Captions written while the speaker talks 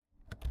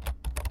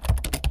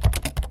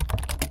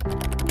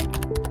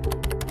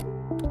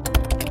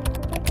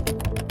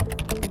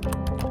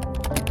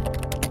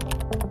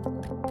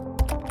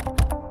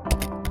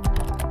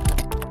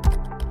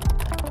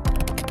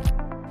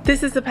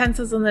This is the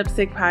Pencils and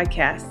Lipstick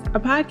Podcast, a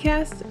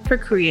podcast for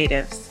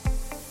creatives,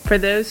 for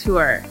those who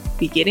are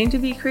beginning to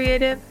be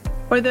creative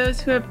or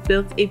those who have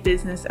built a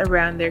business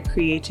around their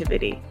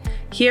creativity.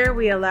 Here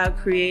we allow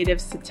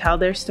creatives to tell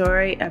their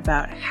story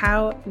about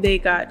how they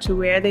got to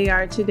where they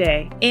are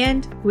today,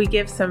 and we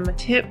give some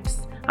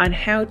tips on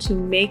how to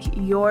make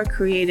your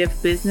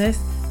creative business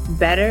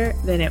better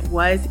than it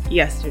was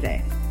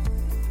yesterday.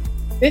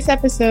 This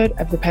episode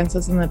of the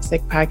Pencils and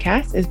Lipstick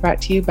Podcast is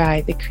brought to you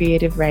by the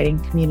Creative Writing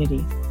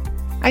Community.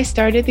 I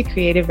started the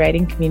Creative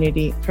Writing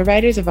Community for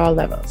writers of all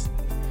levels.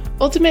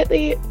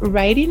 Ultimately,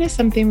 writing is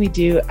something we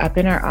do up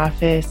in our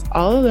office,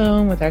 all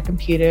alone with our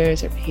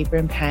computers or paper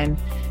and pen.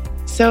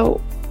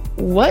 So,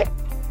 what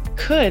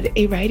could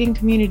a writing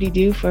community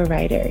do for a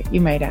writer,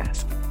 you might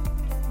ask?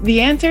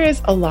 The answer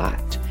is a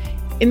lot.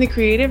 In the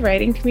Creative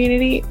Writing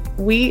Community,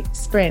 we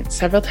sprint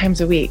several times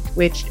a week,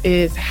 which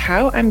is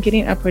how I'm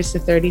getting upwards to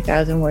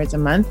 30,000 words a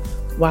month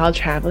while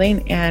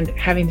traveling and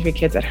having 3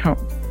 kids at home.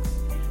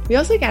 We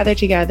also gather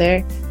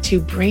together to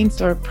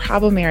brainstorm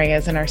problem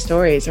areas in our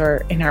stories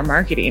or in our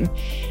marketing,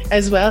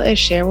 as well as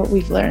share what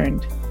we've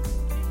learned.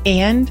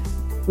 And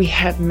we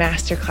have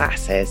master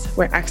classes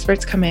where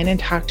experts come in and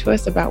talk to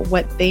us about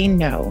what they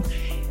know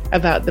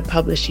about the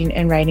publishing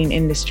and writing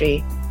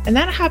industry. And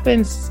that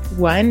happens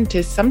 1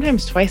 to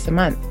sometimes twice a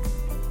month.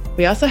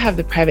 We also have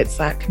the private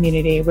Slack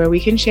community where we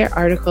can share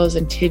articles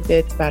and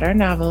tidbits about our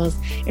novels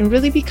and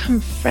really become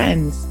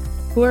friends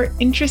who are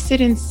interested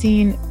in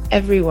seeing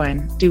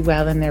everyone do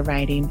well in their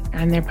writing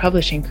and their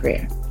publishing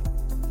career.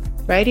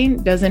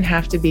 Writing doesn't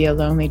have to be a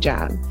lonely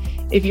job.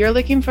 If you're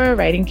looking for a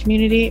writing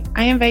community,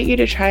 I invite you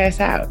to try us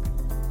out.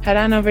 Head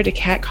on over to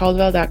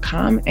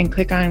katcaldwell.com and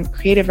click on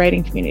Creative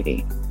Writing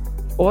Community.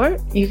 Or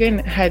you can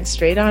head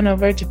straight on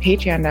over to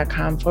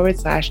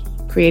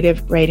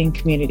patreon.com/Creative Writing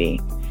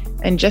Community.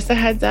 And just a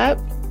heads up,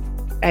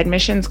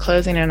 admissions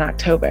closing in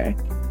October.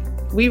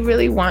 We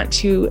really want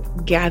to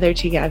gather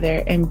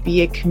together and be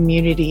a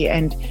community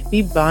and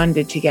be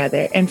bonded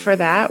together. And for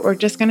that, we're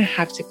just going to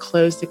have to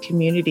close the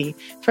community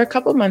for a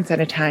couple months at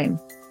a time.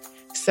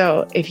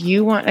 So if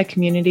you want a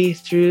community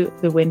through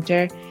the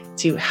winter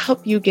to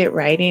help you get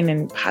writing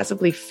and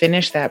possibly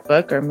finish that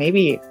book or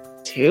maybe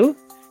 2,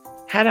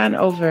 head on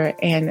over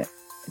and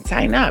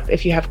sign up.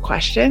 If you have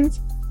questions,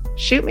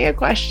 shoot me a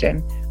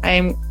question. I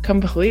am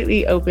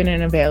completely open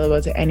and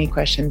available to any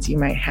questions you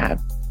might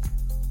have.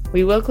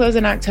 We will close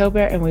in October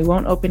and we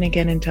won't open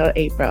again until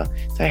April.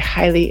 So I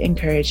highly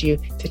encourage you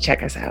to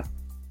check us out.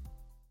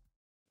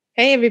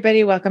 Hey,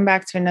 everybody. Welcome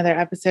back to another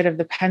episode of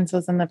the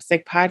Pencils and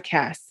Lipstick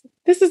Podcast.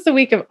 This is the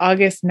week of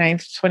August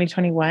 9th,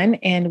 2021,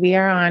 and we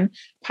are on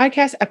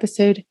podcast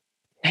episode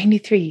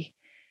 93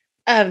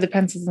 of the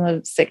Pencils and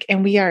Lipstick,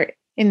 and we are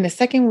in the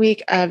second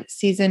week of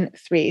season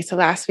 3. So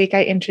last week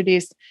I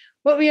introduced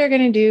what we are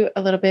going to do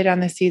a little bit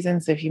on this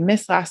season. So if you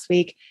missed last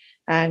week,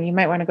 you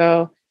might want to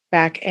go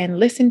back and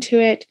listen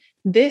to it.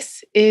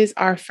 This is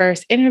our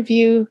first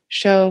interview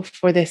show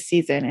for this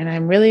season, and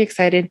I'm really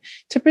excited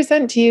to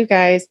present to you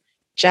guys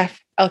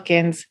Jeff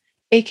Elkins,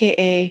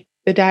 aka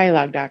the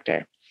Dialogue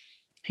Doctor.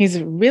 He's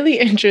really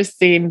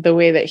interesting the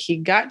way that he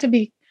got to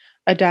be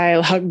a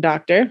dialogue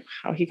doctor,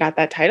 how he got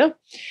that title.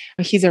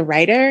 He's a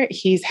writer.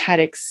 He's had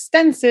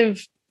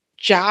extensive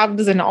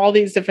jobs and all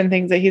these different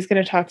things that he's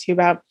going to talk to you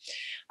about,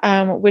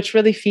 which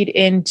really feed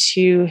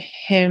into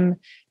him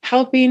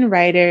helping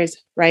writers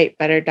write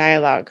better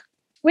dialogue,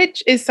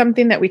 which is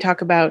something that we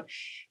talk about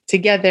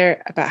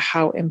together about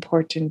how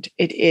important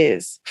it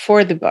is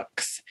for the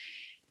books.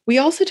 We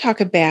also talk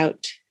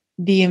about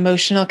the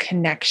emotional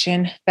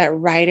connection that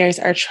writers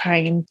are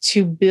trying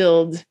to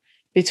build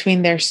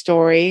between their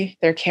story,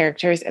 their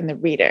characters, and the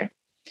reader.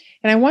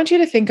 And I want you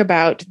to think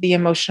about the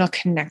emotional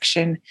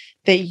connection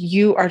that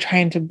you are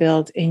trying to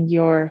build in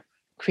your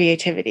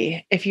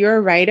creativity. If you're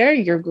a writer,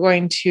 you're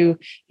going to,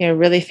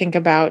 really think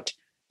about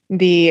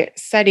the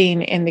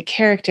setting and the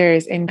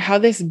characters and how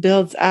this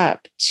builds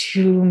up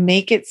to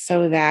make it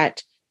so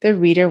that the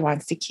reader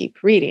wants to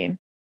keep reading.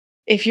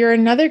 If you're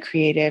another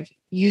creative,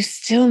 you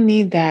still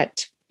need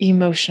that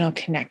emotional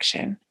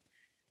connection,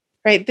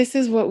 right? This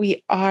is what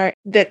we are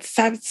that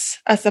sets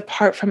us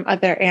apart from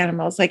other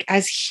animals. Like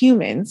as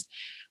humans,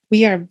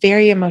 we are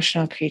very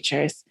emotional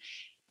creatures.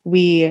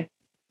 We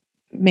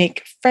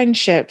make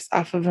friendships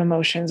off of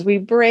emotions. We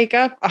break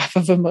up off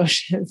of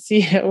emotions.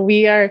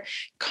 We are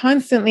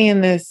constantly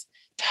in this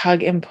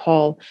tug and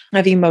pull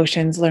of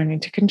emotions,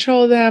 learning to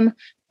control them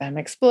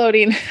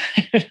exploding.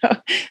 I don't know.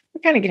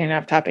 We're kind of getting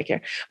off topic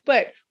here,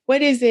 but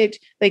what is it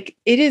like?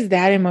 It is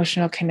that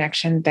emotional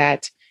connection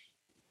that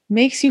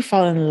makes you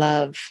fall in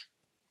love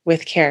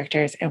with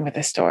characters and with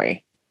a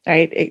story,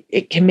 right?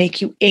 It can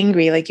make you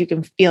angry. Like you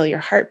can feel your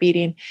heart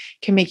beating,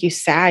 can make you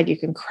sad. You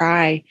can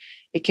cry.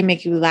 It can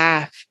make you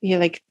laugh.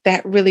 Like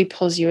that really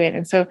pulls you in.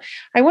 And so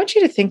I want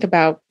you to think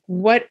about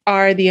what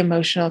are the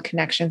emotional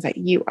connections that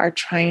you are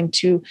trying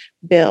to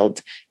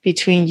build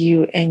between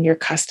you and your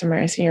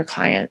customers and your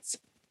clients.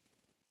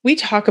 We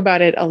talk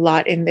about it a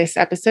lot in this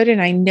episode,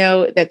 and I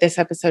know that this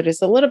episode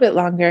is a little bit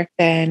longer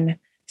than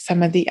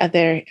some of the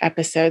other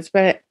episodes,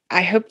 but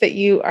I hope that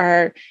you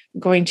are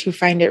going to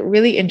find it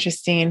really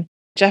interesting.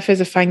 Jeff is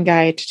a fun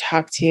guy to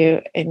talk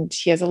to, and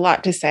he has a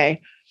lot to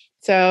say.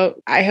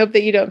 So I hope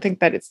that you don't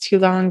think that it's too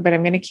long, but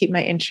I'm going to keep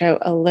my intro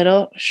a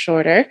little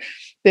shorter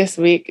this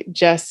week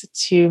just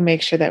to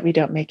make sure that we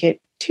don't make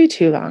it too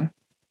long.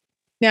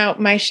 Now,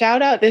 my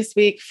shout out this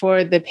week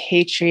for the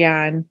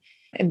Patreon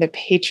and the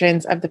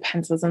patrons of the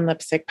Pencils and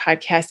Lipstick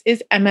podcast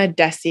is Emma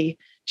Dessy.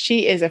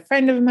 She is a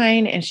friend of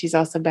mine, and she's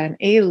also been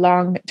a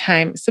long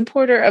time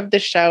supporter of the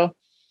show.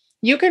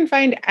 You can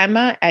find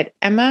Emma at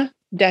Emma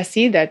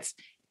Dessy, that's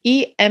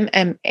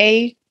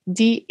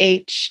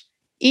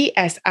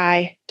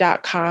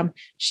EMMADHESI.com.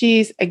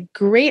 She's a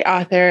great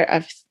author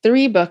of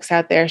 3 books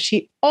out there.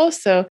 She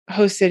also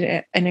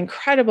hosted an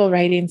incredible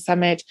writing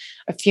summit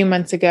a few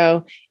months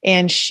ago,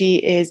 and she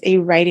is a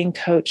writing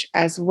coach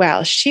as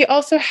well. She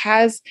also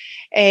has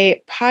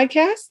a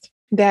podcast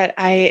that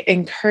I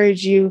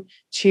encourage you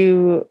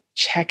to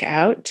check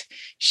out.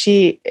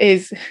 She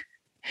is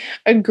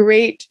a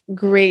great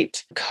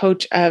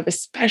coach of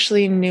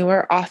especially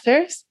newer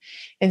authors.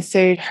 And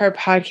so her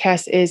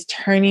podcast is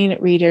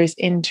Turning Readers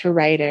into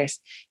Writers.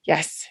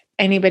 Yes,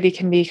 anybody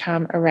can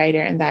become a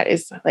writer, and that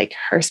is like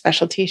her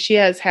specialty. She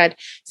has had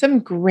some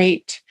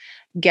great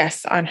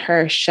guests on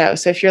her show.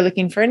 So if you're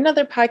looking for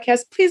another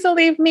podcast, please don't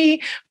leave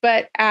me,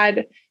 but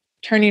add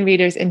Turning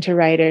Readers into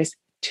Writers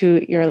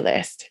to your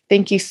list.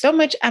 Thank you so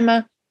much,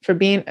 Emma, for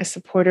being a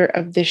supporter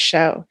of this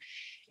show.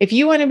 If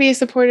you want to be a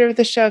supporter of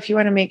the show, if you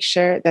want to make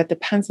sure that the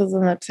Pencils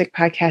and Lipstick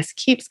podcast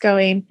keeps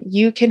going,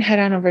 you can head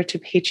on over to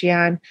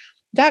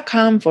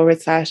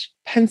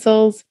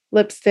patreon.com/pencils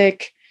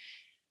lipstick,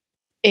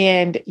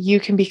 and you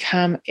can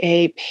become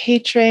a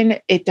patron.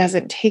 It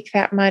doesn't take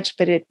that much,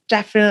 but it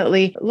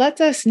definitely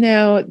lets us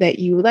know that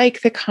you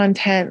like the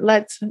content,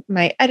 lets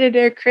my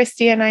editor,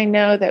 Christy, and I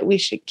know that we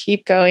should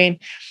keep going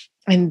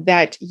and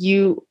that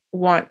you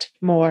want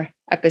more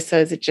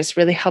episodes. It just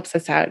really helps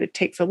us out. It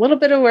takes a little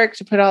bit of work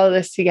to put all of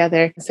this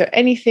together. So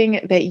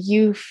anything that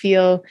you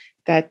feel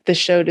that the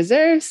show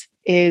deserves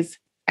is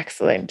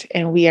excellent.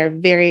 And we are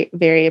very,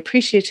 very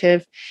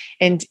appreciative.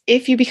 And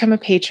if you become a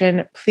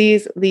patron,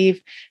 please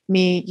leave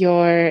me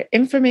your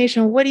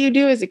information. What do you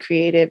do as a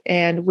creative,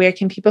 and where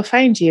can people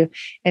find you?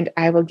 And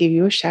I will give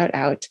you a shout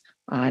out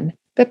on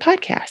the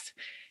podcast.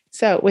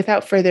 So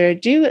without further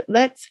ado,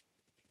 let's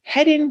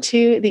head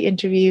into the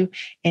interview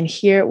and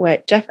hear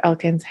what Jeff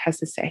Elkins has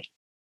to say.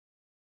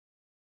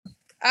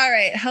 All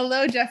right.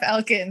 Hello, Jeff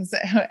Elkins.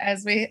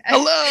 As we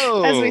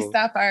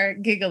stop our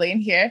giggling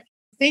here.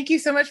 Thank you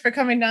so much for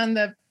coming on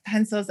the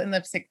Pencils and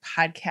Lipstick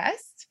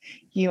podcast.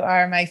 You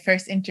are my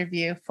first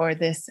interview for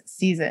this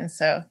season.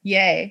 So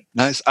yay.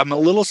 Nice. I'm a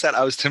little sad.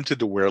 I was tempted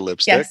to wear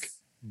lipstick,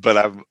 but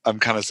I'm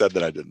kind of sad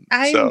that I didn't.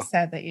 I'm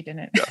sad that you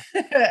didn't. Yeah.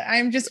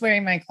 I'm just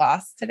wearing my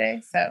gloss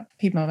today, so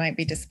people might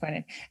be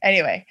disappointed.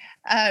 Anyway,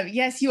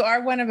 yes, you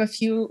are one of a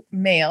few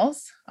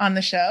males on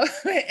the show,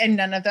 and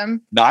none of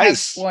them have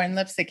worn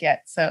lipstick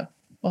yet. So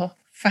we'll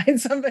find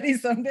somebody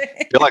someday.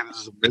 I feel like this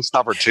is a missed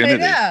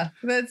opportunity. Yeah,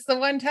 that's the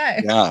one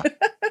time. Yeah.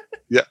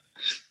 Yeah.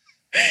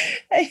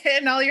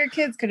 And all your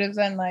kids could have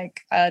been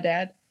like,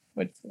 Dad.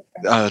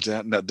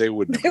 Dad, no, they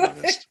wouldn't have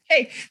noticed.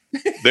 Hey.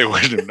 They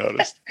wouldn't have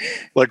noticed.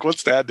 Like,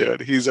 what's Dad doing?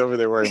 He's over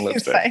there wearing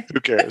lipstick. Who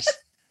cares?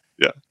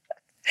 Yeah.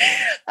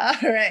 All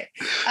right.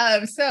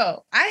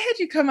 So I had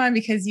you come on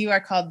because you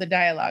are called the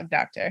Dialogue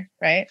Doctor,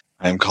 right?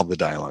 I am called the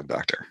Dialogue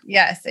Doctor.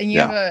 Yes. And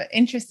you have an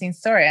interesting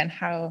story on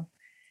how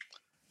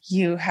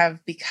you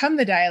have become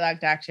the Dialogue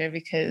Doctor,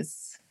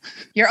 because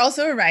you're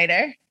also a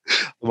writer.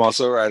 I'm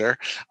also a writer.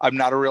 I'm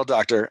not a real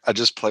doctor. I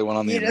just play one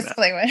on the internet. You just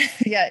play one.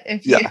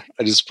 Yeah.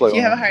 I just play one. If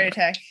you have a heart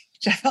attack,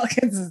 Jeff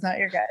Elkins is not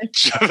your guy.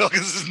 Jeff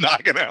Elkins is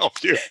not going to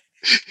help you.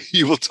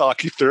 He will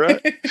talk you through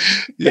it.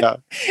 Yeah.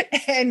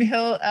 And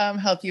he'll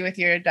help you with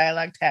your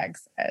dialogue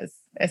tags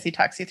as he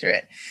talks you through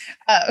it.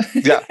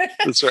 Yeah,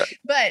 that's right.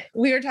 But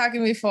we were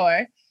talking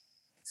before.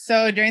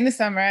 So during the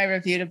summer, I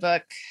reviewed a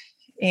book,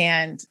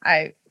 and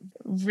I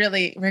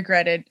really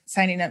regretted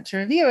signing up to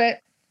review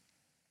it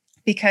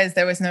because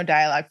there was no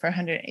dialogue for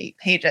 108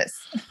 pages.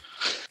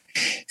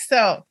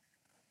 So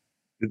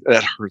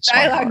that hurts.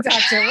 Dialogue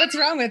Doctor, what's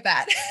wrong with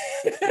that?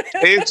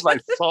 It's my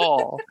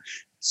soul.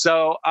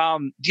 So,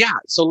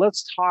 so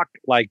let's talk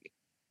like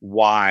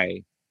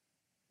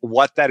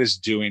what that is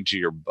doing to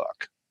your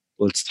book.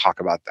 Let's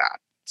talk about that.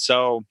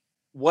 So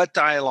what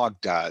dialogue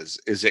does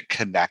is it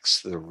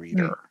connects the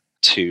reader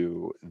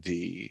to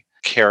the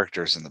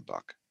characters in the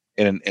book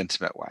in an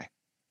intimate way.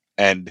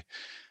 And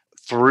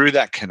through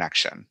that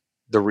connection,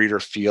 the reader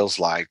feels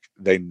like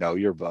they know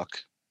your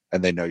book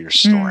and they know your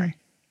story,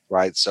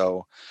 right?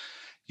 So,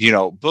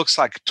 books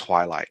like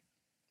Twilight,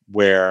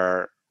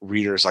 where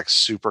readers like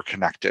super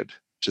connected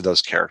to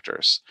those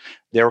characters.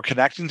 They were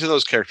connecting to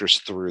those characters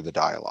through the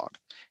dialogue.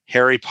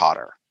 Harry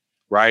Potter,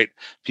 right?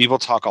 People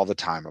talk all the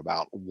time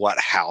about what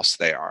house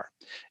they are.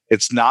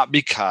 It's not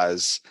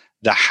because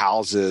the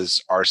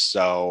houses are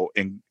so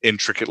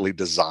intricately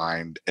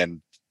designed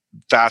and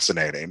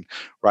fascinating,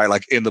 right?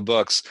 Like in the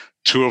books,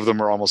 two of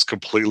them are almost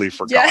completely Yeah.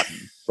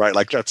 forgotten, right?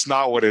 Like that's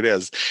not what it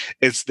is.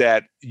 It's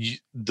that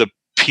the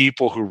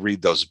people who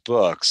read those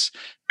books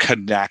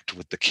connect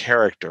with the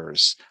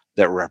characters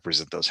that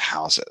represent those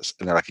houses.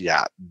 And they're like,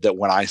 yeah, that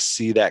when I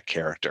see that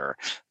character,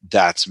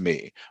 that's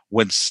me.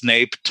 When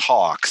Snape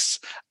talks,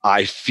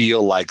 I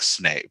feel like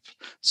Snape.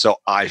 So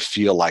I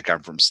feel like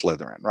I'm from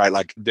Slytherin, right?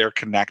 Like they're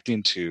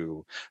connecting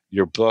to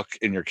your book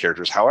and your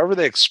characters, however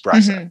they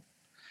express it.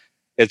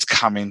 It's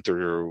coming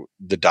through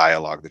the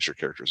dialogue that your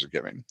characters are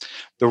giving.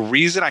 The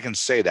reason I can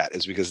say that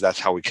is because that's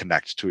how we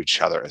connect to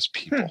each other as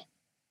people,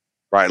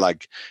 right?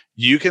 Like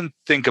you can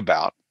think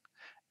about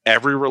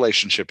every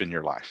relationship in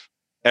your life,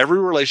 every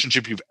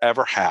relationship you've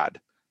ever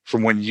had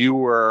from when you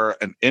were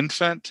an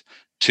infant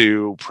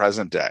to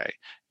present day,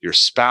 your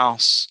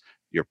spouse,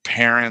 your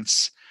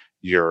parents,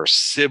 your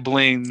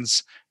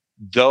siblings,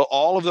 though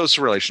all of those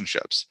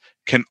relationships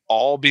can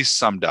all be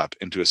summed up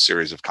into a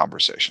series of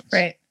conversations.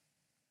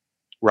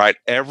 Right?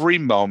 Every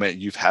moment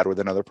you've had with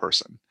another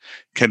person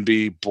can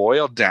be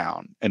boiled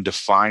down and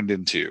defined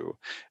into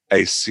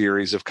a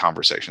series of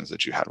conversations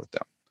that you had with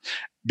them,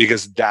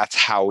 because that's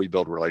how we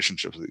build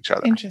relationships with each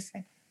other.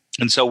 Interesting.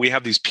 And so we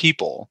have these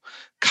people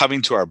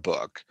coming to our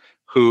book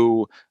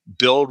who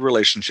build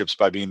relationships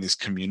by being these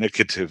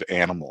communicative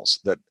animals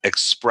that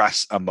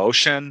express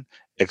emotion,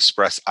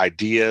 express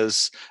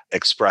ideas,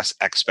 express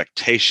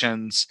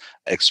expectations,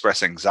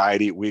 express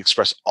anxiety. We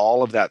express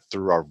all of that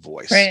through our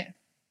voice.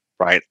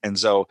 Right. And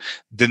so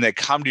then they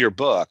come to your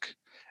book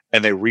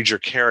and they read your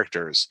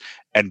characters.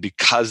 And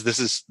because this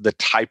is the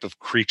type of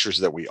creatures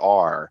that we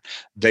are,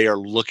 they are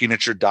looking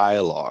at your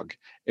dialogue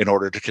in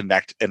order to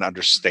connect and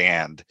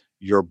understand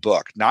your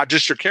book. Not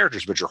just your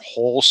characters, but your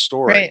whole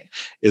story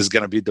is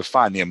going to be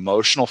defined. The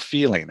emotional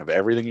feeling of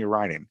everything you're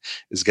writing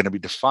is going to be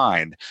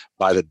defined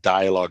by the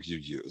dialogue you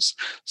use.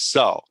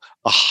 So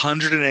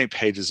 108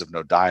 pages of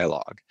no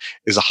dialogue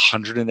is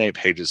 108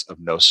 pages of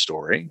no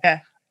story.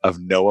 Of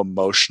no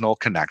emotional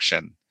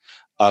connection,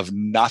 of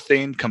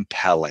nothing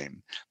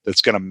compelling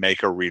that's going to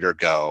make a reader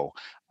go,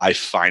 I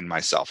find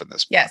myself in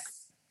this book.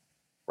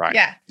 Right?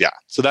 Yeah.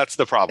 So that's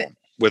the problem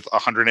with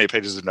 108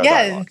 pages of no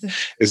dialogue.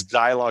 Is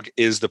dialogue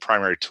is the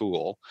primary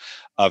tool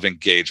of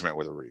engagement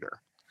with a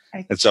reader.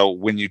 And so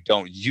when you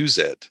don't use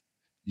it,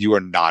 you are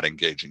not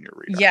engaging your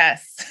reader.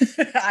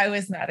 I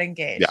was not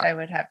engaged, I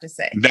would have to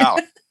say. No.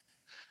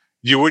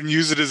 You wouldn't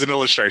use it as an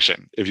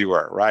illustration if you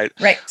were, right?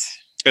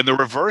 And the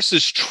reverse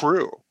is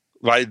true,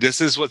 right?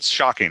 This is what's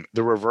shocking.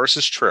 The reverse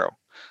is true.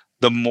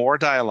 The more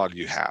dialogue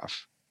you have,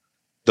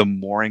 the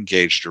more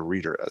engaged your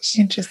reader is.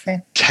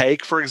 Interesting.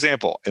 Take, for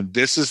example, and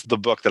this is the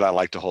book that I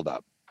like to hold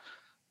up,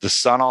 The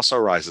Sun Also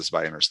Rises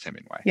by Ernest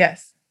Hemingway.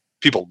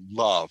 People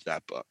love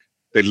that book.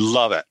 They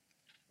love it,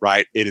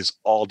 right? It is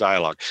all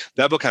dialogue.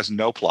 That book has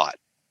no plot.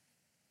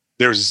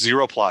 There's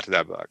zero plot to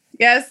that book.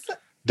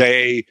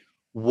 They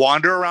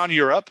wander around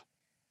Europe.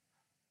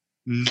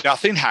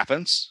 Nothing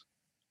happens.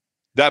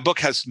 That book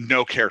has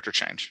no character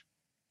change.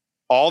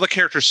 All the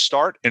characters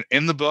start and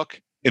end the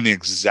book in the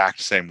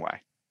exact same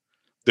way.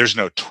 There's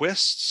no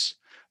twists.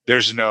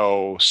 There's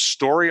no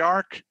story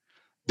arc.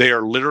 They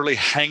are literally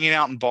hanging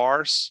out in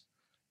bars,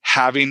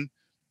 having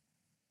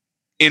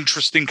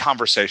interesting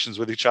conversations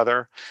with each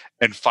other.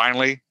 And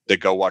finally, they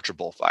go watch a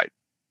bullfight.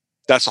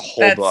 That's a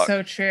whole book. That's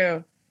so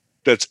true.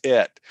 That's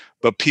it.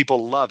 But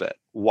people love it.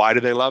 Why do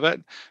they love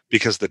it?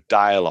 Because the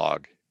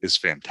dialogue is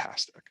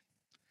fantastic.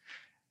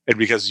 And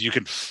because you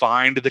can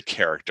find the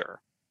character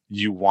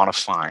you want to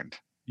find.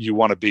 You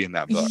want to be in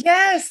that book.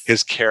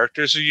 His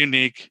characters are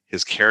unique.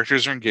 His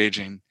characters are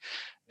engaging.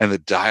 And the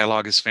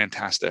dialogue is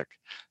fantastic.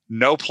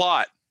 No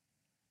plot.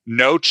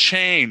 No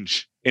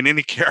change in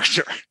any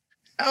character.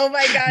 Oh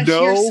my gosh,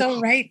 you're so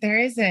right. There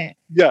isn't.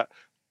 Yeah.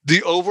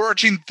 The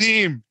overarching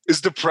theme is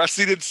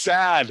depressing and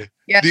sad.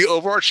 The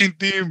overarching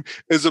theme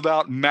is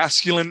about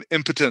masculine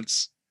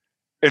impotence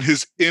and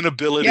his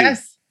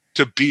inability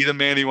to be the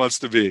man he wants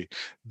to be.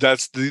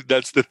 That's the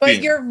theme.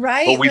 But you're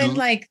right.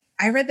 But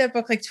I read that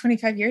book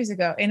 25 years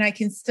ago, and I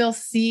can still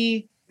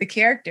see the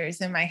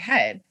characters in my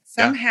head.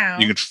 Somehow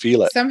you can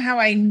feel it. Somehow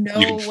I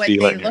know what they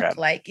look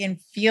like and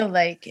feel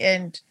like.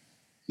 And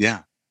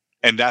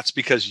and that's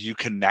because you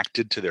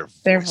connected to their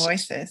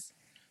voices.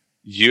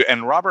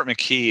 And Robert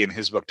McKee in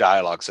his book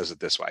Dialogue says it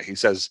this way. He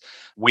says,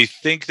 we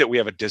think that we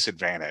have a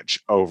disadvantage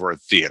over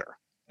theater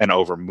and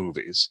over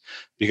movies,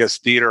 because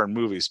theater and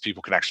movies,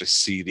 people can actually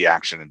see the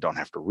action and don't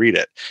have to read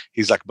it.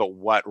 He's like, but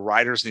what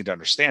writers need to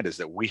understand is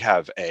that we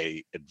have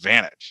a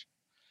advantage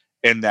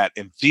in that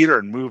in theater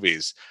and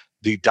movies,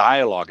 the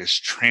dialogue is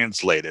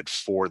translated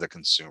for the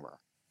consumer,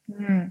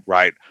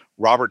 right?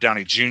 Robert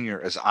Downey Jr.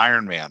 as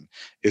Iron Man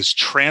is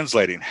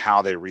translating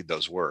how they read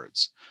those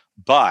words.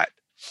 But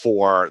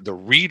for the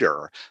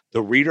reader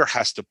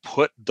has to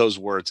put those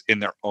words in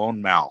their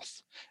own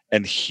mouth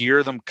and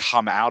hear them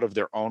come out of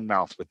their own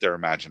mouth with their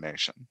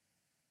imagination,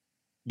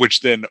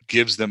 which then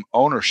gives them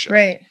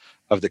ownership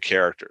of the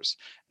characters.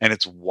 And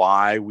it's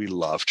why we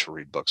love to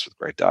read books with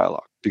great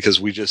dialogue,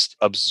 because we just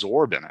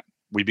absorb in it.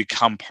 We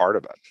become part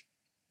of it,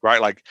 right?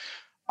 Like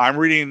I'm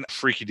reading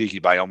Freaky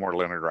Deaky by Elmore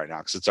Leonard right now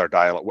because it's our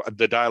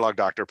the Dialogue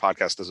Doctor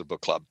podcast does a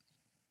book club.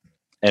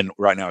 And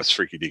right now it's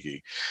Freaky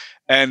Deaky.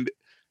 And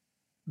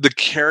the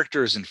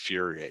character is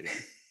infuriating.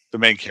 The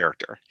main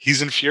character. He's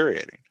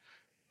infuriating.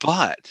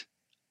 But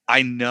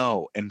I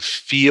know and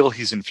feel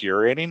he's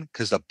infuriating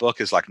because the book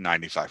is like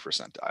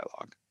 95%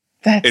 dialogue.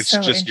 It's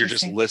so just, you're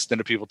just listening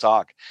to people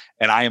talk.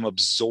 And I am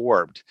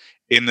absorbed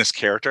in this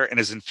character. And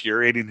as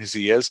infuriating as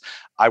he is,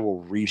 I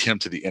will read him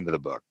to the end of the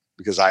book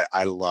because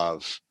I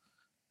love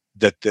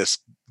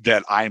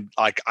that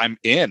I'm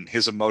in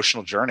his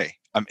emotional journey.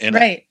 I'm in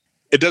it.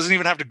 It doesn't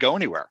even have to go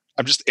anywhere.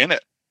 I'm just in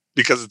it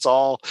because it's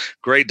all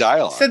great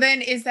dialogue. So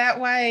then is that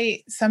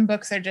why some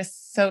books are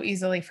just so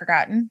easily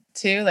forgotten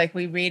too? Like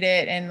we read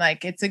it and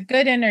like it's a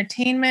good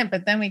entertainment,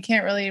 but then we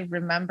can't really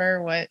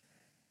remember what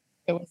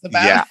it was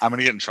about. Yeah, I'm going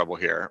to get in trouble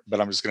here, but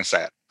I'm just going to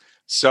say it.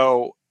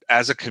 So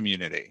as a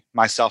community,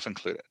 myself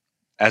included,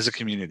 as a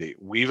community,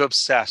 we've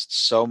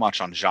obsessed so much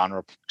on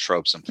genre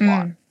tropes and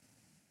plot.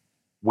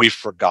 We've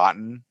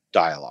forgotten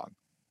dialogue.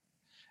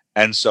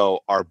 And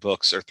so our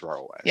books are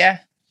throwaways. Yeah.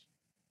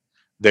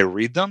 They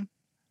read them,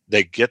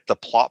 they get the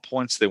plot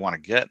points they want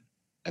to get,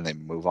 and they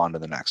move on to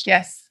the next one.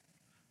 Yes.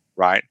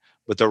 Right?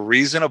 But the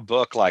reason a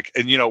book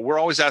and we're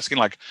always asking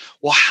like,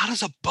 well, how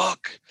does a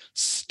book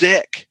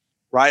stick?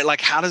 Right?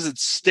 Like, how does it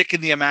stick in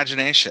the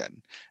imagination?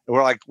 And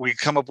we're like, we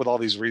come up with all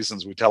these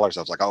reasons. We tell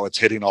ourselves like, oh, it's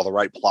hitting all the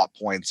right plot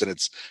points and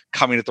it's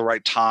coming at the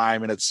right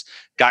time and it's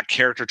got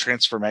character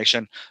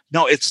transformation.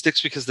 No, it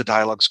sticks because the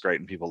dialogue's great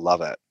and people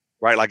love it.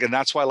 Right. Like, and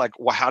that's why, like,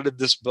 well, how did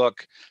this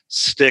book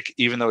stick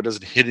even though it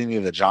doesn't hit any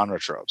of the genre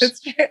tropes? That's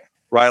true.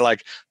 Right.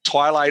 Like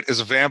Twilight is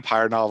a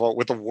vampire novel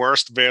with the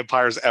worst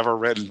vampires ever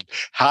written.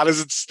 How does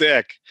it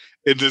stick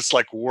in this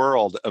like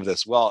world of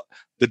this? Well,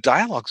 the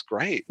dialogue's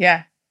great.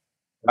 Yeah.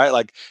 Right.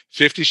 Like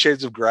 50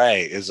 Shades of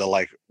Grey is a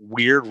like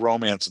weird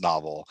romance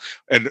novel.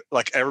 And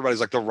like everybody's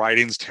like, the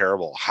writing's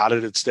terrible. How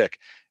did it stick?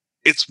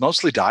 It's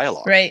mostly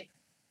dialogue. Right.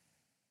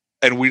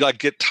 And we like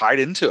get tied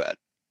into it.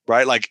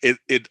 Right. Like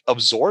it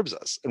absorbs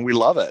us and we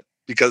love it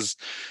because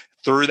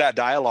through that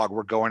dialogue,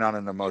 we're going on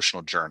an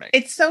emotional journey.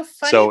 It's so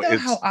funny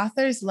how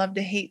authors love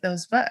to hate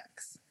those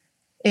books.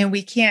 And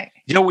we can't.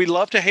 We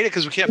love to hate it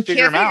because we can't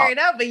figure them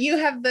out. But you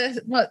have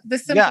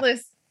the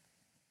simplest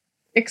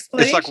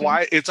explanation. It's like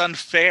why it's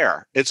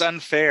unfair. It's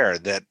unfair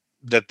that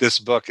this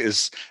book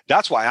is.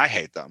 That's why I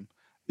hate them.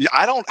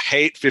 I don't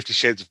hate 50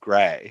 Shades of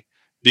Grey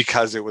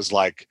because it was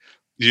like,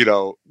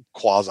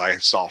 quasi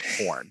soft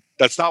porn.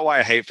 That's not why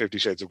I hate 50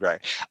 Shades of Grey.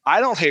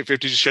 I don't hate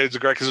 50 Shades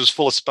of Grey because it was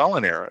full of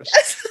spelling errors.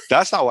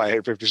 That's not why I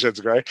hate 50 Shades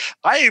of Grey.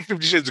 I hate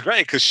 50 Shades of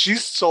Grey because she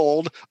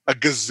sold a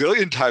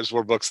gazillion times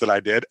more books than I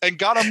did and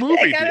got a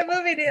movie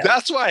deal.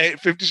 That's why I hate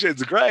 50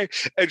 Shades of Grey.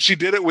 And she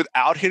did it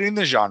without hitting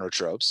the genre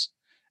tropes.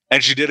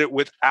 And she did it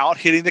without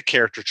hitting the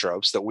character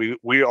tropes that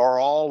we are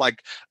all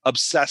like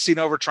obsessing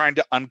over trying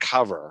to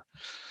uncover.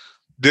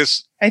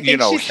 This, I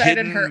think she cited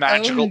hidden her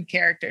magical own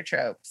character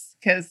tropes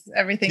because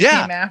everything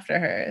came after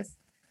hers.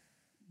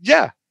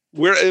 Yeah.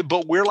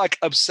 We're like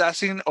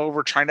obsessing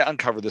over trying to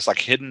uncover this like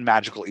hidden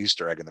magical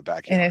Easter egg in the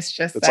backyard. And it's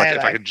just like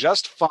if I could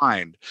just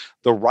find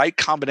the right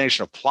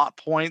combination of plot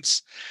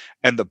points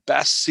and the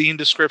best scene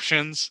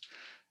descriptions.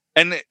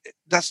 And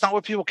that's not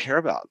what people care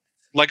about.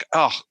 Like,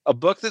 a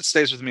book that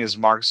stays with me is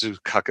Mark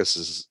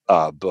Dukakis's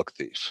Book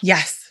Thief.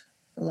 Yes.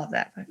 I love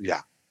that book.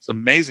 Yeah. It's an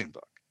amazing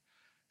book.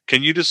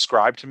 Can you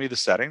describe to me the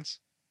settings?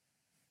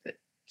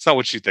 It's not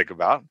what you think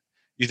about.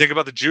 You think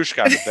about the Jewish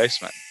guy in the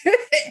basement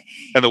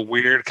and the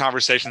weird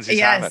conversations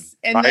he's having.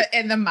 And right?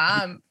 the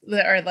mom,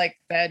 or like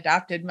the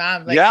adopted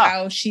mom, like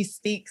how she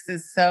speaks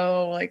is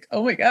so like,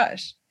 oh my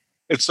gosh.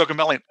 It's so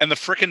compelling. And the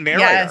freaking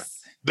narrator. Yes.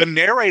 The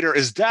narrator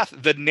is death.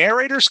 The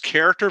narrator's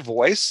character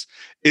voice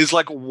is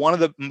like one of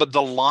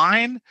the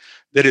line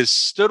that has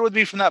stood with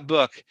me from that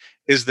book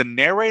is the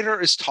narrator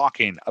is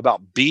talking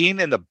about being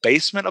in the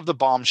basement of the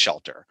bomb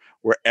shelter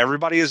where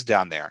everybody is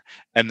down there.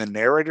 And the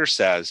narrator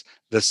says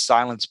the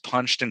silence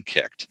punched and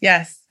kicked.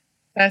 Yes.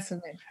 That's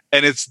amazing.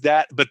 And it's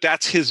that, but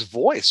that's his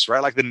voice,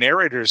 right? Like the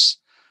narrator's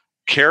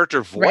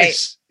character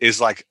voice is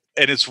like,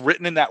 and it's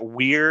written in that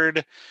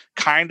weird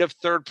kind of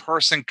third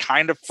person,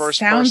 kind of first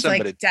person, like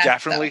but it death,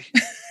 definitely,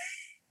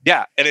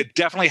 and it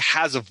definitely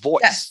has a voice.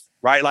 Yes.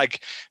 Right?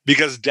 Like,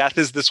 because Death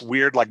is this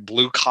weird, like,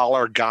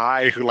 blue-collar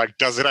guy who, like,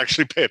 doesn't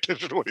actually pay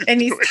attention to what he's doing.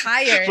 And he's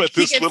tired. But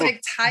he gets,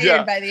 like,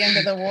 tired by the end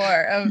of the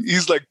war.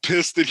 He's, like,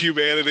 pissed at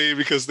humanity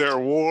because they're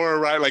at war,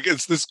 right? Like,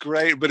 it's this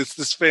great, but it's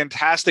this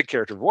fantastic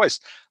character voice.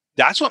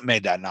 That's what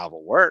made that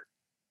novel work.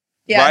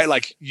 Yes. Right?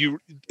 Like,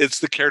 it's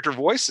the character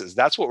voices.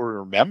 That's what we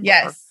remember.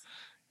 Yes.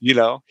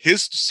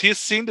 His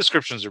scene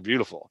descriptions are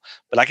beautiful,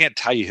 but I can't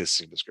tell you his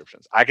scene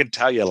descriptions. I can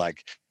tell you,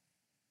 like,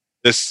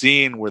 the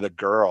scene where the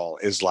girl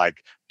is,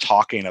 like,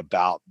 talking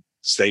about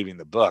saving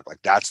the book, like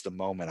that's the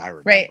moment I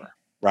remember,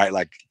 right?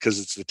 Like, because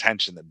it's the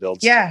tension that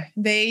builds. Yeah,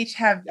 they each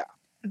have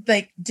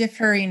like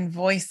differing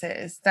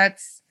voices.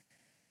 That's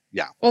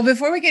Well,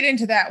 before we get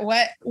into that,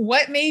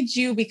 what made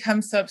you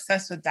become so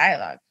obsessed with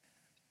dialogue?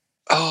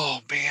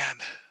 Oh man,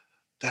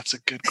 that's a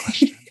good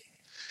question.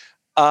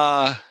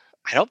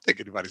 I don't think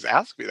anybody's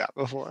asked me that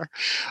before.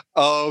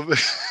 Um,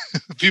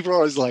 people are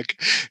always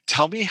like,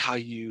 tell me how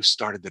you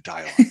started the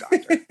dialogue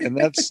doctor. And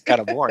that's kind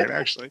of boring,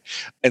 actually.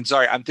 And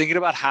sorry, I'm thinking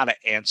about how to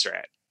answer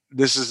it.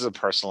 This is a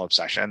personal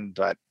obsession,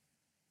 but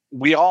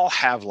we all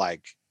have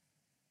like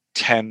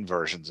 10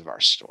 versions of our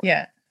story.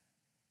 Yeah.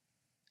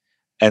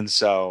 And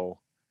so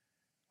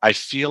I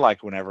feel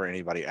like whenever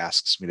anybody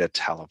asks me to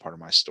tell a part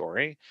of my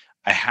story,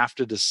 I have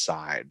to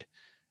decide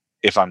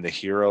if I'm the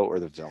hero or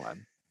the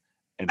villain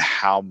and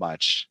how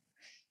much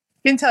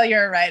You can tell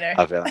you're a writer.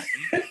 of it.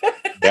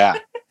 Yeah.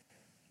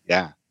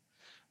 Yeah.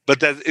 But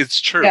that it's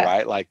true, Yeah.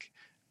 right? Like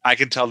I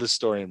can tell this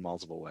story in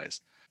multiple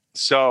ways.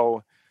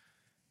 So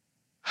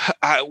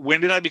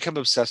when did I become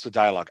obsessed with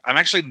dialogue? I'm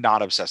actually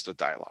not obsessed with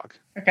dialogue.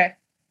 Okay.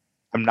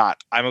 I'm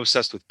not. I'm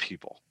obsessed with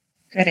people.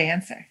 Good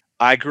answer.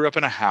 I grew up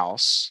in a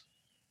house,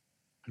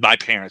 my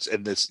parents,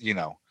 and this, you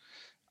know,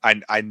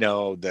 I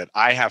know that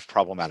I have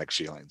problematic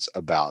feelings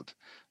about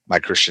my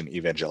Christian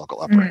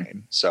evangelical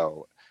upbringing.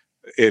 So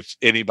if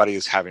anybody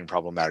is having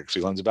problematic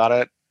feelings about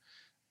it,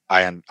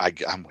 I'm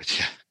with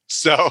you.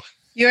 So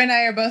you and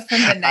I are both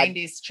from the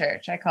 90s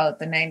church. I call it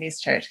the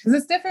 90s church because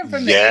it's different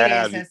from the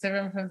 80s and it's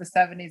different from the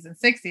 70s and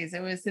 60s.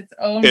 It was its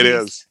own. It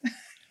is.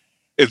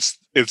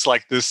 It's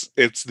like this.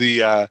 It's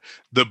the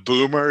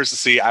boomers.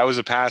 See, I was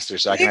a pastor,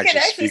 so I can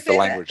actually speak the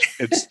language.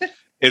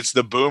 It's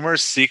the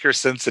boomers seeker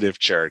sensitive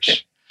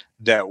church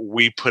that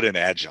we put an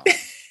edge on.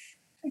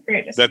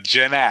 The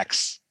Gen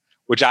X,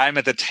 which I'm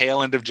at the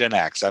tail end of Gen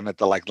X. I'm at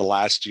the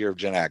last year of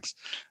Gen X.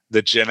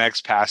 The Gen X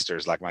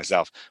pastors like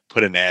myself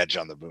put an edge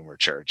on the boomer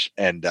church,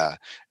 and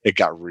it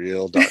got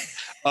real dark.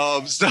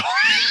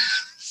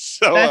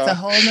 So that's a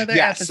whole nother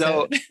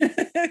episode. So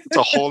it's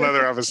a whole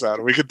nother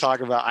episode.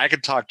 I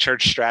could talk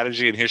church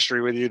strategy and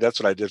history with you. That's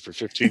what I did for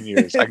 15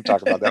 years. I can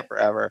talk about that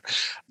forever.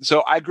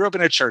 So I grew up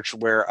in a church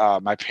where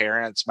my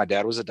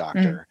dad was a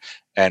doctor,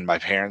 and my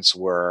parents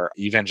were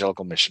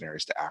evangelical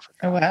missionaries to Africa.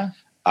 Oh, wow.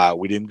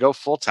 We didn't go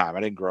full time. I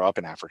didn't grow up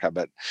in Africa,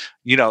 but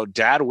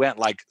dad went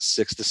like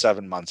 6 to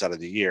 7 months out of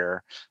the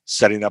year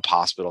setting up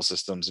hospital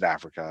systems in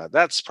Africa.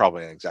 That's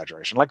probably an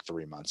exaggeration, like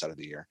 3 months out of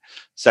the year,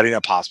 setting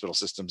up hospital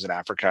systems in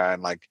Africa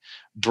and like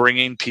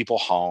bringing people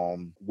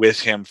home with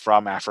him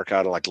from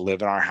Africa to like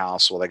live in our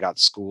house while they got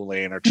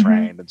schooling or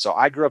trained. And so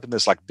I grew up in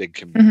this like big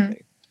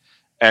community.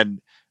 And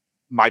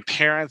my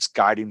parents'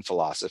 guiding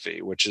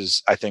philosophy, which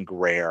is, I think,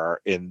 rare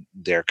in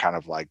their kind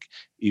of like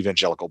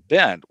evangelical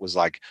bent, was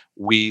like,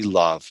 we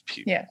love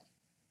people. Yeah.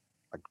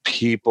 Like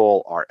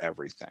people are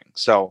everything.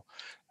 So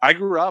I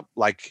grew up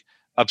like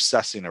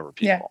obsessing over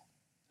people.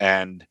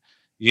 Yeah. And,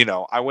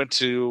 I went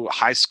to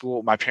high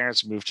school. My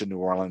parents moved to New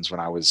Orleans when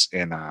I was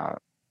in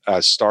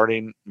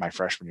starting my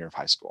freshman year of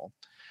high school.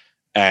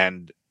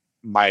 And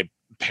my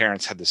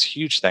parents had this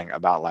huge thing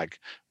about like,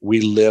 we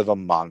live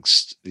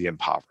amongst the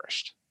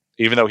impoverished.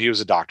 Even though he was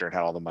a doctor and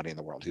had all the money in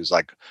the world, he was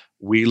like,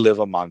 we live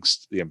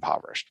amongst the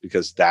impoverished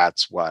because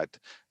that's what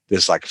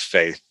this like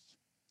faith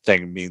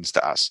thing means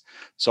to us.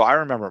 So I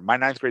remember my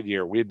 9th grade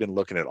year, we had been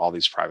looking at all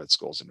these private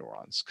schools in New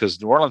Orleans because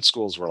New Orleans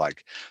schools were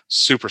like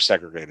super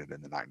segregated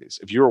in the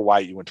 90s. If you were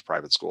white, you went to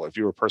private school. If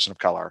you were a person of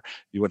color,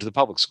 you went to the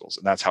public schools.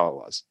 And that's how it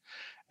was.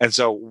 And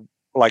so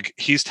like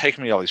he's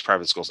taking me to all these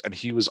private schools and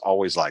he was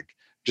always like,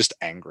 just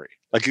angry.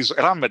 Like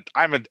I'm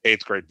an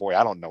 8th grade boy.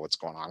 I don't know what's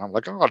going on. I'm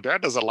like, oh,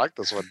 dad doesn't like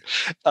this one.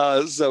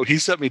 So he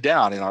set me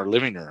down in our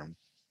living room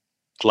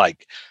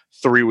like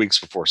 3 weeks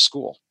before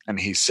school. And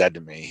he said to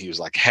me, he was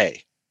like,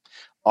 hey,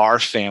 our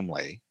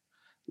family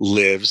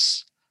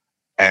lives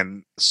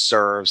and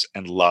serves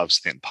and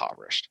loves the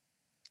impoverished.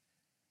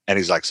 And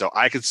he's like, so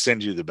I could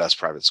send you the best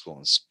private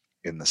school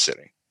in the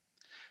city,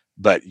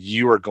 but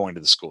you are going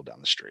to the school down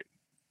the street.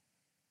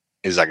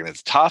 He's like, and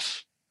it's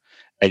tough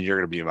and you're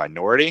going to be a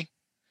minority,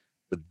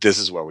 but this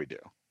is what we do.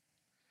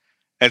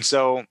 And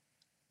so,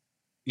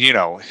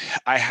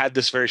 I had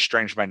this very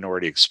strange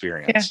minority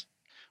experience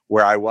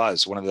where I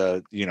was one of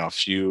the,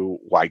 few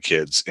white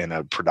kids in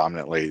a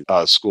predominantly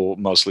school,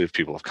 mostly of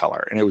people of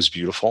color. And it was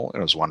beautiful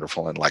and it was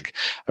wonderful. And like,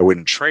 I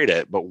wouldn't trade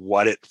it. But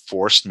what it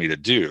forced me to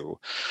do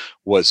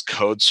was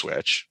code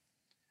switch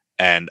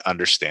and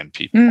understand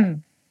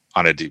people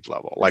on a deep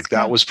level. Like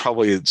that was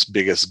probably its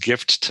biggest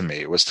gift to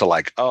me, was to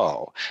like,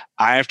 oh,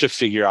 I have to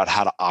figure out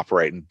how to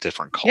operate in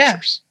different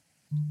cultures.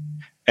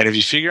 And if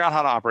you figure out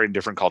how to operate in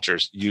different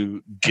cultures,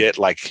 you get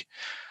like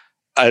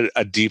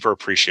a deeper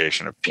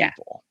appreciation of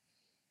people.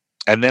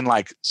 And then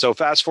like, so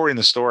fast forwarding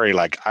the story,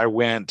 like I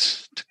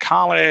went to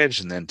college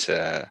and then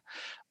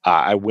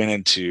I went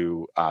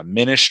into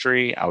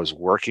ministry. I was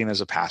working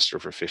as a pastor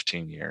for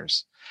 15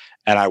 years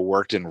and I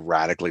worked in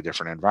radically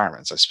different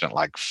environments. I spent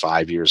like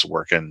 5 years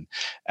working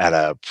at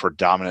a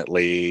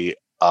predominantly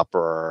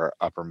upper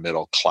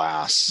middle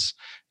class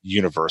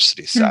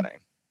university setting,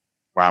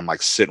 where I'm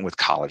like sitting with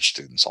college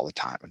students all the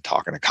time and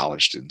talking to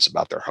college students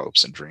about their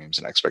hopes and dreams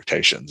and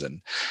expectations.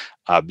 And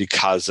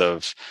because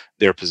of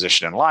their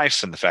position in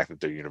life and the fact that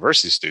they're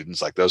university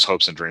students, like those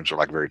hopes and dreams are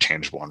like very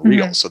tangible and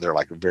real. So they're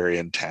like very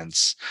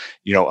intense,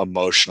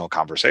 emotional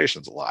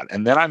conversations a lot.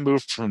 And then I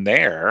moved from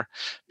there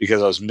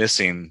because I was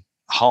missing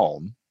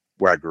home,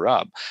 where I grew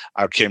up,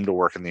 I came to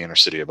work in the inner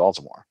city of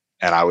Baltimore.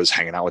 And I was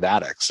hanging out with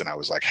addicts, and I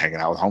was like hanging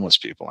out with homeless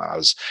people. And I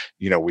was,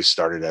 we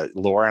started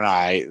Laura and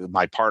I,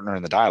 my partner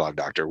and the Dialogue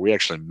Doctor, we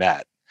actually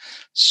met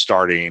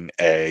starting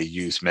a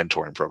youth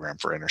mentoring program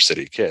for inner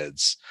city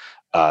kids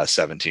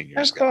 17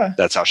 years ago. Cool.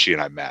 That's how she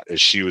and I met.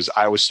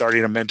 I was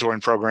starting a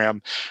mentoring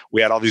program.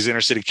 We had all these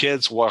inner city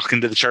kids walk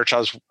into the church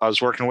I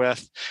was working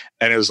with.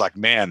 And it was like,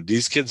 man,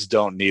 these kids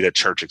don't need a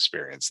church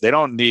experience. They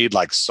don't need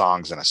like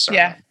songs and a sermon.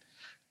 Yeah.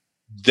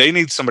 They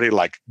need somebody to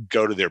like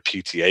go to their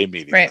PTA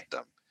meeting with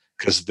them,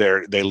 because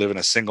they live in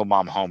a single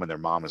mom home and their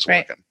mom is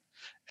working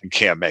and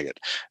can't make it.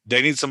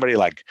 They need somebody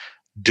like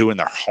doing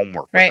their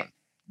homework with them,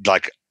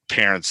 like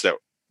parents that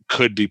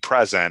could be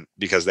present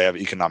because they have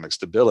economic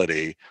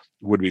stability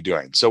would be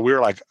doing. So we were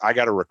like, I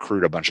got to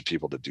recruit a bunch of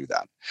people to do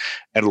that.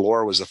 And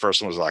Laura was the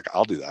first one, was like,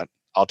 I'll do that.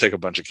 I'll take a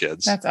bunch of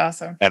kids. That's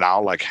awesome. And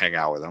I'll like hang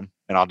out with them,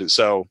 and I'll do.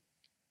 So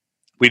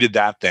we did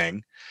that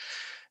thing.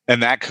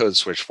 And that code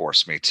switch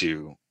forced me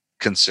to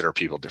consider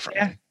people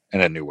differently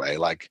in a new way.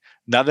 Like,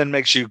 nothing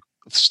makes you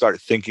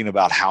start thinking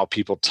about how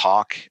people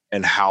talk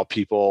and how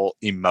people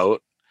emote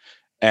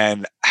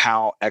and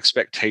how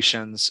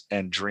expectations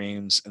and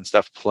dreams and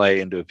stuff play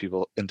into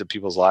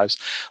people's lives,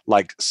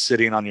 like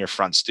sitting on your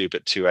front stoop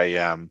at 2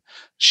 a.m.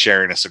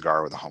 sharing a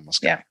cigar with a homeless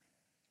guy. Yeah.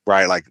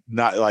 Right. Like,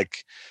 not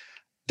like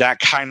that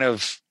kind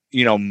of,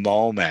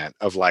 moment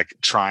of like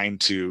trying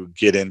to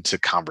get into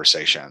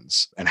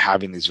conversations and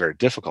having these very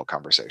difficult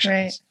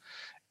conversations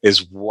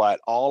is what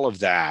all of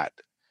that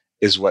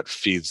is what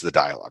feeds the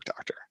Dialogue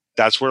Doctor.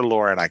 That's where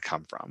Laura and I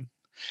come from.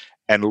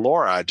 And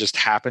Laura just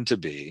happened to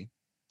be,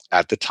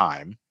 at the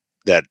time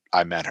that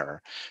I met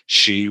her,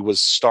 she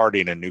was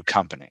starting a new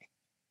company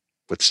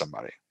with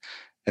somebody.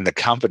 And the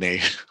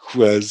company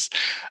was,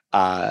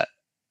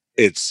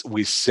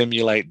 we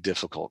simulate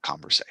difficult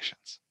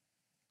conversations.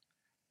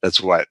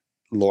 That's what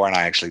Laura and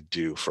I actually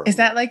do for. Is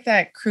that like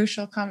that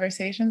Crucial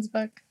Conversations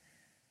book?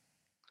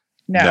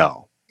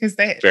 No. Because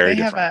they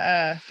have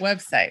a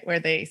website where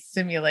they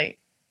simulate.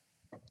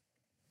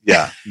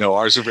 Yeah, no,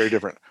 ours are very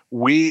different.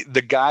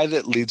 The guy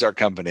that leads our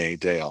company,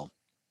 Dale,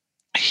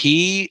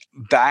 he,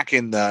 back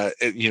in the,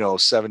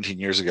 17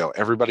 years ago,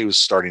 everybody was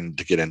starting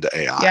to get into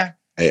AI. Yeah.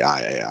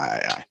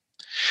 AI.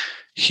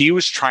 He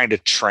was trying to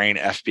train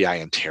FBI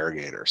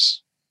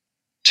interrogators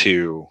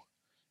to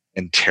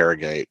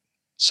interrogate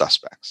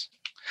suspects.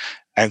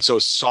 And so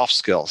soft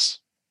skills,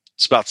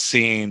 it's about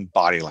seeing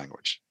body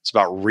language. It's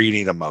about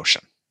reading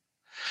emotion.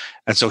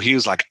 And so he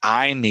was like,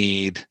 I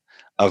need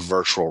a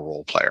virtual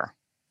role player.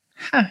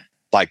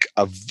 Like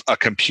a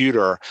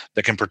computer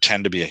that can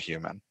pretend to be a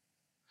human.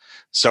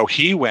 So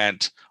he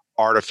went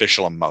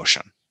artificial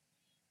emotion.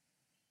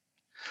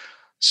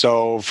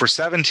 So for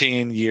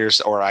 17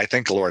 years, or I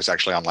think Laura's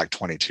actually on like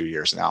 22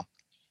 years now,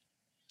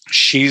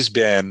 she's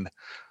been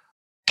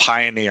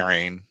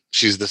pioneering.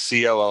 She's the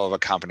COO of a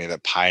company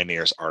that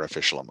pioneers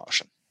artificial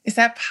emotion. Is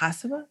that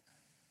possible?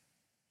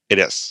 It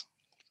is.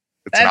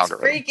 It's That's an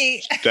algorithm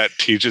freaky. that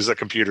teaches a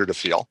computer to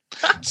feel.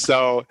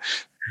 So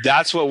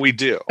that's what we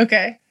do.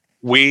 Okay.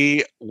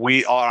 We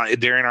are,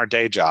 during our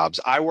day jobs,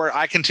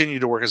 I continue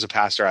to work as a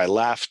pastor. I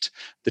left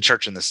the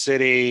church in the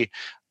city.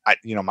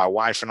 My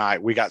wife and I,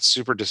 we got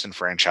super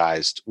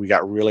disenfranchised. We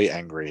got really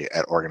angry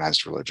at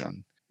organized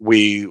religion.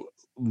 We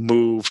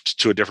moved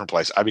to a different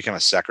place. I became a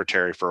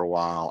secretary for a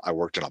while. I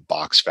worked in a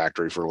box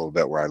factory for a little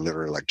bit, where I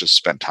literally like just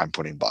spent time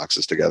putting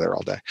boxes together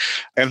all day.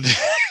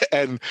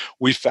 And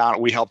we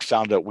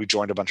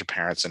joined a bunch of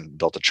parents and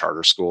built a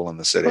charter school in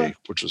the city,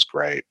 which was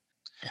great.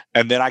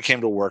 And then I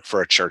came to work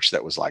for a church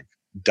that was like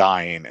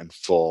dying and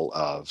full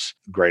of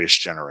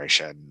Greatest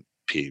Generation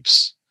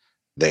peeps.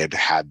 They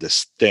had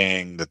this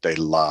thing that they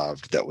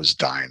loved that was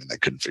dying, and they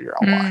couldn't figure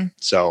out why.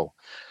 So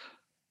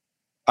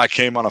I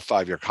came on a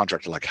 5-year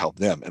contract to like help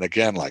them. And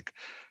again, like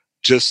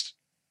just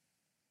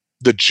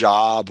the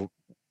job,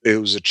 it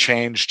was a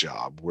change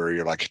job where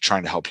you're like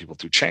trying to help people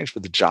through change,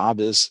 but the job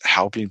is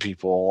helping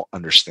people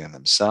understand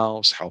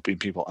themselves, helping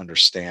people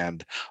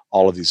understand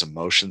all of these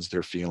emotions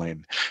they're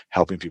feeling,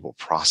 helping people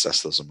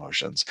process those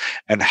emotions,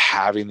 and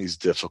having these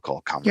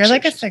difficult conversations. You're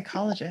like a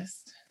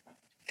psychologist,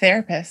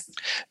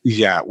 therapist.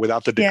 Yeah,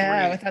 without the degree.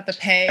 Yeah, without the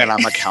pay. And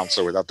I'm a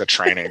counselor without the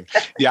training.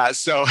 Yeah,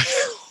 so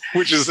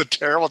which is a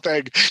terrible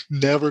thing.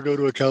 Never go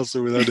to a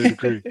counselor without a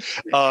degree.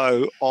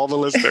 All the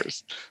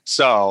listeners.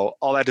 So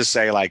all that to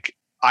say, like,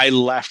 I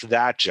left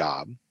that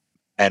job,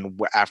 and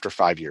after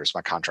 5 years,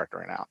 my contract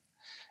ran out,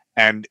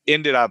 and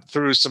ended up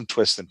through some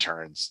twists and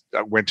turns.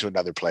 I went to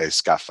another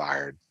place, got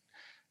fired.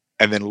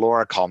 And then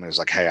Laura called me and was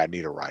like, hey, I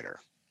need a writer.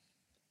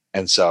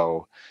 And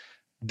so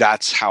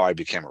that's how I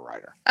became a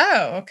writer.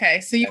 Oh,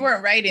 okay. So you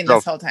weren't writing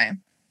this whole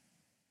time?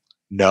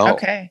 No.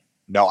 Okay.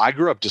 No, I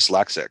grew up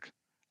dyslexic.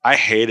 I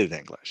hated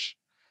English.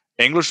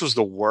 English was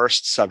the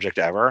worst subject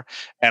ever.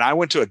 And I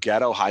went to a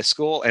ghetto high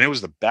school, and it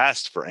was the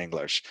best for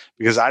English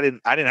because I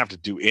didn't have to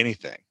do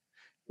anything.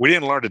 We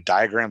didn't learn to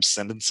diagram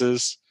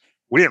sentences.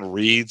 We didn't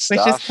read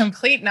stuff. Which is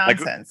complete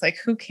nonsense. Like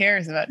who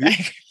cares about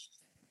diagrams?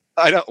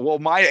 I don't. Well,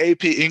 my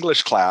AP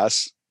English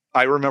class,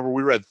 I remember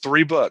we read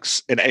 3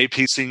 books in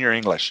AP Senior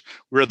English.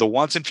 We read The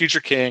Once and Future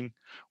King,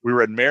 we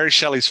read Mary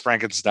Shelley's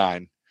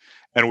Frankenstein,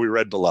 and we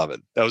read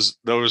Beloved. Those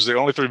the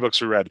only 3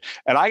 books we read.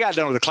 And I got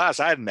done with the class.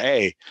 I had an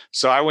A.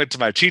 So I went to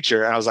my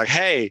teacher and I was like,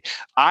 hey,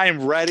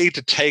 I'm ready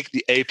to take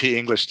the AP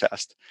English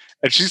test.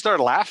 And she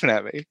started laughing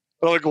at me.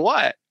 I'm like,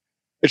 what?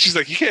 And she's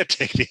like, you can't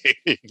take the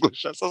AP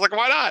English test. I was like,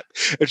 why not?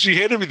 And she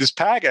handed me this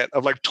packet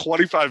of like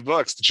 25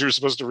 books that you were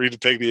supposed to read to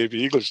take the AP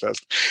English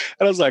test.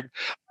 And I was like,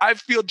 I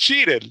feel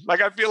cheated.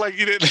 Like, I feel like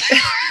you didn't.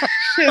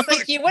 She was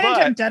like, you wouldn't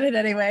have done it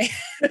anyway.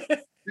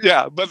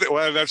 Yeah, but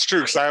well, that's true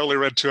because I only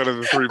read 2 out of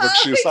the 3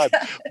 books she assigned.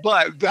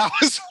 But that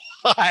was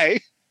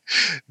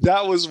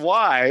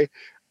why,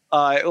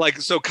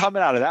 like, so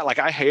coming out of that, like,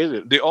 I hated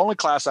it. The only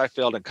class I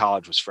failed in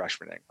college was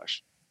freshman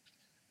English.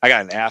 I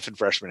got an F in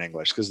freshman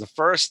English because the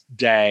first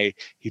day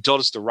he told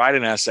us to write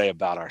an essay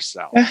about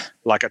ourselves, he's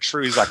like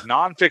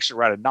nonfiction,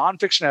 write a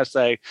nonfiction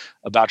essay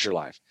about your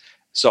life.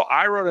 So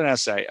I wrote an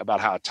essay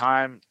about how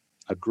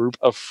a group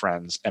of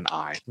friends and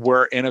I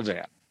were in a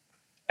van,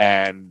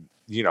 and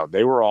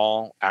they were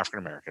all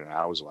African-American and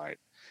I was white,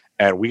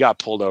 and we got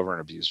pulled over and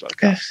abused by the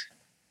cops.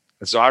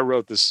 And so I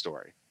wrote this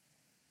story.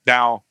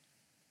 Now,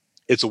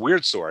 it's a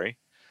weird story.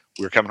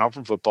 We were coming home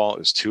from football. It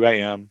was 2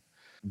 a.m.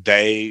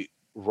 They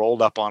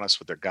rolled up on us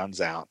with their guns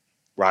out,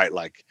 right?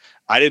 Like,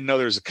 I didn't know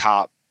there was a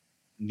cop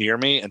near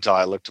me until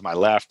I looked to my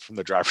left from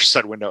the driver's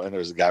side window, and there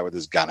was a guy with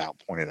his gun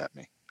out pointed at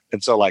me.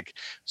 And so, like,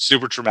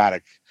 super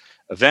traumatic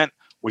event.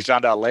 We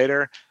found out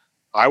later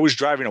I was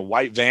driving a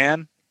white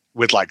van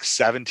with like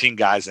 17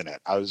 guys in it.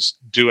 I was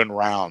doing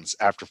rounds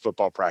after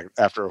football practice,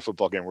 after a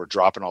football game. We're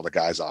dropping all the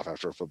guys off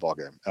after a football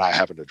game, and I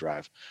happened to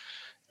drive.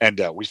 And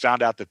we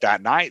found out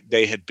that night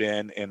they had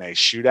been in a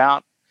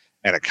shootout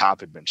and a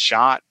cop had been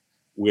shot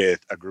with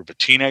a group of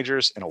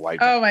teenagers in a white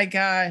van. Oh my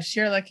gosh,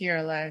 you're lucky you're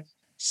alive.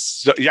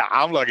 So yeah,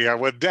 I'm lucky I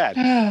wasn't dead,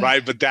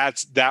 right? But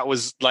that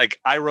was like,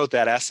 I wrote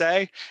that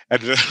essay,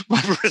 and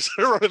my professor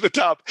wrote at the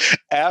top,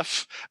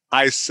 F,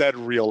 I said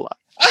real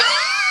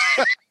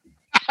life.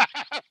 I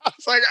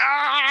was like,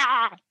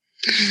 ah.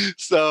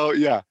 So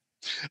yeah,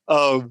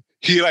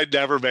 he and I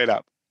never made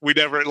up. We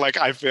never, like,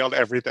 I failed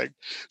everything.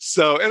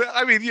 So, and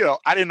I mean,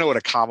 I didn't know what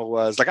a comma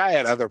was. Like, I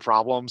had other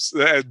problems.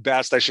 At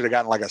best, I should have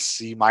gotten like a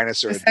C- or a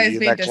D in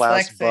that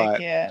class.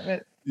 But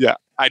yeah,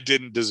 I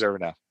didn't deserve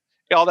enough.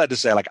 All that to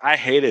say, like, I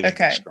hated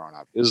English growing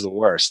up. It was the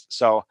worst.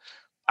 So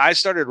I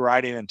started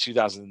writing in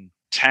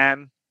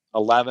 2010,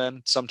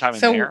 11, sometime in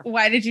there. So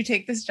why did you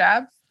take this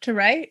job to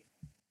write?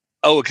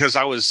 Oh, because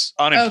I was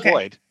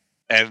unemployed.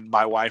 And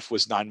my wife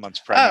was 9 months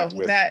pregnant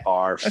with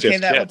our 5th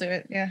kid. That will do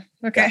it. Yeah.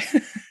 Okay. Yeah.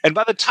 And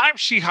by the time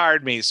she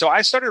hired me, so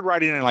I started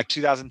writing in like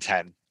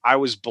 2010. I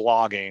was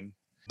blogging,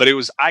 but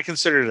I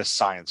considered it a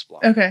science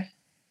blog. Okay.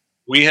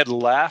 We had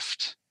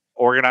left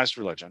organized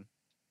religion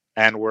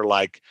and we're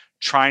like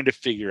trying to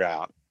figure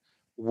out,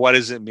 what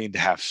does it mean to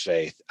have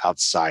faith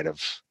outside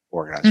of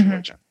organized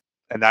religion?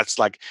 And that's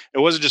like, it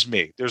wasn't just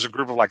me. There's a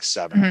group of like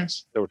 7 of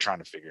us that were trying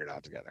to figure it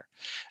out together.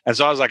 And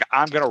so I was like,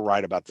 I'm going to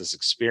write about this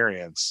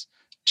experience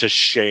to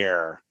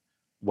share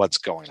what's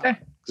going on.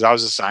 Because I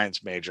was a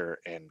science major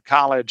in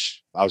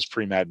college. I was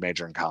pre-med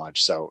major in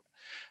college. So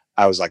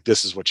I was like,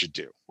 this is what you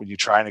do. When you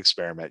try an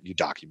experiment, you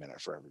document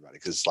it for everybody,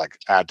 because it's like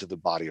add to the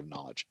body of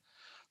knowledge.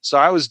 So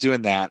I was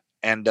doing that.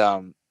 And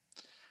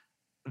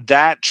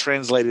that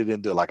translated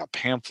into like a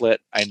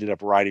pamphlet I ended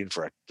up writing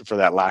for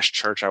that last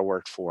church I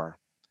worked for.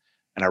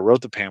 And I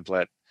wrote the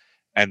pamphlet,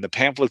 and the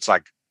pamphlet's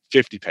like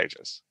 50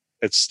 pages.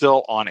 It's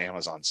still on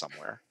Amazon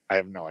somewhere. I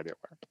have no idea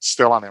where. It's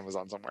still on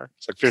Amazon somewhere.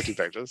 It's like 50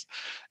 pages.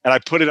 And I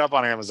put it up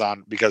on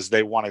Amazon because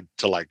they wanted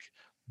to like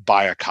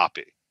buy a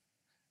copy.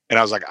 And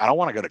I was like, I don't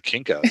want to go to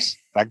Kinko's.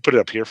 I can put it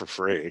up here for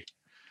free.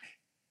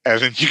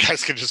 And then you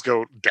guys can just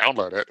go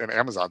download it, and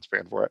Amazon's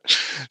paying for it.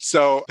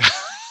 So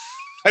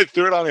I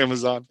threw it on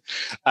Amazon.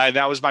 And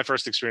that was my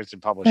first experience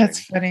in publishing.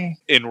 That's funny.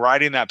 In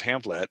writing that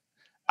pamphlet,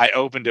 I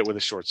opened it with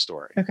a short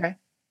story. Okay.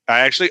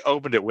 I actually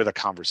opened it with a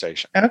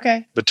conversation.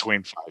 Okay.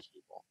 Between 5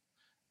 people.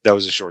 That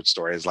was a short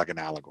story. It's like an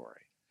allegory.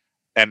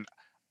 And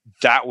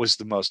that was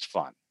the most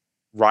fun.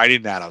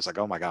 Writing that, I was like,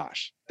 oh my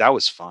gosh, that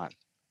was fun.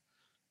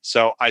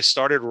 So I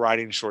started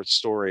writing short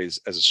stories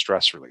as a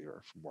stress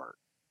reliever from work.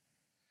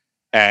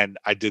 And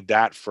I did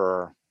that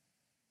for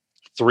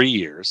 3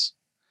 years,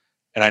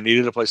 and I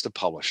needed a place to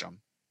publish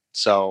them.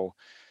 So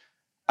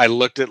I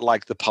looked at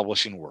like the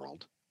publishing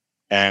world,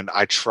 and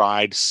I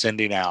tried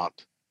sending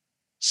out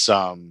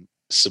some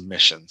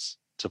submissions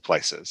to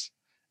places,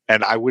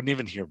 and I wouldn't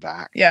even hear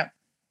back. Yeah.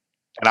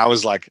 And I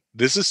was like,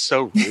 this is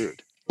so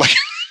rude. Like,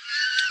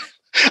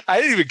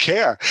 I didn't even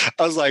care.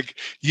 I was like,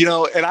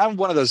 and I'm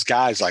one of those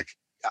guys, like,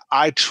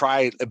 I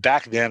tried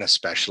back then,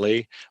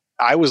 especially,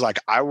 I was like,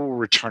 I will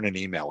return an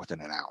email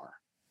within an hour.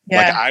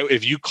 Yeah. Like,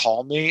 if you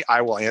call me,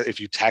 I will. If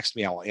you text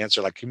me, I will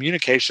answer. Like,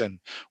 communication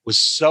was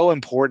so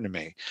important to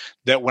me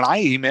that when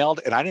I emailed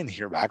and I didn't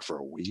hear back for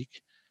a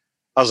week,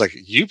 I was like,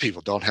 you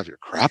people don't have your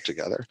crap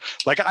together.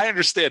 Like, I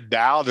understand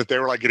now that they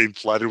were like getting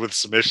flooded with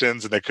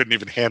submissions and they couldn't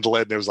even handle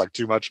it. And it was like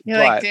too much. You're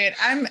like, dude,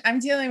 I'm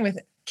dealing with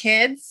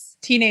kids,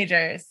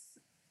 teenagers.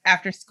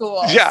 after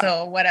school. Yeah.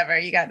 So whatever,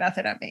 you got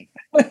nothing on me.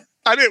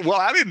 I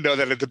didn't know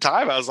that at the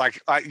time. I was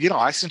like,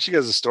 I sent you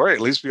guys a story.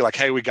 At least be like,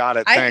 hey, we got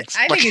it. Thanks.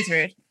 I think it's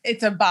rude.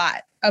 It's a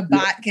bot. A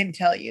bot can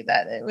tell you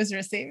that it was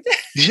received.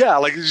 Yeah,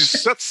 like you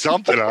just set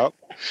something up.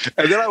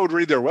 And then I would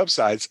read their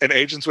websites, and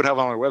agents would have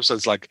on their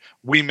websites like,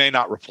 we may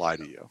not reply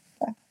to you.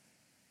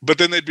 But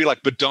then they'd be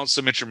like, but don't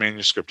submit your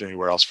manuscript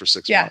anywhere else for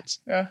 6 months.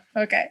 Oh,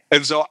 okay.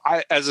 And so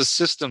I, as a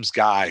systems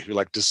guy who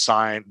like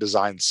design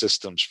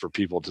systems for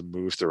people to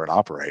move through and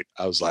operate,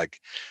 I was like,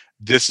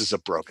 this is a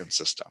broken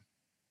system.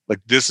 Like,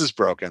 this is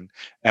broken,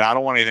 and I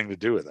don't want anything to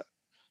do with it.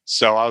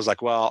 So I was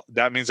like, well,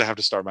 that means I have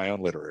to start my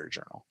own literary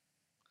journal.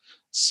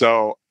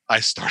 So I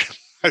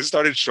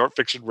started Short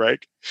Fiction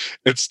Break.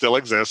 It still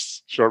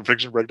exists,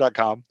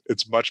 shortfictionbreak.com.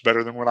 It's much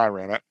better than when I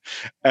ran it.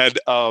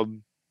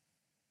 And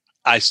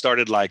I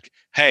started like,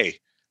 hey,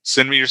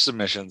 send me your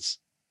submissions.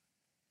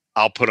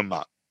 I'll put them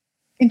up.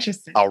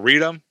 Interesting. I'll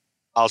read them.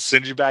 I'll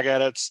send you back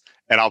edits,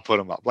 and I'll put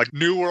them up. Like,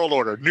 new world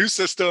order, new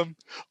system.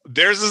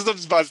 Their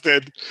system's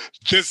busted.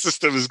 This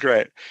system is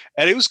great.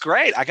 And it was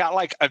great. I got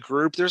like a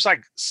group. There's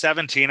like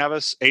 17 of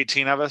us,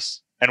 18 of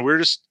us. And we're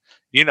just,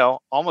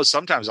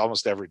 sometimes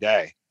almost every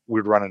day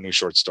we'd run a new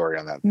short story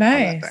on that.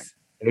 Nice. On that thing.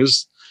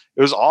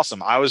 It was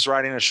awesome. I was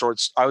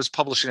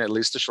publishing at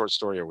least a short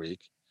story a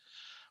week.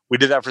 We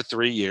did that for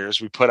 3 years.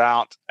 We put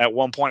out, at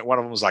one point, one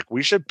of them was like,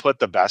 we should put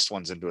the best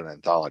ones into an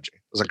anthology.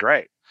 It was like,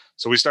 great.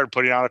 So we started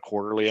putting out a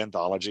quarterly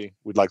anthology.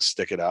 We'd like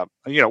stick it up.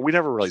 We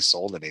never really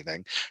sold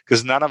anything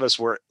because none of us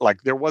were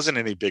like, there wasn't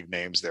any big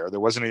names there.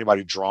 There wasn't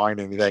anybody drawing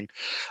anything.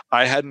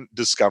 I hadn't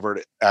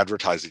discovered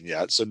advertising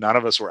yet. So none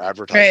of us were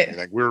advertising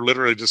anything. We were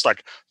literally just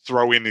like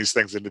throwing these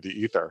things into the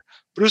ether.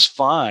 But it was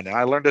fun. And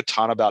I learned a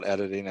ton about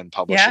editing and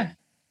publishing. Yeah.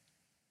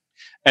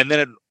 And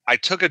then I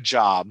took a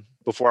job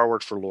before I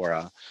worked for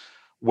Laura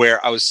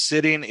where I was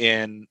sitting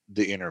in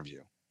the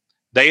interview.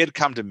 They had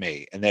come to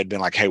me and they'd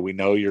been like, hey, we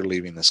know you're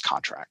leaving this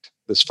contract,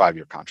 this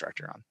 5-year contract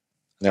you're on. And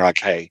they're like,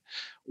 hey,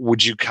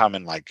 would you come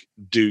and like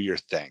do your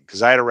thing?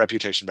 Because I had a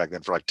reputation back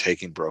then for like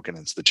taking broken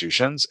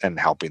institutions and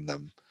helping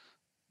them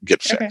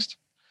get fixed. Okay.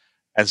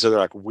 And so they're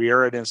like,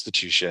 we're an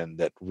institution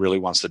that really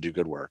wants to do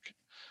good work.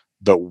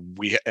 But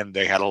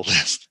they had a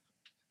list.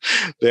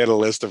 They had a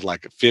list of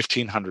like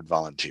 1,500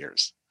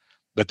 volunteers,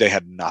 but they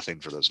had nothing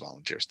for those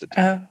volunteers to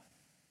do.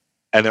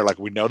 And they're like,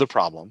 we know the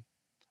problem.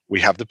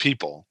 We have the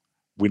people.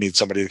 We need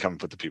somebody to come and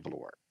put the people to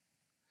work.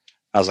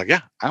 I was like,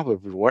 yeah, I'll put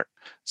people to work.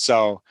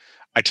 So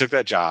I took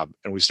that job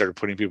and we started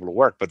putting people to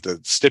work. But the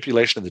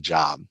stipulation of the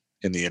job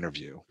in the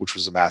interview, which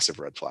was a massive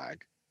red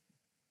flag,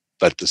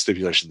 but the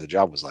stipulation of the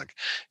job was like,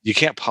 you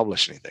can't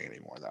publish anything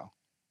anymore, though,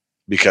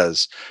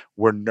 because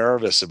we're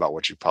nervous about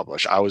what you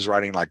publish. I was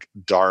writing like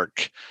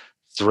dark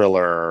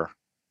thriller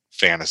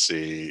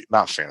fantasy,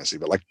 not fantasy,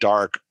 but like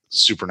dark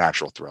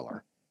supernatural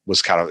thriller.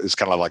 It's kind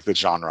of like the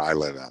genre I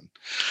live in.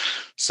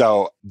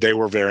 So they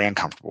were very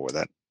uncomfortable with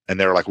it. And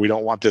they were like, we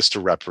don't want this to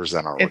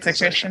represent our organization.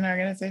 It's a Christian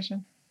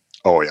organization.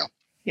 Oh, yeah.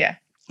 Yeah.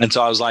 And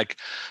so I was like,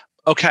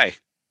 okay,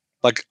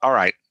 like, all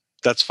right,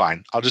 that's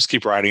fine. I'll just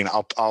keep writing.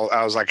 I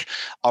was like,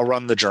 I'll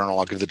run the journal.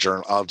 I'll give the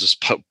journal. I'll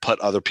just put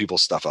other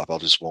people's stuff up.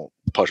 won't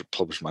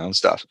publish my own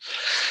stuff.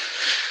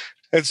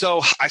 And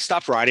so I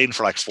stopped writing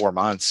for like 4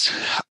 months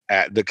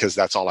because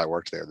that's all I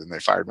worked there. Then they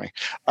fired me.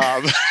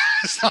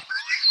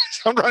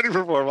 So I'm writing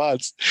for 4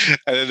 months,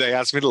 and then they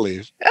asked me to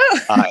leave.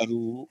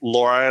 And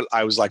Laura,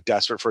 I was like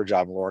desperate for a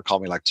job. And Laura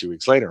called me like 2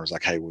 weeks later and was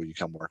like, hey, will you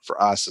come work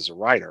for us as a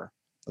writer?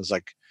 I was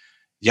like,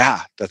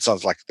 yeah, that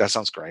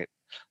sounds great.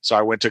 So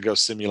I went to go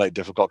simulate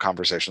difficult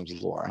conversations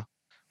with Laura,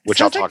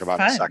 which I'll talk about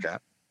in a second.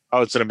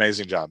 Oh, it's an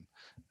amazing job.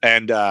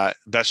 And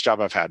best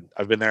job I've had.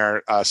 I've been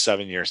there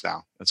 7 years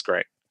now. It's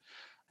great.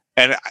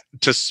 And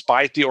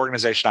despite the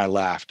organization I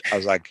left, I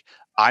was like,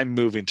 I'm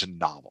moving to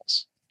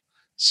novels.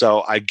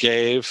 So I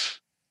gave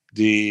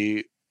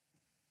the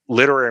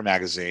literary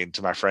magazine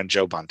to my friend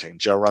Joe Bunting.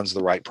 Joe runs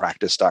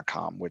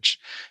thewritepractice.com, which,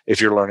 if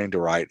you're learning to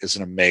write, is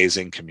an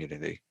amazing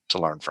community to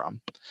learn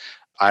from.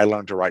 I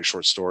learned to write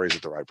short stories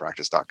at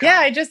thewritepractice.com. Yeah,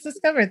 I just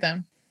discovered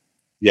them.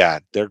 Yeah,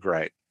 they're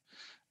great.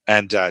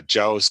 And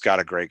Joe's got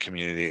a great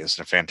community. He's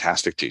a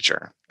fantastic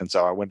teacher. And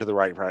so I went to the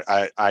Write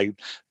Practice. I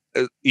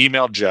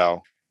emailed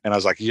Joe and I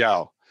was like,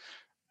 yo,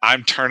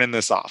 I'm turning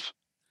this off.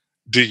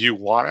 Do you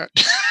want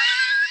it?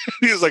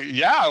 He was like,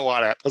 yeah, I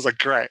want it. I was like,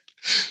 great.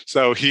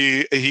 So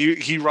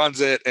he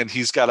runs it, and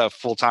he's got a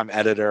full-time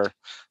editor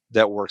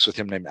that works with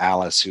him named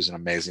Alice, who's an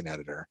amazing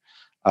editor.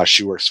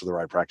 She works for the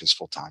Write Practice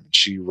full-time, and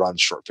she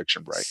runs Short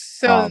Fiction Break.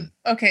 So,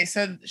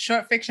 so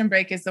Short Fiction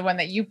Break is the one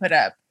that you put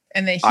up,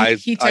 and then he took over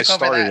that. I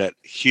started it.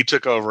 He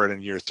took over it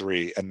in year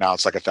 3, and now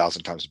it's like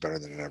 1,000 times better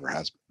than it ever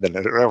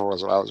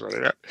was when I was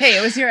running it. Hey,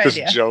 it was your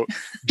idea. Joe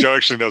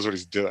actually knows what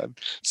he's doing.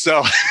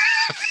 So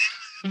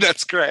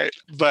that's great.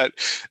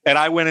 And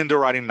I went into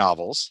writing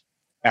novels,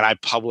 and I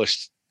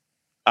published.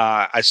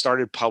 I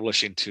started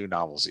publishing 2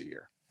 novels a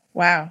year.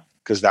 Wow.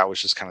 Because that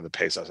was just kind of the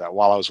pace I was at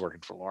while I was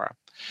working for Laura.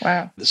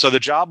 Wow. So the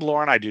job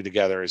Laura and I do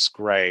together is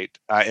great,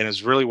 and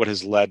is really what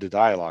has led to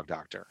Dialogue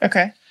Doctor.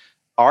 Okay.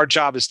 Our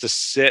job is to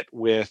sit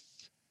with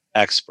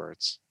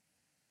experts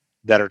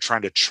that are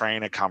trying to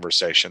train a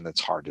conversation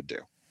that's hard to do.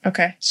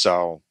 Okay.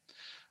 So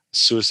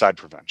suicide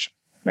prevention.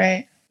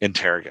 Right.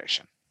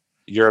 Interrogation.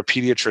 You're a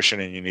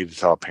pediatrician and you need to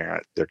tell a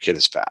parent their kid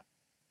is fat.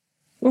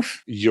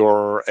 Oof.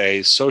 You're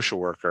a social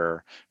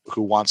worker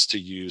who wants to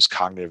use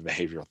cognitive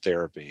behavioral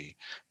therapy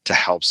to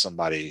help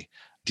somebody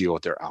deal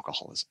with their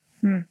alcoholism.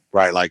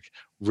 Right? Like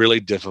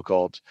really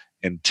difficult,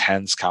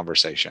 intense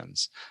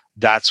conversations.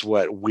 That's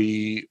what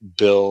we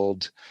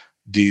build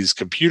these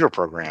computer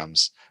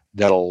programs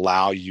that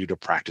allow you to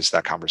practice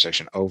that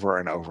conversation over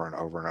and over and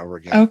over and over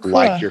again, cool.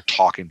 like you're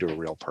talking to a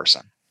real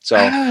person.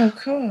 So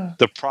cool.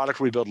 The product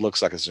we build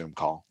looks like a Zoom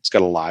call. It's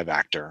got a live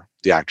actor.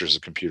 The actor is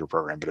a computer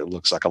program, but it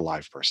looks like a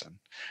live person.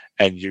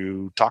 And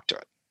you talk to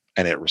it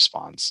and it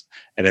responds.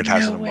 And it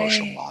has an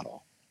emotional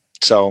model.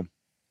 So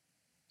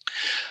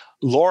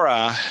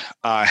Laura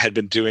had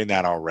been doing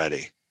that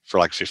already for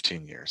like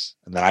 15 years.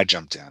 And then I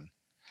jumped in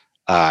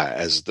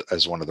as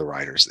one of the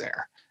writers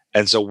there.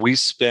 And so we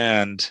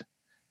spend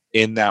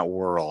in that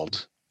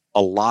world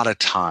a lot of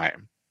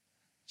time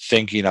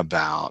thinking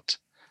about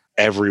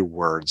every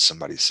word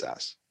somebody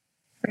says,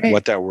 right.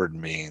 What that word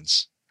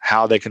means,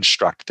 how they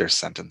construct their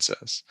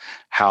sentences,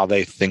 how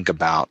they think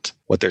about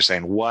what they're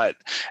saying, what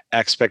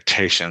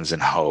expectations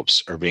and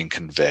hopes are being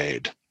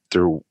conveyed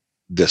through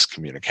this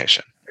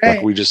communication.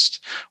 Right.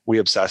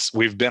 Like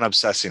we've been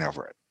obsessing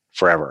over it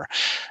forever.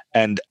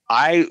 And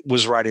I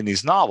was writing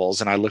these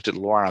novels and I looked at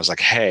Laura and I was like,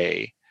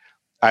 hey,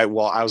 I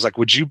was like,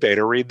 would you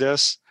beta read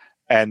this?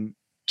 And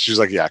she was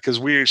like, yeah, because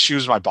she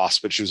was my boss,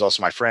 but she was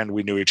also my friend.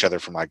 We knew each other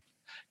from like,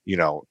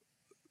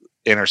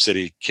 inner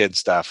city kid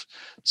stuff.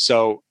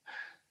 So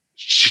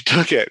she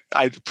took it.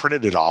 I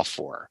printed it off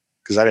for her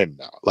because I didn't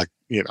know. Like,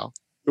 it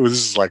was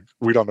just like,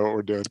 we don't know what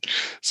we're doing.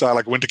 So I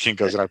went to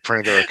Kinko's and I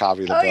printed her a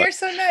copy of the book. You're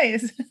so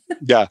nice.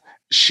 Yeah.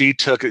 She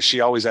took it.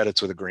 She always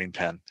edits with a green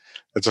pen.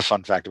 That's a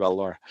fun fact about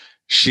Laura.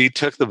 She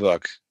took the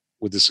book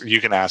with this. You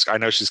can ask. I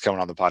know she's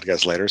coming on the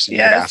podcast later, so you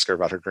can ask her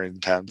about her green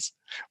pens.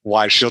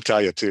 Why? She'll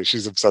tell you too.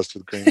 She's obsessed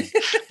with green.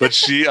 But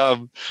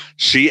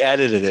she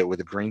edited it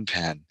with a green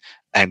pen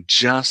and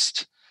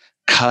just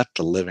cut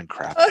the living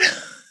crap out.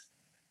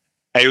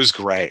 It was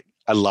great.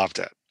 I loved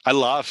it. I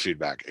love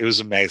feedback. It was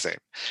amazing.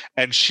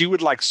 And she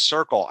would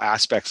circle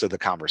aspects of the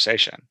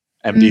conversation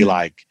and be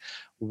like,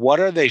 what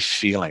are they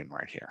feeling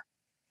right here?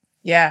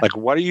 Yeah. Like,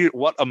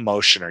 what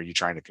emotion are you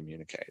trying to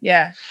communicate?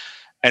 Yeah.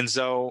 And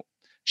so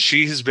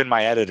she has been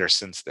my editor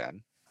since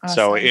then. Awesome.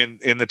 So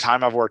in the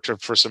time I've worked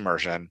for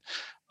Submersion,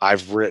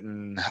 I've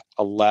written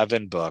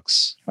 11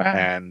 books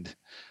and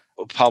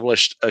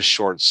published a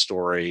short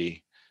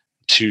story,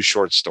 2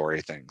 short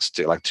story things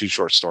too, like 2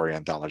 short story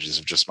anthologies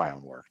of just my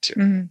own work too.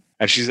 Mm-hmm.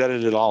 And she's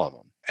edited all of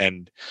them.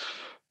 And,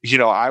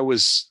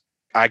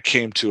 I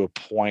came to a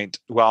point,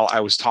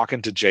 I was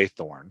talking to Jay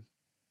Thorne.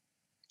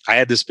 I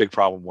had this big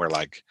problem where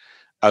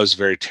I was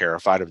very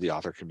terrified of the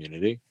author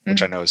community,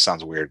 which I know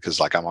sounds weird because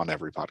I'm on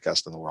every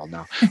podcast in the world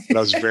now, but I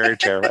was very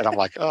terrified. I'm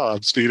like,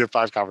 I'm speaking at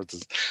 5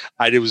 conferences.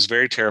 I was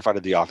very terrified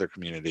of the author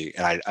community.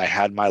 And I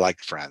had my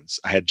friends.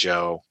 I had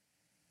Joe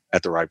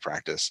at the Right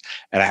Practice.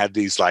 And I had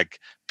these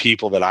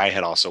people that I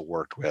had also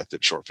worked with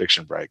at Short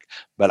Fiction Break,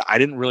 but I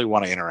didn't really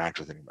want to interact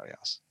with anybody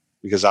else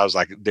because I was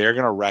like, they're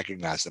going to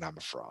recognize that I'm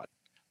a fraud,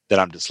 that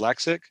I'm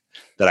dyslexic,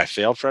 that I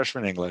failed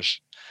freshman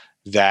English,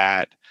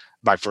 that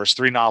my first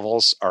 3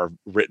 novels are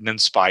written in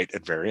spite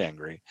and very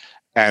angry,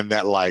 and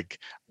that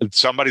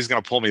somebody's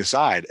going to pull me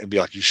aside and be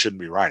like, you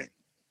shouldn't be writing.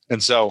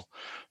 And so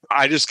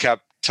I just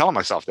kept telling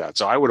myself that.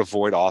 So I would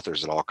avoid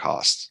authors at all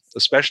costs,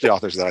 especially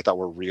authors that I thought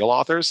were real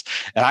authors.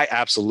 And I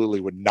absolutely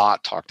would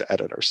not talk to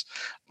editors.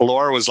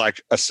 Laura was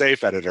a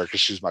safe editor because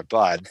she's my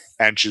bud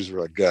and she was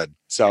really good.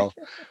 So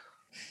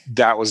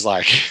that was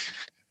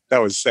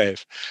that was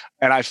safe.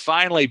 And I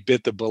finally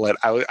bit the bullet.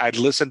 I'd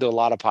listened to a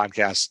lot of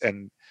podcasts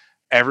and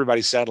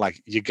everybody said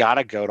you got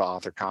to go to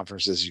author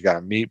conferences. You got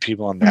to meet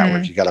people and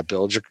network. You got to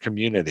build your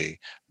community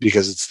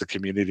because it's the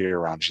community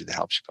around you that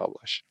helps you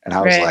publish. And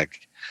I was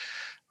like,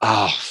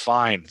 oh,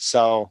 fine.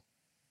 So,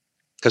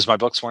 because my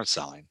books weren't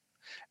selling.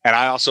 And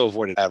I also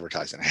avoided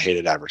advertising. I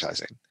hated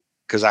advertising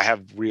because I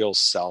have real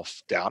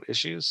self-doubt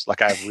issues.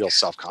 I have real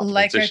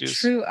self-confidence issues. Like a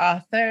true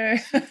author.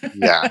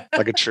 Yeah,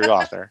 like a true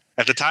author.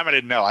 At the time, I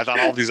didn't know. I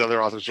thought all these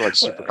other authors were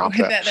super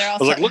confident. I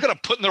was look at them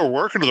putting their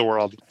work into the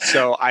world.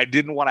 So I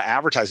didn't want to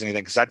advertise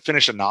anything because I'd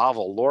finish a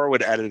novel. Laura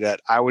would edit it.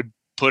 I would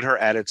put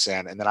her edits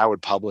in and then I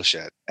would publish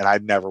it. And I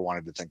never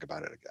wanted to think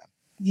about it again.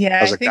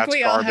 Yeah, I think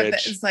we all have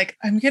that. It's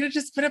I'm going to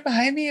just put it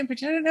behind me and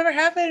pretend it never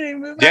happened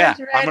and move on. Yeah,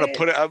 I'm going to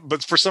put it up.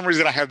 But for some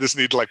reason, I have this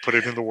need to put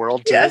it in the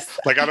world too. Yes.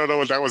 I don't know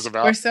what that was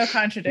about. We're so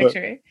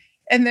contradictory.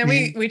 And then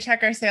we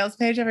check our sales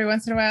page every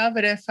once in a while.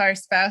 But if our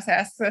spouse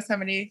asks us how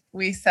many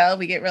we sell,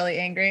 we get really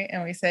angry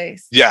and we say,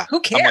 yeah, who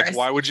cares? I'm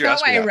why would you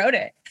ask me that? I wrote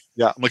it.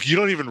 Yeah, I'm you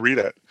don't even read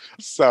it.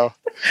 So,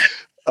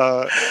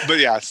 but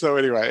yeah. So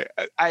anyway,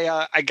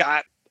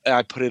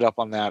 I put it up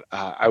on that.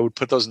 I would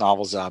put those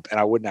novels up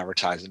and I wouldn't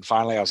advertise. And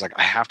finally I was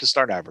I have to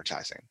start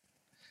advertising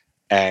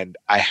and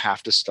I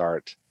have to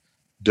start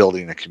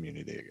building a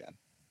community again.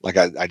 Like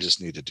I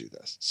just need to do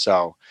this.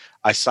 So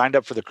I signed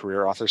up for the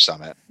Career Author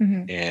Summit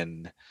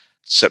in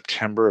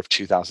September of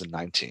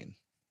 2019.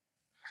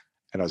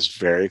 And I was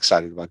very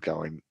excited about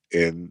going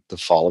in the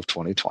fall of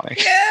 2020.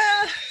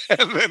 Yeah.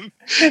 And then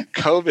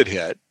COVID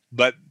hit.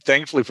 But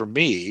thankfully for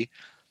me,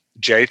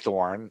 Jay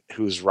Thorne,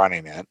 who's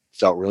running it,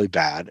 felt really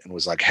bad and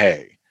was like,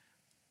 hey,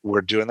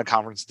 we're doing the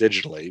conference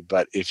digitally,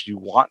 but if you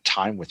want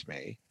time with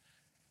me,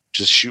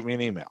 just shoot me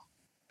an email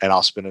and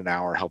I'll spend an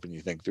hour helping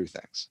you think through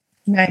things.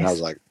 Nice. And I was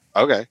like,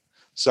 okay.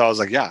 So I was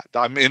like, yeah,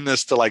 I'm in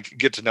this to like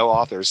get to know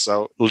authors.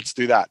 So let's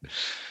do that.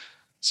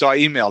 So I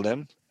emailed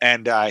him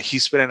and he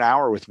spent an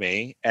hour with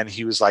me and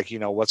he was like,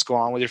 what's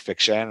going on with your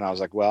fiction? And I was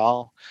like,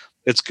 well,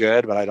 it's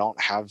good, but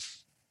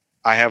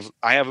I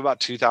have about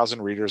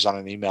 2,000 readers on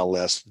an email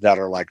list that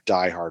are like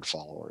diehard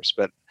followers,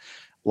 but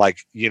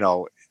like,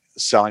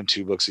 selling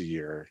 2 books a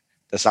year,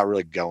 that's not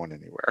really going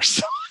anywhere.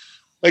 So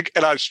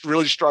and I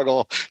really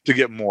struggle to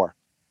get more.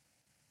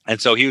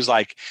 And so he was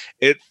like,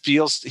 it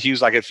feels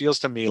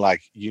to me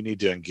like you need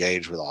to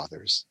engage with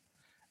authors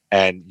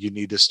and you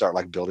need to start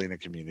like building a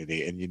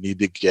community and you need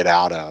to get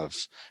out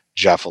of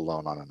Jeff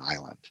alone on an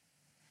island.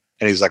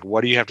 And he's like,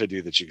 what do you have to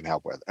do that you can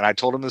help with? And I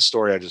told him the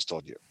story I just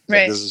told you.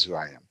 Right. Like, this is who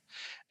I am.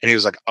 And he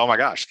was like, oh my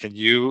gosh, can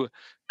you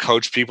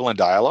coach people in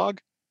dialogue?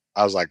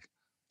 I was like,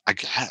 I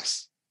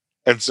guess.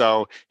 And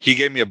so he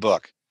gave me a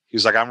book. He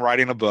was like, I'm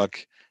writing a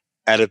book,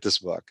 edit this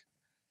book.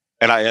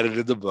 And I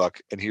edited the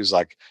book and he was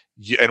like,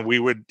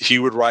 and he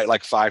would write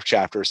like 5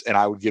 chapters and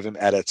I would give him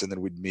edits and then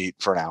we'd meet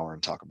for an hour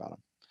and talk about them.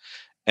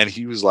 And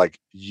he was like,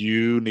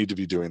 you need to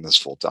be doing this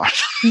full time.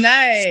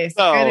 Nice.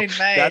 So good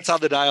advice. that's how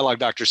the Dialogue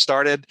Doctor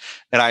started.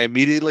 And I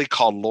immediately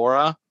called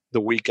Laura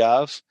the week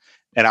of.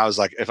 And I was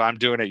like, if I'm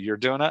doing it, you're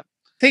doing it.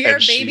 So you're a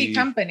baby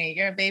company.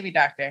 You're a baby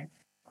doctor.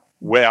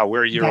 Well,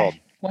 we're a year old.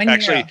 1 year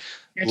Actually,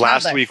 old.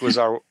 last week was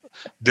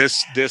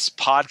this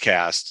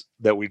podcast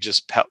that we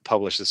just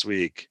published this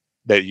week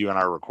that you and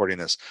I are recording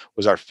this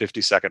was our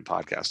 52nd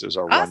podcast. It was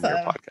our 1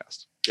 year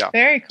podcast. Yeah.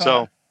 Very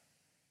cool.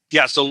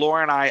 So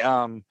Laura and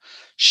I,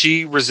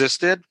 she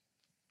resisted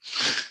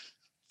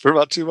for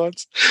about 2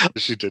 months.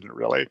 She didn't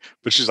really,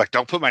 but she's like,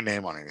 don't put my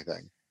name on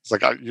anything. It's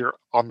like, you're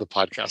on the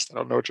podcast. I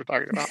don't know what you're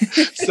talking about.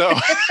 So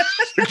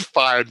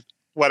fine,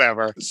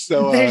 whatever.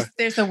 So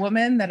there's a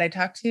woman that I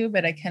talk to,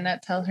 but I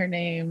cannot tell her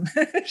name.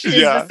 She's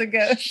just a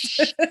ghost.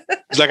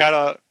 She's like,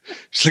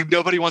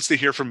 nobody wants to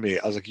hear from me.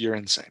 I was like, you're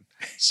insane.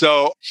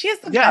 So she has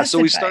the best so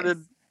we advice.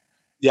 started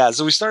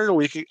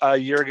a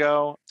year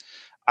ago.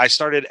 I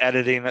started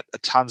editing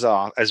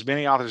as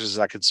many authors as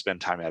I could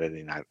spend time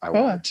editing. I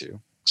wanted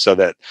to. So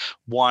that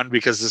 1,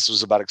 because this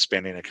was about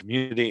expanding a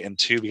community, and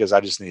 2, because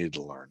I just needed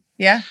to learn.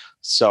 Yeah.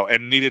 So,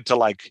 and needed to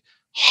like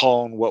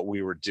hone what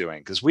we were doing,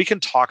 because we can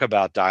talk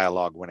about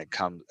dialogue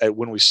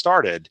when we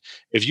started.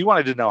 If you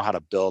wanted to know how to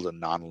build a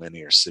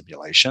nonlinear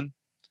simulation,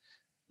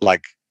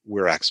 like,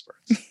 we're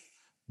experts.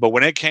 But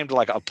when it came to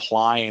like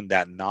applying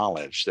that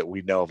knowledge that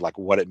we know of like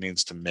what it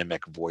means to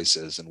mimic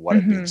voices and what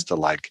it means to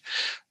like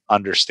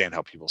understand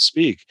how people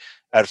speak,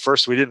 at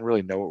first we didn't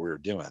really know what we were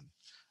doing.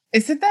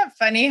 Isn't that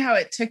funny how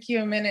it took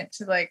you a minute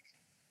to like,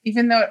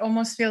 even though it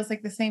almost feels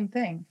like the same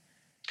thing?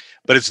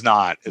 But it's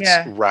not.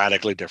 It's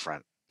radically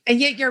different. And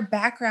yet your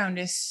background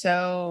is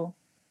so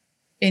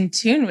in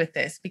tune with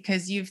this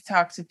because you've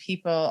talked to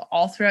people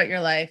all throughout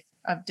your life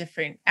of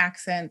different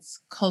accents,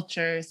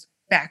 cultures,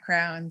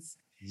 backgrounds.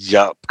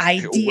 Yep.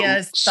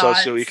 Ideas,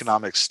 thoughts.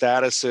 Socioeconomic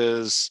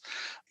statuses,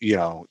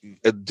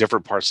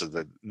 different parts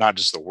of not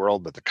just the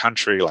world, but the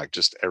country, like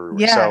just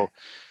everywhere. Yeah. So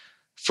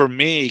for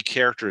me,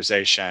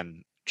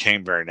 characterization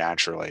came very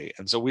naturally.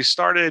 And so we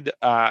started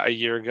a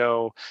year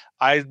ago.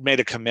 I made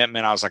a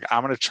commitment. I was like,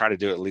 I'm going to try to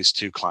do at least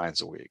 2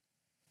 clients a week,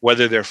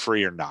 whether they're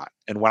free or not.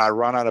 And when I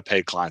run out of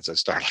paid clients, I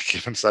start like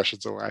giving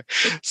sessions away.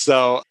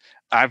 So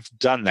I've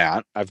done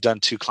that. I've done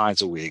 2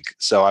 clients a week.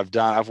 So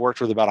I've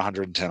worked with about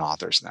 110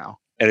 authors now,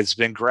 and it's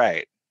been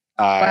great.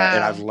 Wow.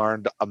 And I've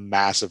learned a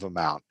massive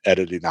amount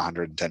editing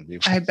 110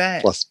 people. I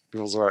bet. Plus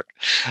people's work.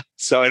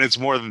 So, and it's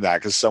more than that,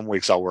 because some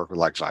weeks I'll work with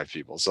like 5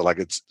 people. So like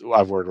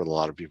I've worked with a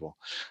lot of people.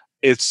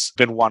 It's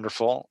been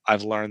wonderful.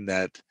 I've learned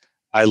that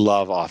I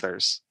love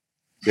authors.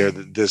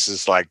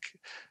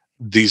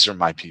 These are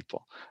my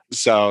people.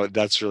 So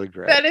that's really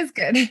great. That is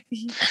good.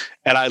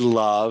 And I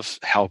love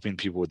helping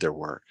people with their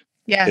work.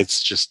 Yeah.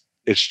 It's just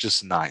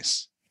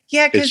nice.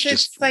 Yeah, because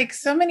it's like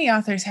so many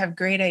authors have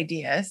great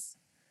ideas.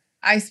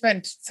 I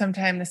spent some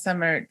time this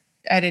summer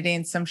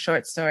editing some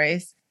short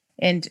stories,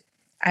 and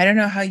I don't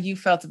know how you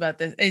felt about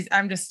this.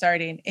 I'm just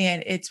starting,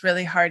 and it's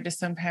really hard to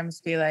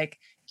sometimes be like,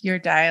 your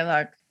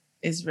dialogue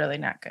is really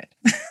not good.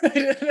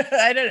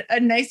 A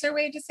nicer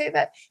way to say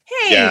that.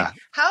 Hey,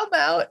 how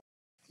about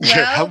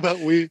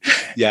we?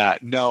 Yeah,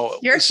 no.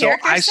 Your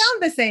characters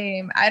sound the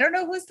same. I don't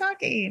know who's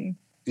talking.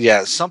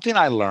 Yeah, something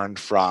I learned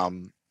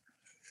from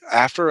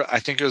after, I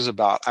think it was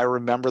I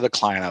remember the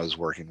client I was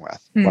working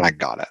with when I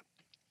got it.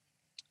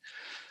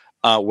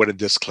 When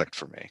this clicked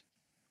for me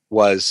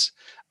was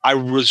I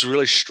was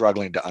really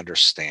struggling to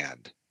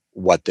understand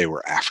what they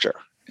were after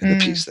in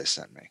the piece they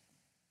sent me.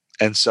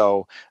 And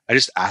so I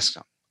just asked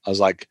them. I was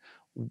like,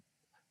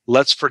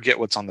 let's forget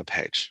what's on the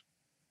page.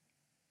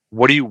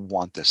 What do you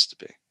want this to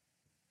be?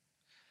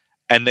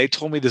 And they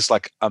told me this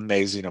like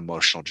amazing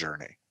emotional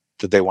journey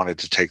that they wanted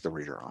to take the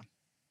reader on.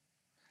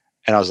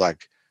 And I was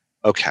like,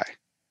 okay,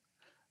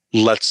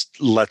 let's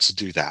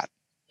do that.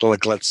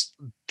 Like,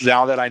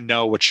 now that I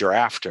know what you're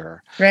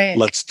after, Right.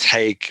 let's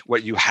take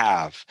what you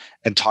have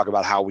and talk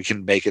about how we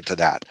can make it to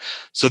that.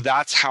 So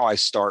that's how I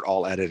start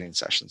all editing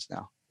sessions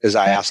now, is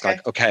I ask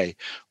like, okay,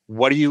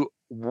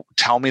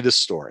 tell me this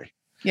story.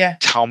 Yeah.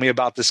 Tell me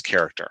about this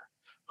character.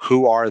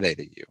 Who are they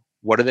to you?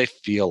 What do they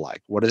feel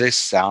like? What do they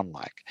sound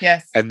like?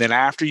 Yes. And then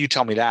after you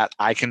tell me that,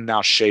 I can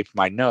now shape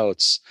my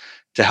notes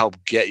to help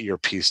get your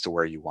piece to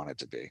where you want it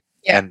to be.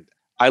 Yeah. And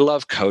I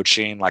love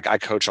coaching. Like, I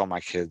coach all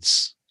my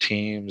kids'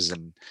 teams,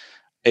 and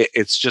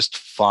it's just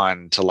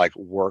fun to like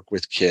work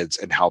with kids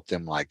and help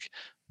them like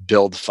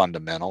build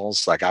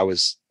fundamentals. Like, I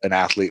was an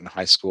athlete in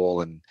high school,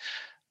 and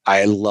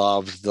I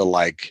loved the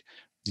like,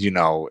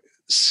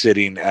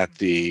 sitting at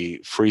the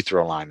free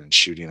throw line and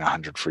shooting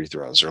 100 free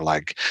throws, or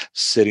like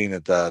sitting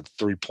at the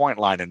 3-point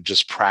line and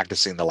just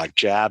practicing the like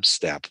jab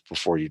step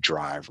before you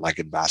drive, like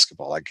in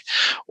basketball. Like,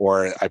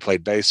 or I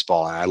played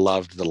baseball, and I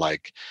loved the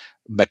like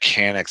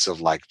mechanics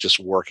of like just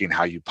working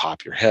how you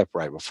pop your hip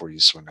right before you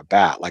swing a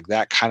bat. Like,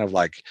 that kind of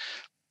like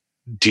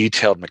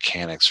detailed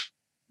mechanics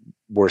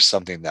were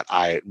something that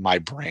my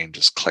brain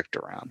just clicked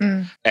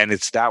around. And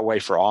it's that way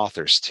for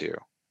authors too.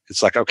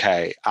 It's like,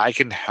 okay, I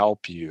can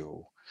help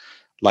you.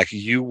 Like,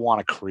 you want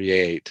to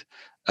create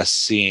a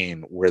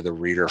scene where the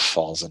reader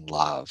falls in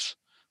love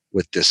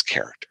with this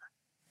character.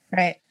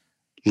 Right.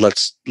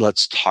 Let's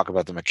talk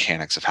about the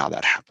mechanics of how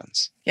that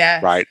happens.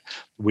 Yeah. Right.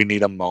 We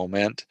need a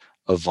moment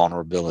of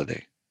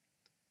vulnerability.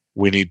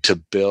 We need to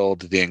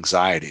build the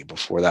anxiety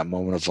before that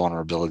moment of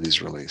vulnerability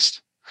is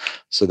released,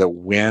 so that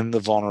when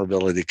the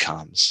vulnerability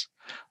comes,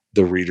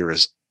 the reader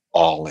is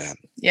all in.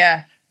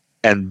 Yeah.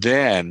 And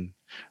then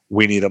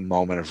we need a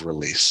moment of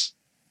release,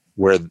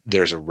 where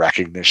there's a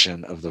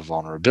recognition of the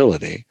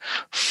vulnerability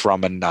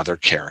from another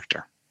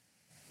character.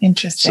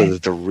 Interesting. So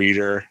that the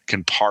reader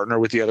can partner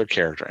with the other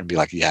character and be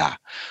like, yeah,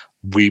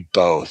 we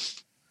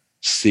both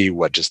see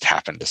what just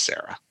happened to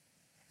Sarah.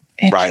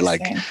 Right?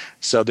 Like,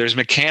 so there's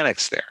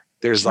mechanics there.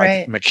 There's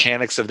like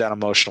mechanics of that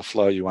emotional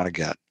flow you want to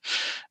get.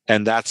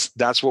 And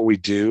that's what we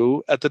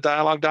do at the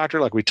Dialogue Doctor.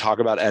 Like, we talk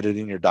about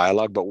editing your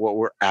dialogue, but what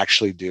we're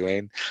actually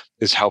doing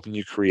is helping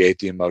you create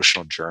the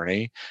emotional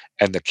journey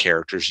and the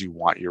characters you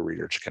want your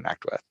reader to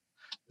connect with.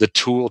 The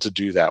tool to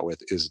do that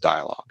with is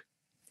dialogue.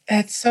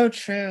 That's so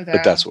true, though.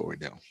 But that's what we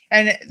do.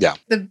 And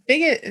the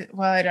biggest,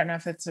 well, I don't know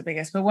if it's the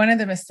biggest, but one of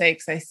the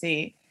mistakes I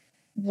see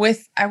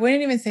with, I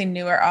wouldn't even say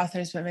newer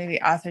authors, but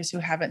maybe authors who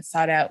haven't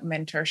sought out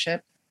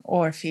mentorship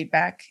or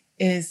feedback,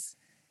 is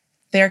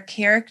their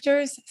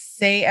characters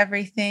say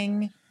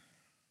everything.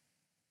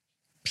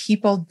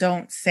 People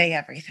don't say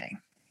everything.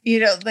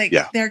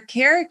 Their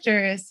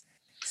characters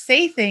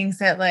say things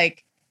that,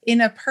 like,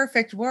 in a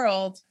perfect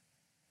world,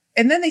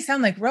 and then they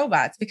sound like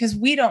robots because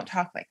we don't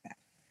talk like that.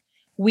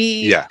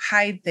 We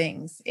hide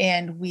things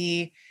and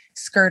we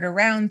skirt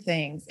around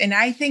things. And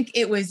I think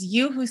it was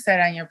you who said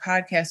on your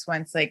podcast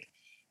once, like,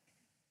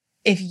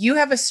 if you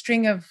have a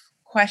string of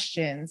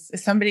questions,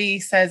 if somebody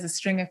says a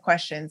string of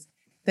questions,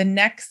 the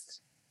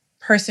next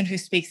person who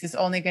speaks is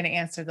only going to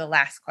answer the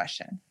last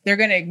question. They're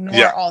going to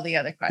ignore all the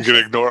other questions. You're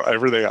going to ignore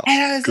everything else.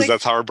 Because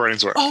that's how our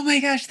brains work. Oh my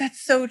gosh,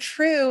 that's so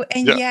true.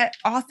 And yet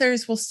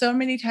authors will so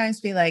many times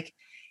be like,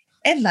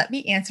 and let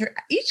me answer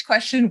each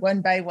question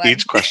one by one.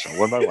 Each question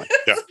one by one.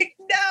 Yeah. Like,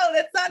 no,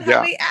 that's not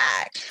how we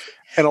act.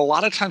 And a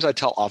lot of times I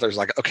tell authors,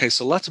 like, okay,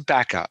 so let's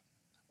back up.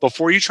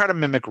 Before you try to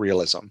mimic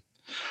realism,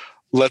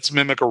 let's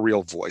mimic a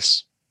real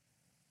voice.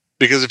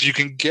 Because if you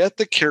can get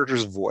the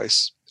character's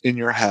voice in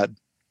your head,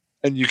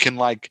 and you can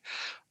like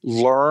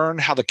learn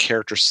how the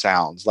character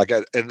sounds, like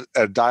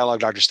a Dialogue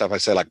Doctor stuff, I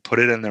say, like, put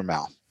it in their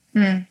mouth.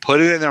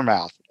 Put it in their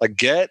mouth. Like,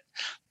 get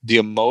the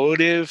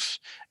emotive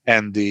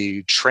and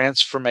the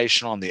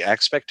transformational and the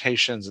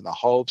expectations and the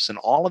hopes and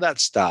all of that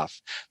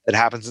stuff that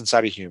happens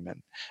inside a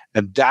human.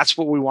 And that's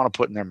what we want to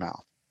put in their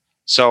mouth.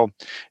 So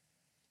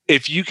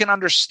if you can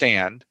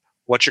understand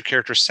what your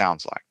character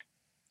sounds like,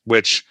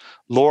 which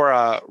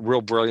Laura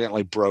real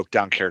brilliantly broke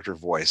down character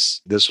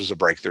voice. This was a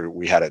breakthrough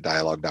we had at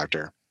Dialogue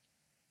Doctor,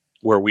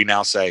 where we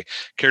now say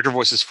character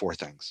voice is 4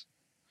 things.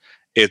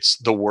 It's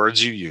the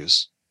words you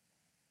use.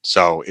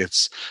 So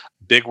it's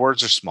big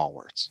words or small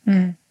words.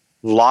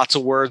 Lots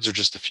of words or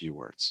just a few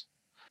words.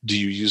 Do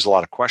you use a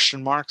lot of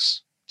question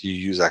marks? Do you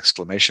use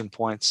exclamation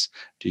points?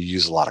 Do you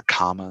use a lot of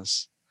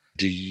commas?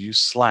 Do you use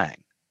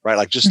slang? Right?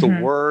 Like, just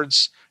the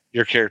words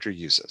your character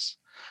uses.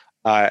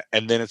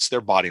 And then it's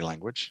their body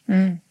language,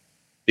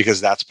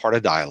 because that's part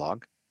of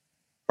dialogue,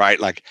 right?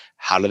 Like,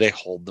 how do they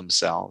hold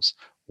themselves?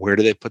 Where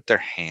do they put their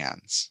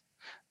hands?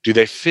 Do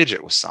they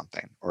fidget with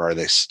something, or are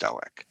they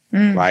stoic,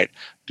 right?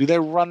 Do they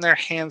run their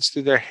hands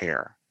through their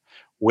hair?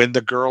 When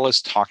the girl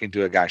is talking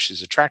to a guy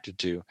she's attracted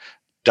to,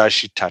 does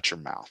she touch her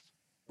mouth,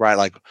 right?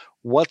 Like,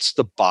 what's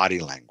the body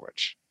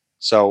language?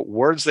 So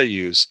words they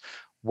use,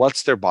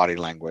 what's their body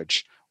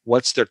language?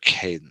 What's their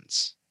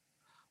cadence?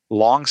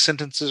 Long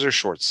sentences or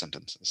short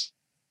sentences?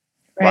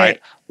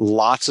 Right?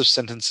 Lots of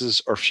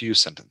sentences or few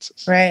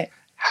sentences? Right.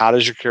 How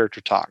does your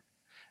character talk?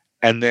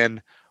 And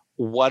then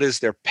what is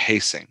their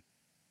pacing?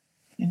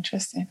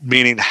 Interesting.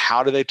 Meaning,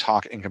 how do they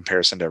talk in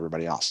comparison to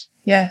everybody else?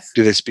 Yes.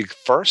 Do they speak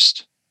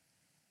first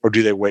or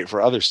do they wait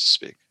for others to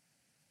speak?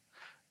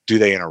 Do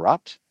they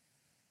interrupt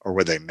or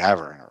would they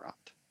never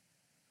interrupt?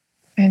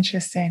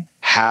 Interesting.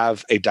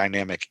 Have a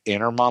dynamic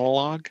inner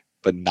monologue,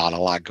 but not a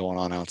lot going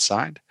on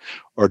outside?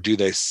 Or do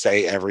they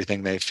say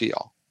everything they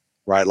feel?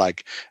 Right?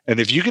 Like, and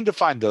if you can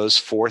define those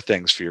 4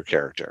 things for your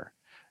character,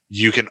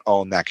 you can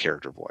own that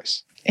character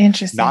voice.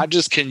 Interesting. Not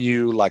just can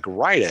you like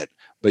write it,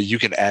 but you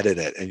can edit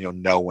it and you'll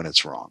know when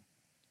it's wrong.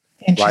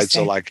 Interesting. Right.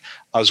 So like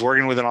I was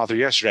working with an author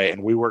yesterday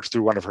and we worked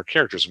through one of her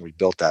characters and we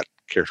built that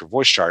character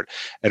voice chart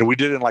and we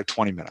did it in like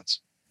 20 minutes.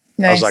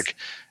 Nice. I was like,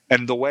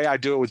 and the way I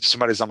do it with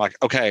somebody is I'm like,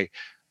 okay,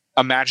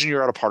 imagine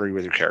you're at a party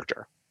with your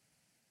character.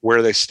 Where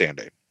are they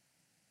standing?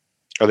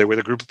 Are they with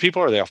a group of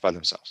people or are they off by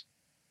themselves?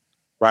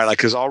 Right. Like,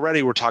 cause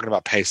already we're talking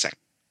about pacing,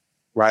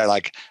 right?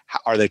 Like,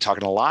 are they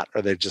talking a lot?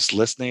 Are they just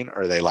listening?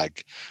 Are they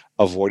like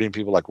avoiding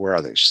people? Like, where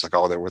are they? She's like,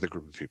 oh, they're with a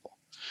group of people.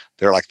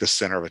 They're like the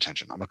center of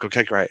attention. I'm like,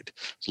 okay, great.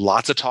 So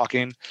lots of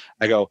talking.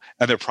 I go,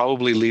 and they're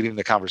probably leading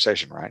the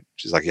conversation, right?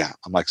 She's like, yeah.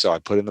 I'm like, so I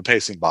put in the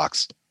pacing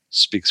box,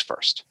 speaks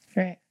first.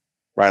 Right.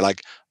 Right.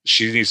 Like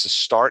she needs to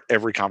start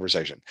every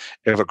conversation.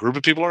 If a group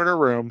of people are in a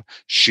room,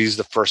 she's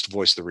the first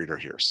voice the reader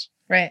hears.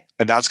 Right.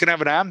 And that's going to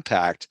have an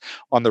impact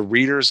on the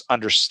reader's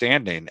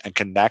understanding and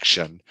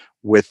connection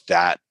with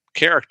that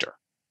character.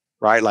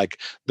 Right. Like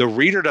the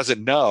reader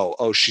doesn't know,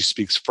 oh, she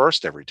speaks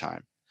first every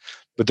time.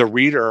 But the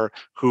reader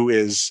who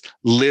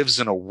lives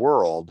in a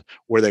world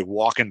where they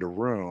walk into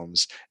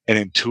rooms and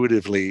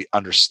intuitively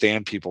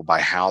understand people by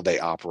how they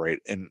operate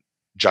in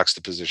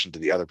juxtaposition to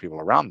the other people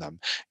around them,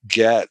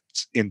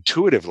 gets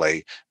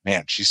intuitively,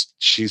 man,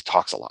 she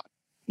talks a lot.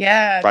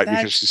 Yeah. Right.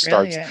 Because she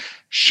starts, brilliant.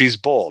 She's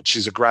bold,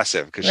 she's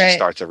aggressive because Right. she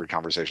starts every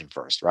conversation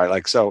first. Right.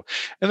 Like, so,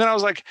 and then I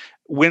was like,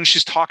 when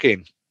she's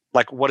talking,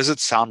 like, what does it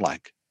sound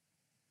like?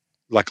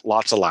 Like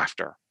lots of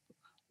laughter.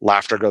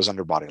 Laughter goes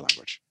under body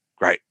language.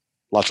 Great.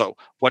 Lots of,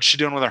 what's she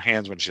doing with her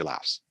hands when she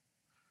laughs?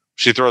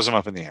 She throws them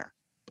up in the air.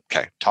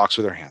 Okay. Talks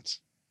with her hands.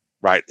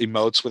 Right.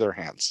 Emotes with her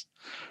hands.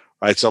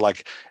 Right. So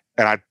like,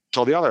 and I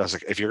told the other, I was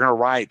like, if you're going to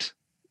write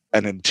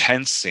an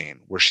intense scene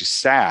where she's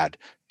sad,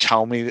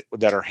 tell me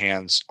that her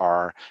hands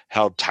are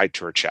held tight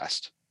to her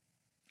chest.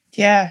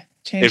 Yeah.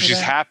 If she's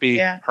happy,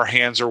 Yeah. her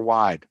hands are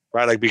wide,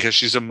 right? Like because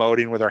she's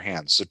emoting with her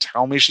hands. So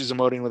tell me she's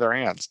emoting with her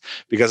hands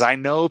because I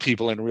know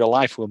people in real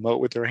life who emote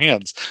with their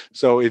hands.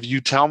 So if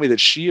you tell me that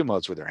she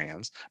emotes with her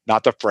hands,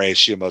 not the phrase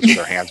she emotes with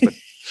her hands, but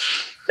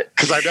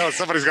because I know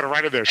somebody's going to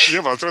write in there, she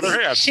emotes with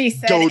her hands. She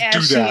said Don't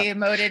as do that. she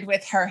emoted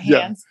with her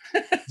hands.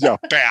 Yeah,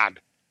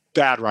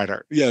 bad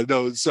writer. Yeah,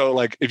 no. So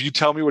like if you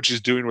tell me what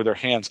she's doing with her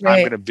hands, Right. I'm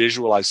going to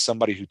visualize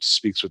somebody who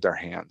speaks with their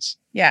hands.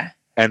 Yeah.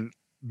 And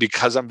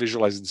because I'm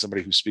visualizing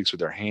somebody who speaks with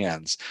their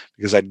hands,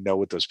 because I know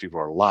what those people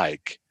are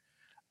like,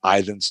 I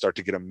then start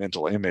to get a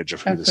mental image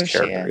of who this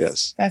character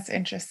is. That's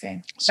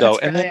interesting. So,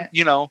 That's and then,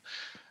 you know,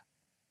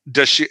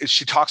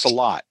 she talks a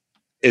lot.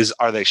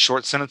 Are they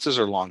short sentences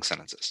or long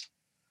sentences?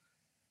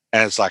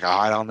 And it's like, oh,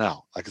 I don't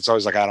know. Like, it's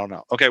always like, I don't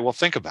know. Okay, well,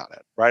 think about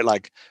it, right?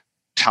 Like,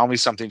 tell me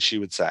something she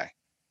would say.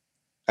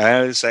 And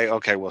I would say,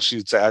 okay, well,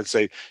 I'd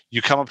say,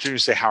 you come up to me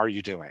and say, how are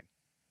you doing?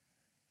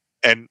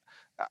 And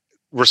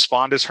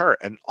respond as her.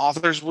 And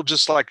authors will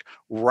just like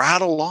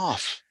rattle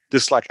off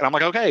this, like, and I'm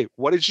like, okay,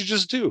 what did you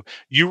just do?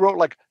 You wrote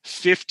like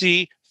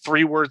 50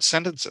 3-word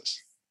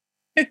sentences,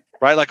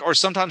 right? Like, or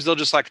sometimes they'll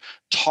just like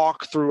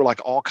talk through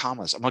like all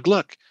commas. I'm like,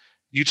 look,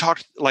 you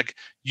talked like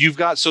you've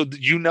got, so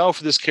you know,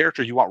 for this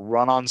character, you want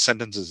run-on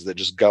sentences that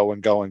just go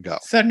and go and go.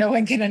 So no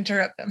one can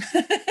interrupt them.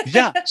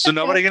 Yeah. So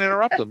nobody can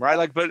interrupt them. Right.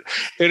 Like, but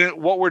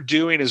what we're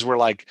doing is we're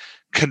like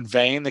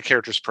conveying the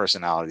character's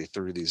personality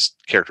through these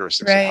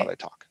characteristics of how they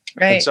talk.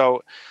 Right. And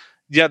so,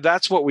 yeah,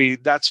 that's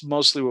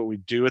mostly what we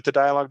do at the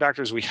Dialogue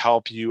Doctors. We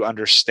help you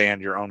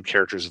understand your own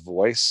character's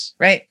voice.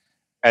 Right.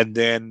 And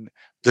then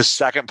the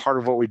second part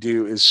of what we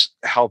do is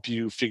help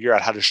you figure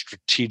out how to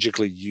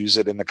strategically use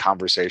it in the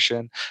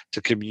conversation to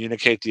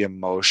communicate the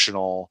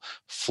emotional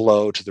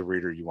flow to the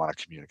reader you want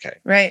to communicate.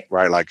 Right.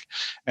 Right. Like,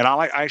 and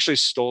I actually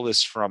stole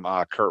this from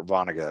Kurt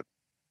Vonnegut.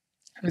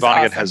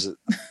 Vonnegut awesome.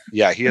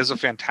 He has a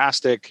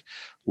fantastic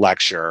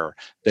lecture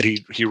that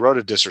he wrote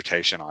a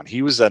dissertation on.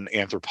 He was in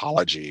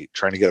anthropology,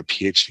 trying to get a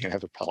PhD in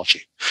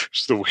anthropology,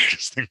 which is the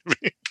weirdest thing to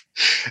me.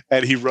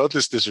 And he wrote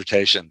this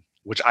dissertation,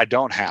 which I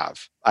don't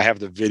have. I have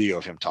the video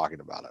of him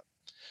talking about it.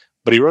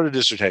 But he wrote a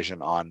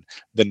dissertation on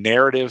the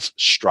narrative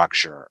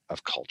structure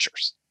of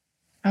cultures.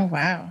 Oh,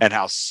 wow. And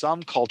how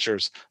some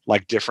cultures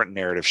like different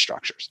narrative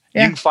structures.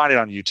 Yeah. You can find it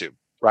on YouTube,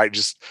 right?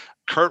 Just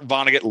Kurt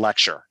Vonnegut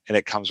lecture, and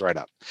it comes right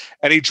up.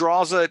 And he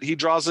draws a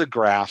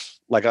graph,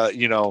 like a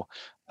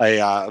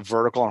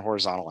vertical and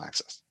horizontal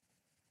axis.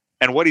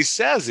 And what he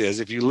says is,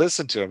 if you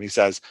listen to him, he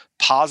says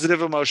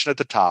positive emotion at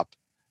the top,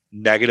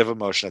 negative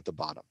emotion at the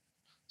bottom.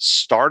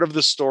 Start of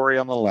the story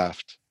on the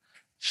left,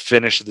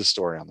 finish the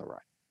story on the right.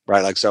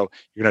 Right? Like, so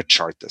you're going to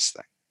chart this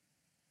thing.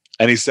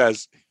 And he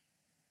says,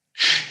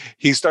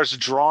 he starts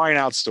drawing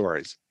out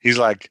stories. He's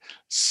like,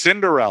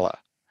 Cinderella,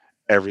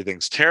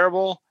 everything's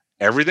terrible,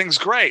 everything's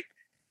great.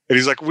 And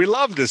he's like, we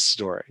love this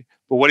story.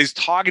 But what he's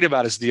talking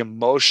about is the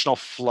emotional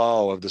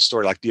flow of the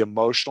story, like the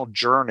emotional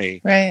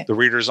journey Right. the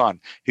reader's on.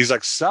 He's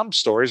like, some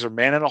stories are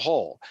man in a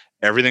hole.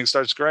 Everything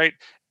starts great,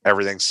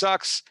 everything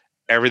sucks,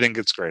 everything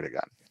gets great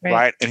again.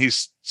 Right? And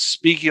he's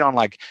speaking on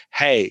like,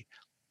 hey,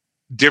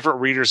 different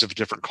readers of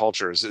different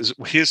cultures,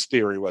 his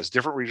theory was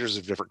different readers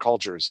of different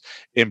cultures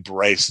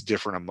embrace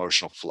different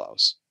emotional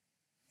flows.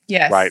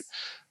 Yes. Right.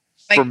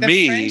 Like for the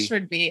me, French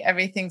would be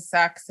everything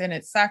sucks and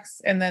it sucks,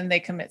 and then they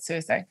commit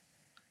suicide.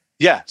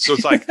 Yeah. So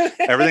it's like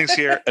everything's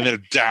here and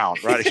then down,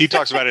 right? He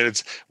talks about it.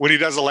 It's when he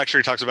does a lecture,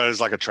 he talks about it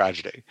as like a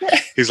tragedy.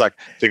 He's like,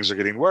 things are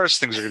getting worse,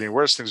 things are getting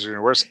worse, things are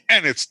getting worse.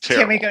 And it's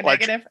terrible. Can we go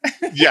negative?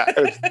 Yeah.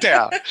 It's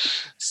down.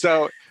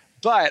 So,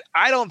 but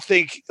I don't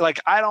think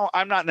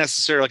I'm not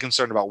necessarily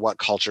concerned about what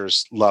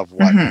cultures love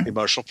what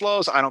emotional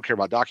flows. I don't care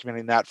about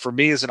documenting that. For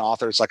me as an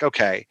author, it's like,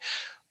 okay,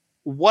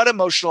 what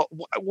emotional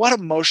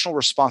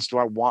response do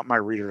I want my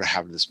reader to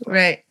have to this book?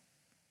 Right.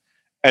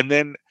 And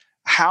then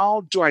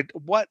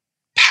what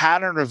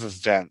pattern of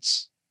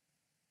events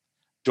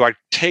do I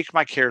take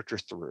my character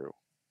through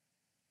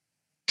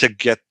to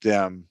give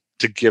them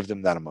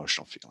that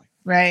emotional feeling?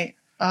 Right.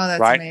 Oh,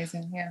 that's right?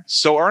 Amazing. Yeah.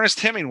 So Ernest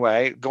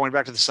Hemingway, going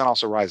back to The Sun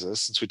Also Rises,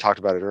 since we talked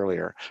about it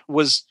earlier,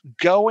 was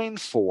going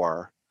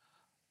for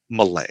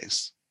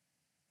malaise.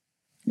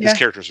 His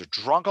characters are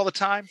drunk all the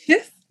time.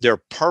 Yes. They're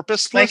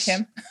purposeless. Like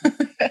him.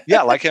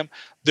 Yeah, like him.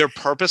 They're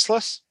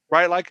purposeless,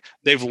 right? Like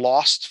they've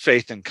lost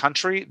faith in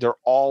country. They're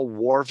all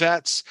war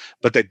vets,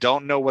 but they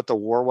don't know what the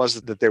war was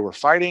that they were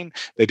fighting.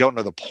 They don't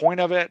know the point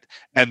of it.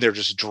 And they're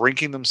just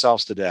drinking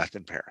themselves to death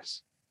in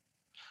Paris.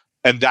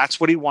 And that's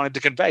what he wanted to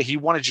convey. He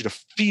wanted you to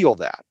feel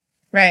that.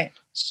 Right.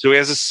 So he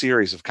has a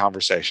series of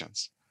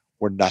conversations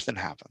where nothing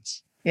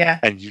happens. Yeah.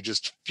 And you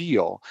just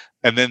feel.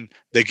 And then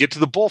they get to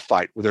the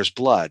bullfight where there's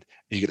blood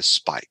and you get a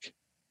spike.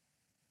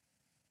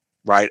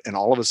 Right. And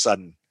all of a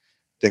sudden,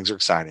 things are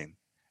exciting.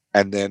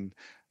 And then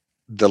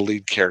the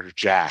lead character,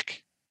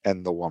 Jack,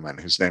 and the woman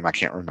whose name I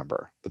can't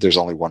remember, but there's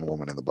only one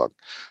woman in the book.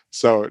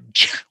 So,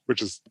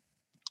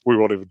 we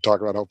won't even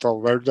talk about how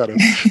problematic that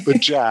is.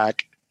 But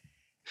Jack,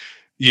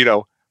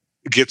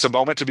 gets a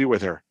moment to be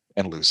with her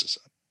and loses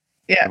it.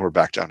 Yeah. And we're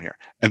back down here.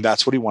 And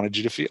that's what he wanted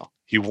you to feel.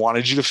 He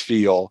wanted you to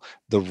feel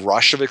the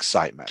rush of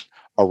excitement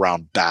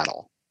around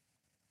battle.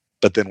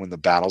 But then when the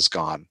battle's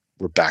gone,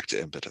 we're back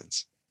to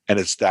impotence. And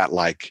it's that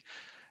like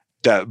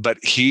that, but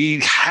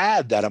he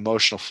had that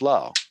emotional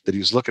flow that he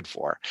was looking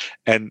for.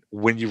 And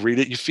when you read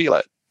it, you feel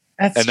it.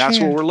 That's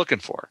what we're looking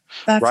for.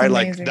 That's right.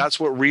 Amazing. Like that's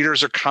what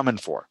readers are coming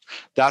for.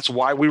 That's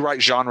why we write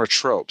genre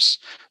tropes,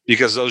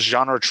 because those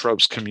genre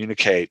tropes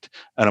communicate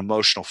an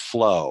emotional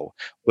flow.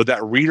 What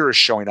that reader is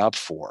showing up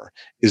for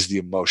is the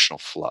emotional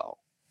flow.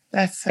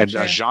 That's so and true.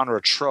 A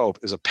genre trope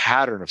is a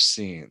pattern of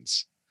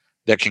scenes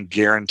that can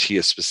guarantee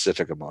a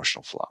specific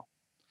emotional flow.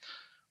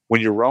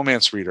 When your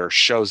romance reader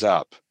shows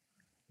up,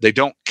 they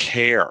don't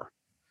care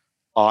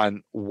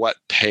on what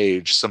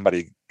page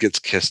somebody gets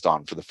kissed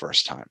on for the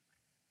first time.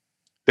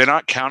 They're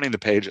not counting the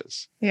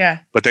pages.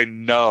 Yeah. But they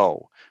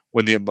know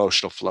when the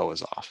emotional flow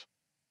is off.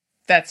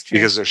 That's true.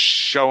 Because they're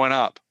showing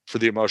up for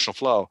the emotional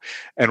flow.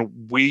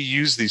 And we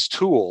use these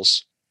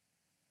tools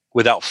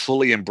without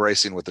fully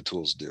embracing what the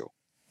tools do.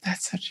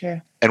 That's so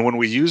true. And when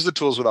we use the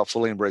tools without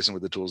fully embracing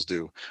what the tools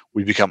do,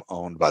 we become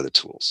owned by the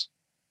tools.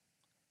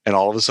 And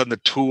all of a sudden the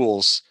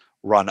tools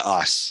run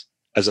us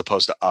as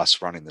opposed to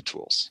us running the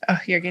tools. Oh,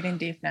 you're getting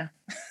deep now.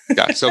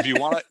 Yeah. So if you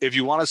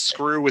want to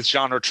screw with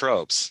genre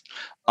tropes,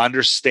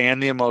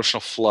 understand the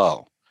emotional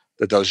flow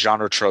that those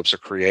genre tropes are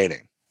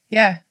creating.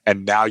 Yeah.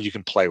 And now you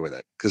can play with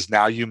it because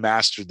now you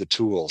mastered the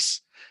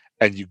tools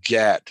and you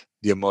get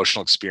the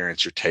emotional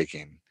experience you're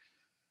taking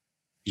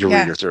your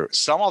reader through.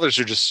 Some authors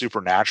are just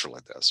supernatural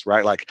at this,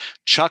 right? Like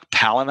Chuck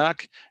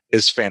Palahniuk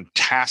is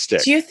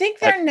fantastic. Do you think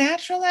they're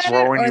natural at it,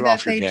 or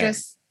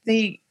that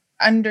they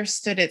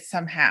understood it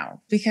somehow?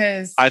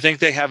 Because I think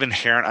they have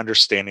inherent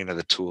understanding of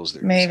the tools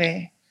they're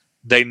maybe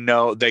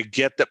using. They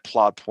get that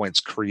plot points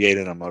create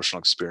an emotional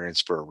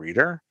experience for a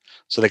reader,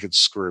 so they can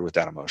screw with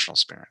that emotional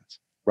experience,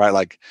 right?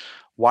 Like,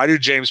 why do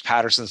James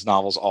Patterson's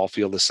novels all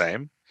feel the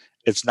same?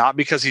 It's not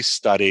because he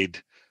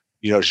studied,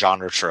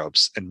 genre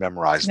tropes and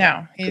memorized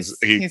them. No,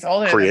 he's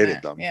older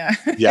created than that.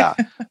 them. Yeah. Yeah.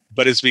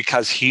 But it's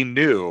because he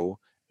knew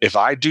if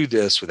I do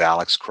this with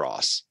Alex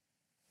Cross,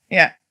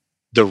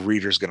 the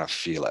reader's going to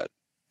feel it.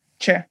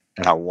 Sure.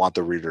 And I want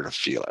the reader to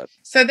feel it.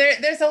 So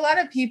there's a lot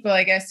of people,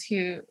 I guess,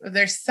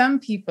 there's some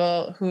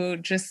people who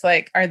just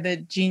like are the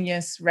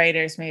genius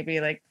writers, maybe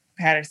like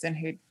Patterson,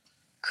 who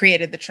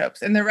created the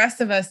tropes. And the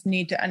rest of us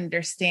need to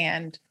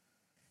understand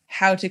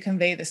how to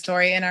convey the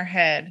story in our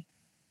head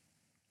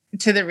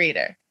to the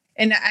reader.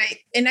 And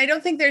I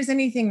don't think there's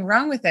anything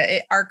wrong with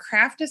it. Our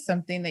craft is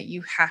something that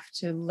you have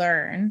to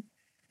learn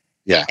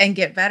and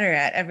get better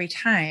at every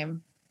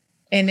time.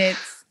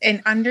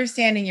 And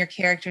understanding your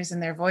characters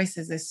and their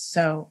voices is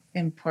so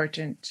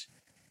important.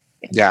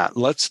 Yeah.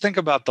 Let's think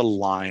about the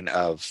line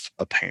of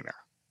a painter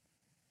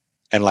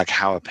and like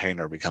how a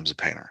painter becomes a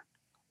painter.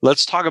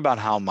 Let's talk about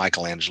how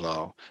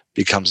Michelangelo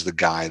becomes the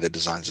guy that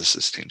designs the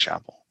Sistine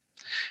Chapel.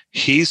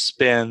 He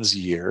spends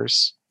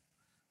years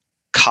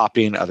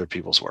copying other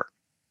people's work.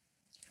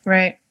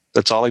 Right.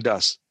 That's all he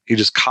does. He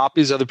just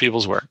copies other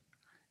people's work.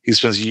 He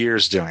spends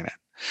years doing it.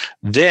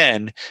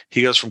 Then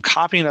he goes from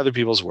copying other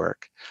people's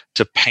work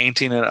to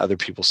painting in other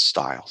people's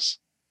styles.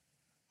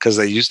 Because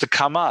they used to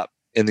come up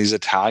in these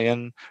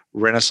Italian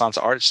Renaissance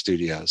art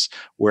studios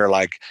where,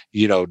 like,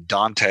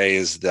 Dante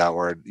is that,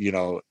 or,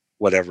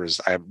 whatever is,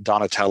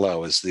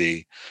 Donatello is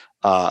the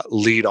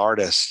lead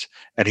artist,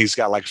 and he's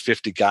got like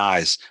 50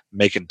 guys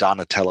making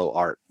Donatello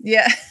art.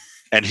 Yeah.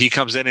 And he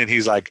comes in and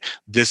he's like,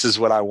 this is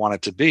what I want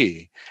it to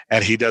be.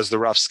 And he does the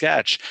rough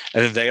sketch.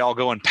 And then they all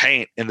go and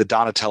paint in the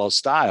Donatello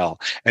style.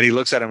 And he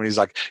looks at him and he's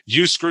like,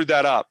 you screwed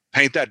that up.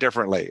 Paint that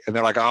differently. And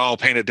they're like, oh,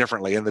 paint it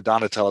differently in the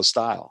Donatello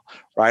style.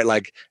 Right.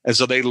 Like, and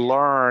so they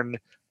learn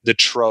the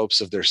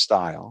tropes of their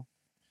style.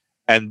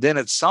 And then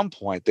at some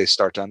point they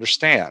start to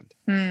understand,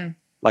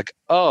 like,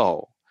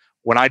 oh,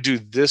 when I do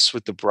this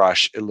with the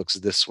brush, it looks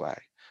this way.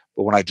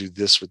 But when I do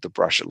this with the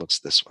brush, it looks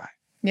this way.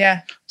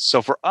 Yeah.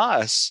 So for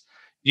us,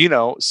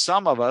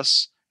 some of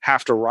us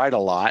have to write a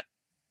lot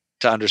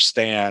to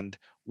understand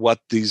what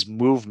these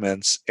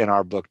movements in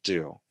our book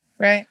do.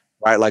 Right.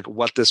 Right. Like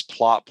what this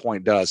plot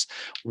point does.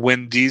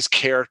 When these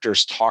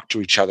characters talk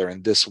to each other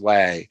in this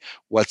way,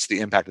 what's the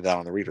impact of that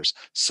on the readers?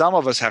 Some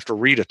of us have to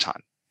read a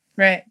ton.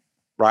 Right.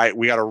 Right.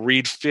 We got to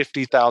read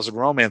 50,000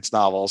 romance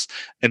novels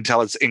until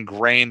it's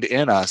ingrained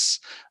in us.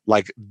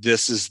 Like,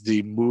 this is the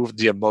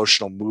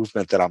emotional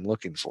movement that I'm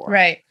looking for.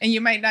 Right. And you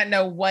might not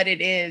know what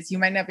it is. You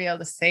might not be able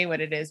to say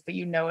what it is, but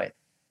you know it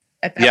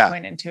at that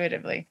point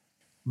intuitively.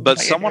 But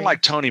someone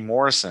like Toni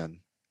Morrison.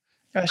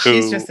 Oh,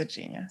 she's just a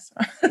genius.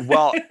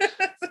 Well,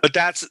 but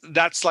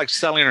that's like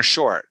selling her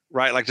short,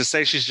 right? Like, to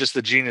say she's just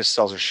a genius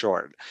sells her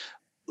short.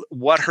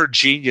 What her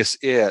genius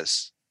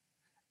is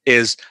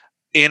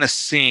in a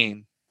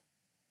scene,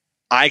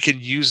 I can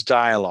use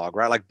dialogue,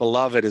 right? Like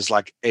Beloved is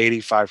like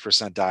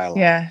 85% dialogue.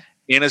 Yeah.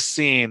 In a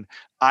scene,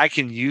 I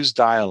can use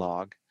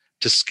dialogue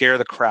to scare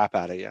the crap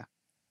out of you.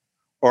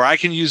 Or I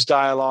can use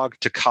dialogue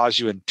to cause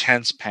you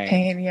intense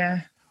pain.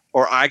 Yeah.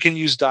 Or I can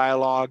use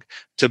dialogue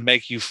to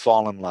make you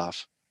fall in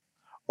love.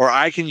 Or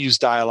I can use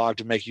dialogue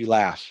to make you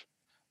laugh.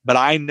 But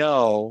I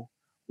know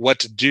what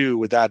to do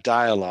with that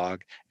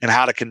dialogue and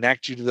how to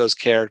connect you to those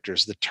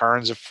characters, the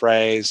turns of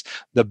phrase,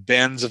 the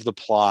bends of the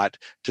plot,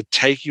 to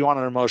take you on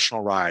an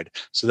emotional ride,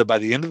 so that by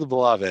the end of The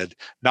Beloved,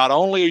 not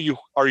only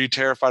are you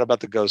terrified about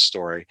the ghost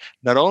story,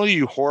 not only are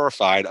you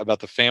horrified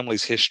about the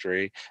family's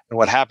history and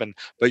what happened,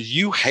 but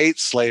you hate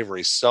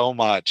slavery so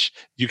much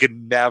you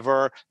can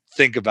never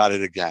think about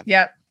it again.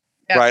 Yep.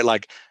 Right?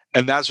 Like,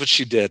 and that's what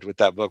she did with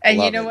that book. And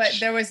Beloved. you know what?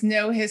 There was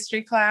no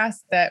history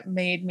class that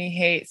made me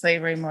hate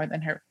slavery more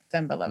than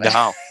Beloved.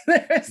 No.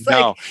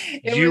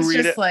 It was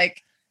just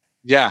like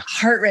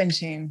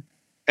heart-wrenching.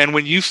 And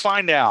when you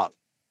find out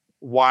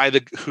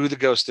who the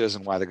ghost is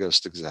and why the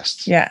ghost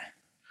exists,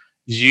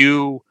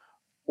 you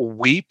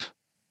weep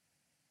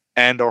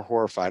and are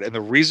horrified. And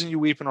the reason you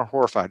weep and are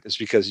horrified is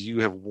because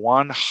you have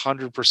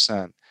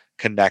 100%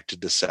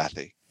 connected to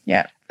Sethi.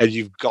 Yeah. And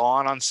you've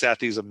gone on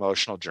Sethi's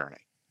emotional journey.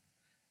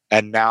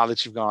 And now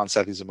that you've gone on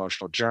Sethi's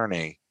emotional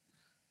journey,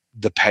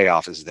 the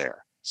payoff is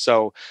there.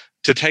 So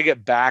to take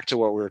it back to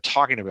what we were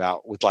talking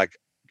about with like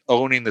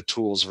owning the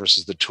tools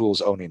versus the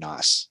tools owning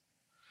us.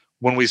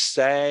 When we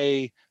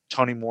say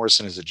Toni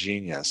Morrison is a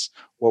genius,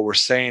 what we're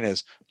saying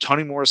is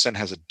Toni Morrison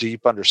has a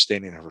deep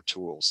understanding of her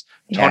tools.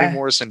 Yeah. Toni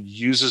Morrison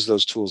uses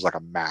those tools like a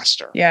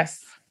master.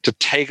 Yes. To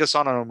take us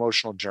on an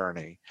emotional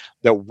journey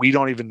that we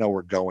don't even know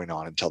we're going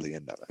on until the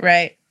end of it.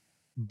 Right.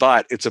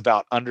 But it's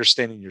about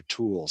understanding your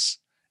tools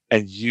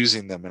and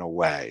using them in a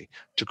way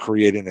to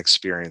create an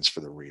experience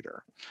for the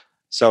reader.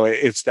 So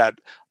it's that,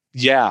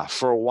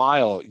 for a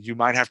while, you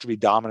might have to be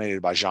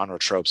dominated by genre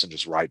tropes and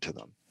just write to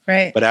them.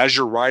 Right. But as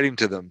you're writing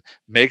to them,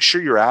 make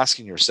sure you're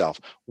asking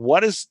yourself,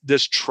 what is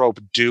this trope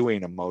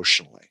doing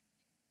emotionally?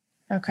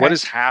 Okay. What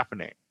is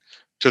happening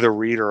to the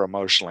reader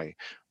emotionally?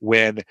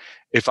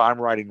 If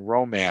I'm writing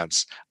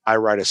romance, I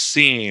write a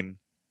scene,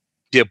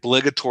 the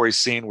obligatory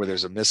scene where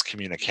there's a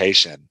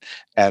miscommunication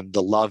and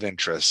the love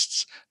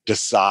interests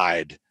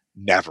decide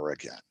never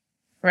again.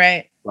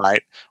 Right.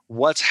 Right.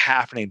 What's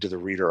happening to the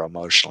reader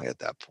emotionally at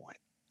that point?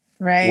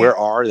 Right. Where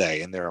are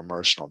they in their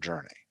emotional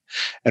journey?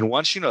 And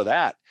once you know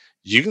that,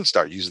 you can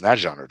start using that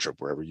genre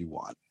trope wherever you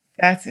want.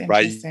 That's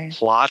interesting. Right?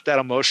 Plot that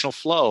emotional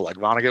flow like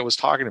Vonnegut was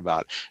talking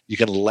about. You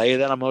can lay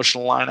that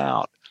emotional line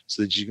out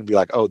so that you can be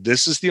like, oh,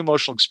 this is the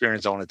emotional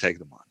experience I want to take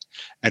them on.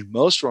 And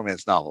most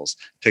romance novels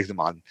take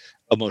them on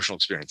emotional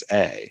experience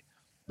A,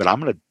 but I'm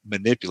going to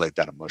manipulate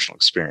that emotional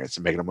experience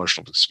and make an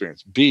emotional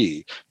experience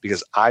B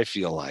because I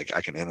feel like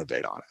I can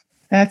innovate on it.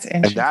 That's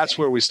interesting. And that's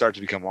where we start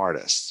to become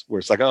artists, where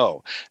it's like,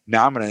 oh,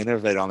 now I'm going to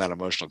innovate on that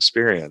emotional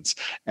experience.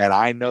 And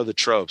I know the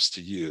tropes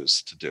to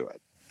use to do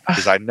it.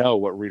 because I know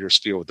what readers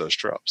feel with those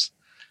tropes.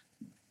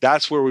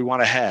 That's where we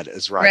want to head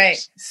as writers.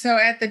 Right. So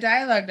at the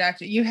Dialogue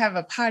Doctor, you have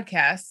a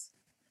podcast,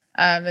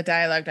 the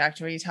Dialogue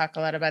Doctor, where you talk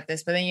a lot about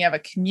this, but then you have a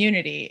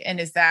community. And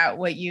is that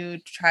what you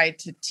try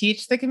to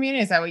teach the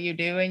community? Is that what you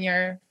do in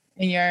your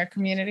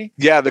community?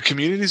 Yeah, the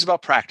community is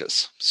about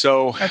practice.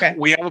 So Okay.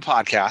 we have a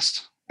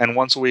podcast, and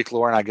once a week,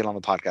 Laura and I get on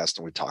the podcast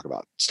and we talk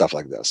about stuff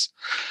like this,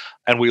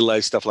 and we lay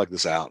stuff like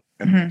this out.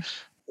 And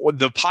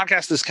the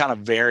podcast is kind of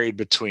varied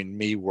between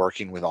me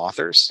working with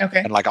authors,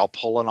 and like I'll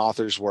pull an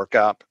author's work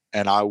up,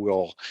 and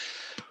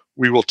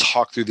we will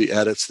talk through the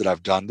edits that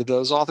I've done to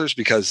those authors,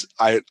 because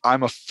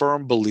I'm a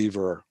firm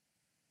believer,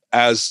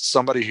 as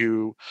somebody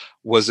who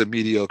was a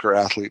mediocre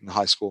athlete in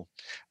high school,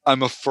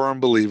 I'm a firm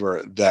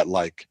believer that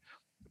like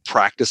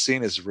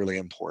practicing is really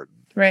important.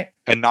 Right.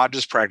 And not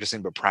just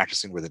practicing, but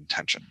practicing with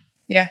intention.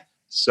 Yeah.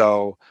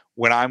 So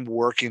when I'm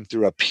working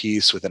through a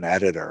piece with an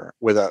editor,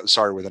 with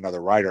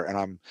another writer, and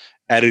I'm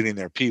editing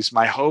their piece,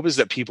 my hope is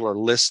that people are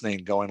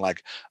listening going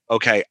like,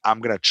 okay,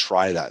 I'm going to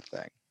try that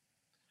thing,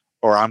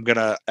 or I'm going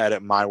to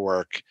edit my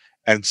work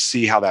and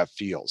see how that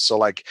feels. So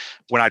like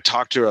when I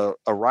talk to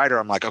a writer,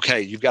 I'm like,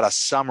 okay, you've got a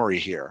summary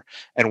here.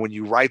 And when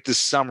you write this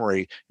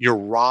summary, you're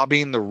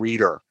robbing the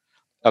reader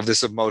of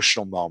this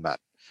emotional moment.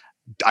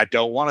 I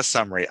don't want a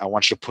summary. I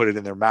want you to put it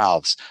in their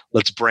mouths.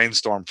 Let's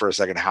brainstorm for a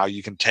second how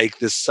you can take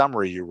this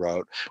summary you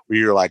wrote, where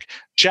you're like,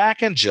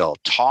 Jack and Jill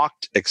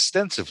talked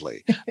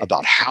extensively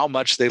about how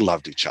much they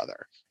loved each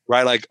other,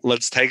 right? Like,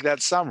 let's take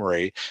that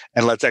summary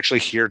and let's actually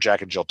hear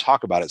Jack and Jill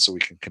talk about it so we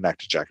can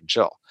connect to Jack and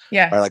Jill.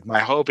 Yeah. Right? Like, my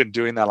hope in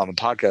doing that on the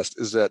podcast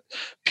is that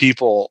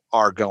people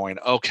are going,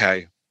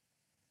 okay,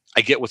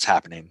 I get what's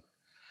happening,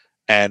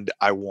 and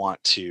I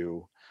want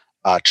to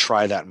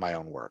try that in my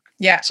own work.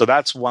 Yeah. So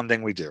that's one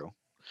thing we do.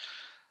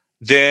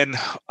 Then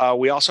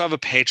we also have a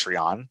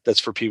Patreon that's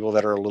for people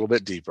that are a little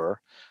bit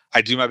deeper.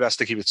 I do my best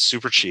to keep it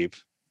super cheap,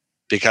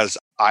 because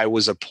I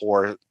was a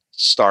poor,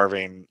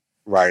 starving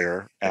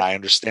writer, and I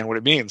understand what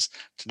it means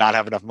to not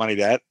have enough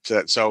money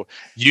so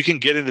you can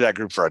get into that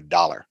group for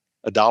 $1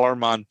 a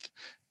month.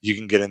 You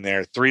can get in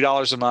there.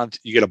 $3 a month,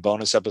 you get a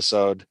bonus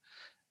episode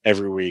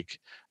every week.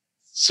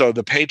 So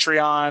the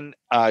Patreon,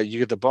 you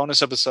get the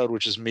bonus episode,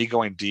 which is me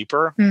going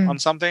deeper on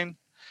something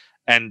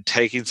and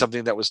taking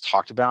something that was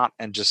talked about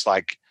and just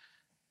like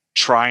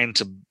trying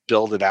to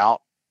build it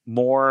out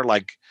more.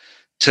 Like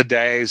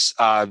today's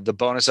the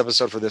bonus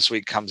episode for this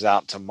week comes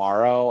out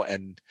tomorrow,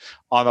 and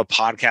on the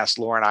podcast,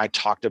 Laura and I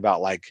talked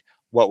about like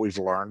what we've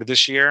learned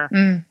this year.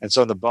 And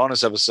so in the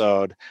bonus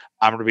episode,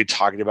 I'm going to be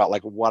talking about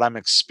like what I'm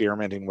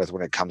experimenting with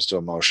when it comes to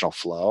emotional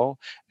flow,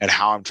 and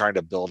how I'm trying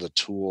to build a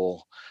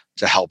tool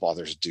to help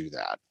others do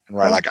that. And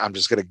right, like I'm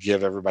just going to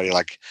give everybody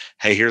like,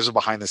 hey, here's a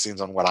behind the scenes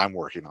on what I'm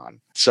working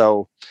on.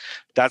 So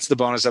that's the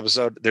bonus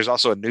episode. There's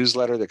also a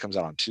newsletter that comes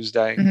out on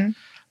Tuesday.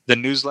 The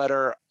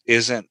newsletter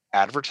isn't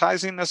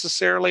advertising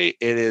necessarily.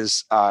 It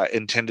is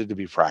intended to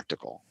be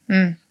practical.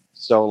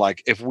 So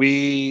like if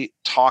we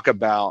talk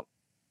about,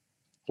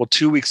 well,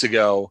 2 weeks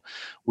ago,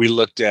 we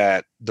looked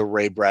at the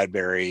Ray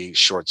Bradbury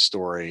short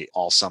story,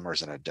 All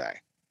Summers in a Day,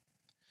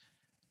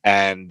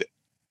 and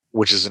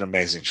which is an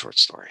amazing short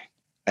story.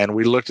 And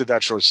we looked at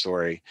that short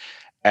story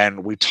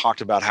and we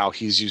talked about how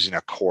he's using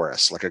a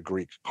chorus, like a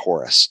Greek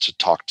chorus, to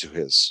talk to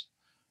his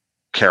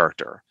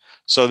character.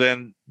 So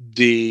then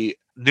the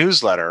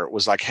newsletter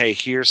was like, hey,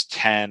 here's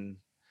 10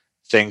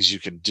 things you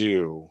can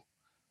do.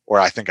 Or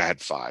I think I had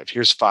 5.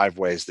 Here's 5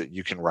 ways that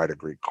you can write a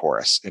Greek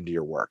chorus into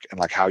your work, and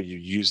like how you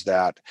use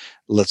that.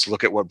 Let's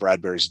look at what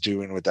Bradbury's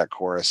doing with that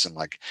chorus and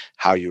like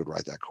how you would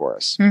write that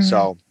chorus.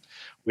 So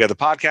we have the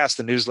podcast,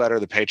 the newsletter,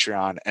 the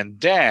Patreon, and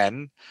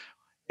then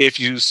if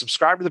you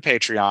subscribe to the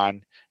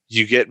Patreon,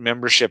 you get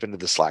membership into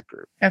the Slack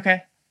group.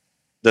 Okay.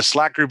 The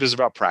Slack group is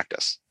about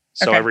practice.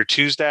 So every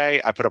Tuesday,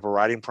 I put up a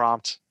writing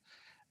prompt,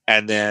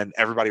 and then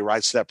everybody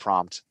writes that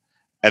prompt.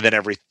 And then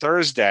every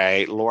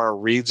Thursday, Laura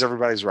reads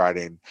everybody's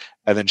writing,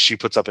 and then she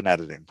puts up an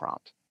editing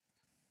prompt.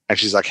 And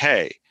she's like,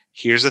 hey,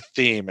 here's a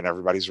theme in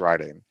everybody's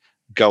writing.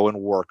 Go and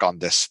work on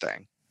this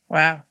thing.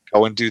 Wow.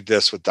 Go and do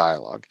this with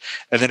dialogue.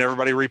 And then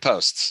everybody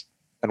reposts,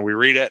 and we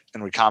read it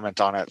and we comment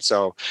on it.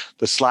 So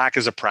the Slack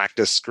is a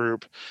practice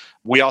group.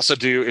 We also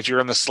do, if you're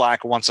in the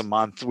Slack once a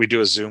month, we do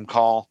a Zoom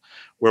call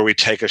where we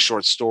take a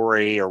short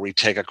story or we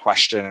take a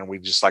question and we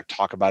just like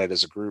talk about it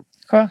as a group.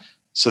 Cool.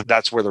 So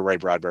that's where the Ray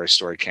Bradbury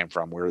story came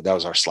from. That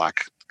was our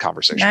Slack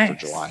conversation for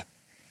July.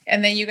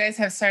 And then you guys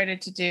have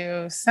started to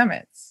do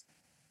summits.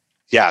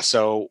 Yeah.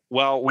 So,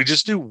 well, we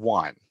just do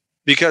one,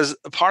 because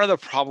part of the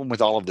problem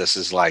with all of this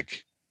is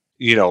like,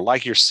 you know,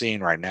 like you're seeing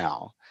right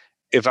now,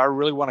 if I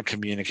really want to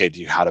communicate to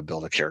you how to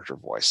build a character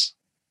voice,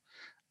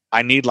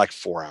 I need like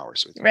 4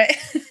 hours with you. Right.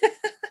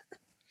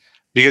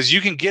 Because you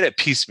can get it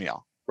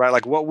piecemeal. Right,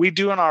 like what we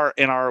do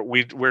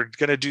we're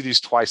going to do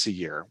these twice a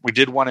year. We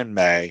did one in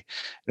May, and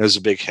it was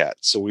a big hit.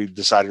 So we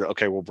decided,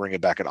 okay, we'll bring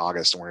it back in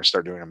August, and we're going to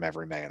start doing them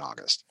every May and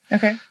August.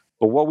 Okay.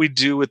 But what we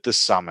do with the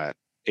summit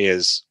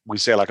is we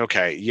say like,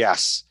 okay,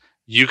 yes,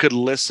 you could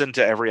listen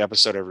to every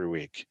episode every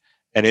week,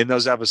 and in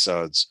those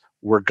episodes,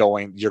 you're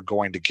going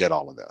to get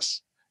all of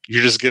this.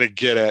 You're just going to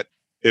get it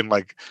in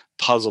like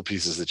puzzle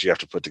pieces that you have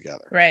to put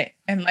together. Right.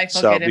 And life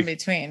will get in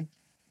between.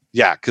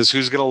 Yeah. Because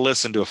who's going to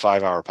listen to a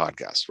 5-hour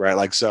podcast, right?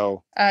 Like,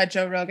 so.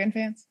 Joe Rogan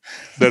fans.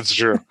 That's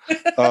true.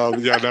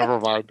 Yeah, never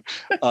mind.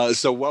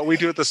 So what we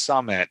do at the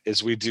summit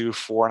is we do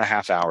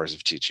 4.5 hours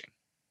of teaching.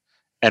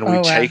 And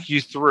we take you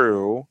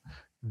through,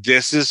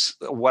 this is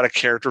what a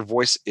character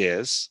voice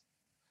is.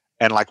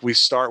 And like we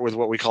start with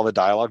what we call the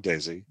Dialogue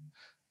Daisy,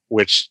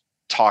 which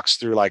talks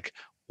through like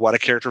what a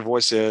character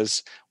voice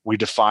is. We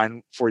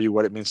define for you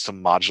what it means to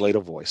modulate a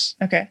voice.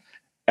 Okay.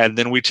 And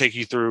then we take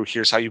you through,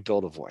 here's how you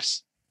build a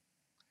voice.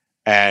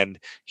 And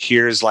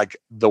here's like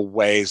the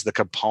ways, the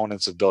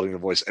components of building a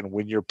voice. And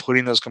when you're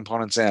putting those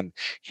components in,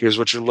 here's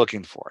what you're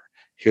looking for.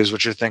 Here's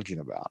what you're thinking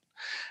about.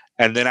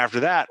 And then after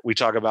that, we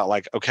talk about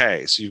like,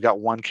 okay, so you've got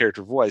one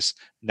character voice.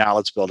 Now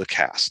let's build a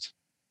cast.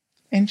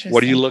 Interesting.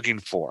 What are you looking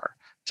for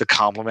to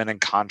complement and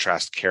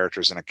contrast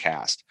characters in a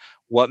cast?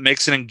 What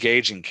makes an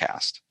engaging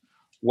cast?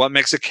 What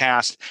makes a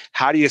cast?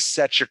 How do you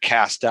set your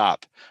cast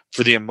up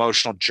for the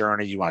emotional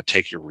journey you want to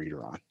take your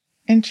reader on?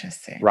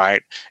 Interesting.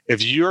 Right?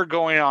 If you're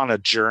going on a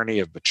journey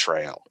of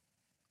betrayal,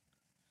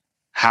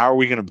 how are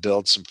we going to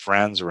build some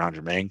friends around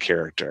your main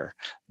character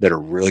that are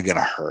really going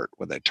to hurt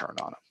when they turn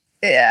on him?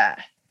 Yeah,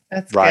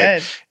 that's right.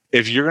 Good.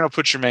 If you're going to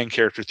put your main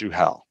character through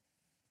hell,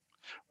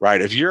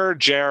 right? If you're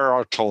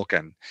J.R.R.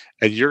 Tolkien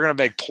and you're going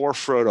to make poor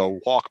Frodo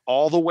walk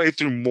all the way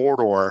through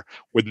Mordor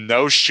with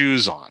no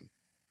shoes on,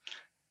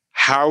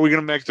 how are we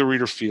going to make the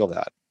reader feel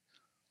that?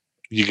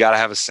 You got to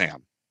have a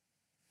Sam.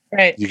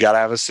 Right. You got to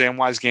have a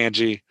Samwise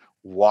Gamgee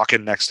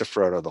walking next to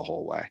Frodo the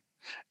whole way.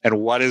 And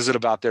what is it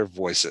about their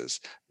voices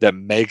that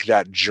make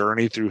that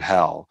journey through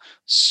hell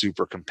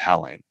super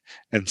compelling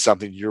and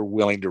something you're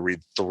willing to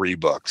read 3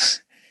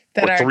 books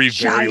that or 3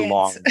 giants. very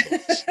long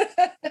books?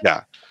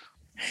 Yeah.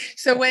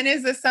 So when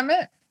is the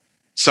summit?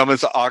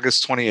 Summit's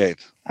August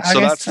 28th. So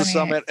that's 28th. The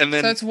summit. And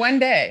then so it's one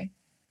day.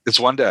 It's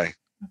one day. Okay.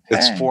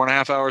 It's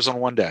 4.5 hours on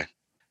one day.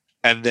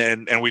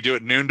 And we do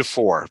it noon to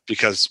 4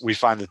 because we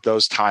find that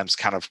those times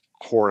kind of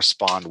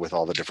correspond with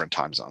all the different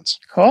time zones.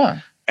 Cool.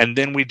 And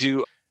then we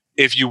do,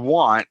 if you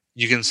want,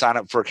 you can sign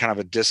up for kind of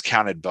a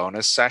discounted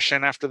bonus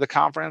session after the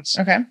conference.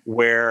 Okay.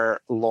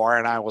 Where Laura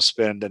and I will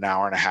spend an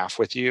hour and a half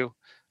with you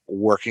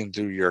working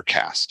through your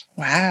cast.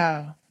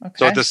 Wow. Okay.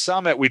 So at the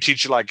summit, we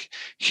teach you like,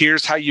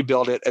 here's how you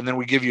build it. And then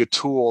we give you a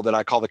tool that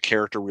I call the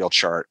character wheel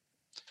chart,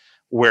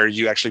 where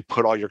you actually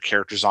put all your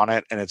characters on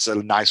it. And it's a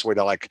nice way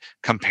to like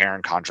compare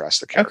and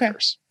contrast the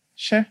characters. Okay.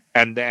 Sure.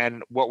 And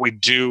then what we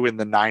do in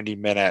the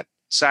 90-minute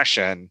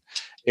session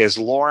is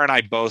Laura and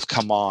I both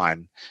come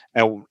on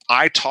and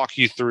I talk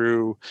you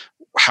through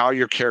how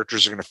your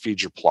characters are going to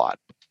feed your plot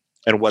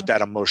and what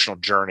that emotional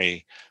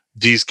journey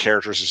these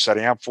characters are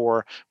setting up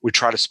for. We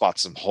try to spot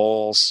some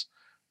holes.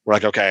 We're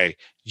like, okay,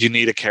 you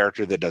need a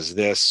character that does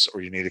this,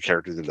 or you need a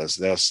character that does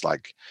this.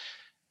 Like,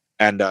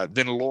 and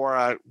then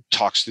Laura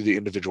talks through the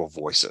individual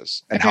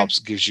voices and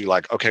gives you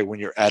like, okay, when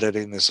you're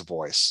editing this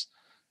voice,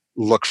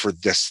 look for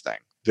this thing.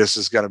 This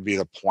is going to be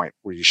the point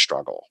where you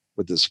struggle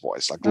with this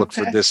voice. Like, look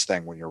for this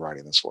thing when you're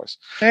writing this voice.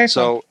 Very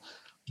so cool.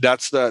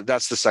 That's the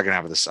second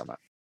half of the summit.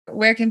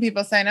 Where can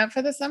people sign up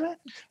for the summit?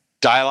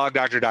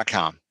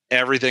 DialogueDoctor.com.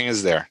 Everything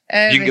is there.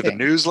 Everything. You can get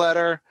the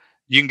newsletter.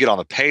 You can get on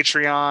the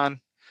Patreon.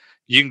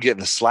 You can get in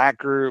the Slack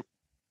group.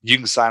 You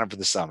can sign up for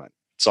the summit.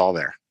 It's all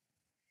there.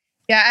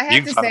 Yeah, I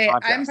have to say,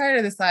 I'm part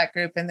of the Slack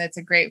group, and it's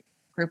a great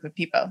group of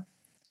people.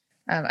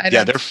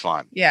 They're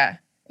fun. Yeah,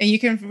 and you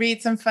can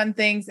read some fun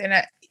things,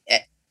 and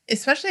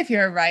especially if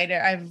you're a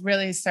writer, I've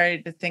really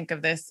started to think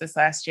of this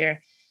last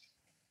year.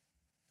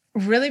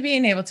 Really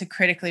being able to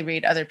critically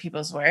read other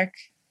people's work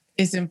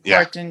is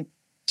important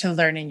to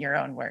learning your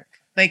own work.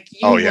 Like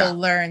you will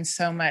learn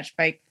so much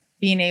by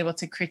being able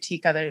to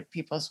critique other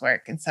people's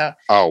work. And so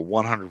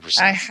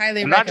 100%. I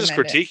highly recommend not just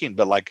critiquing,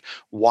 but like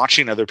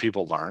watching other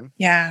people learn.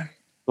 Yeah.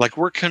 Like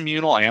we're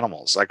communal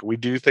animals. Like we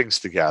do things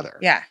together.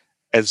 Yeah.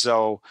 And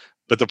so,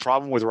 but the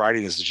problem with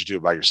writing is that you do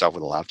it by yourself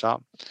with a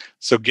laptop.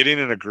 So getting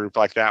in a group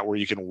like that where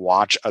you can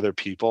watch other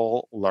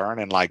people learn,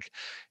 and like,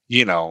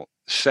 you know,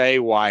 Faye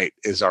White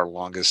is our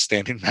longest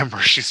standing member.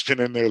 She's been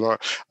in there long.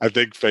 I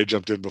think Faye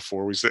jumped in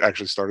before we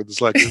actually started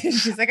this lecture.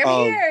 She's like,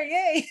 I'm here.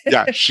 Yay.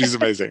 Yeah, she's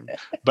amazing.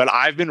 But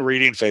I've been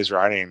reading Faye's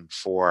writing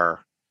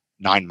for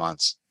 9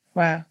 months.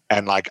 Wow.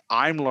 And like,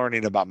 I'm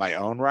learning about my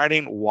own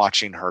writing,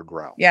 watching her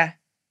grow. Yeah.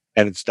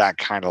 And it's that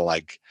kind of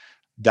like,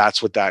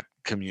 that's what that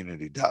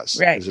community does.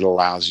 Right. Is it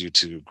allows you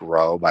to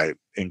grow by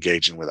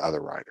engaging with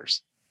other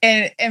writers.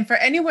 And for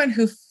anyone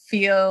who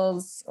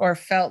feels or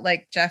felt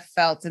like Jeff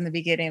felt in the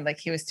beginning, like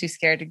he was too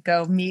scared to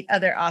go meet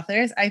other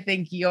authors, I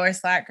think your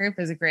Slack group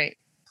is a great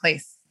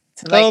place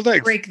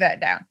to break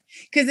that down.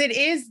 Because it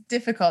is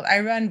difficult.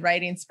 I run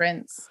writing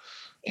sprints,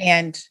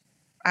 and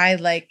I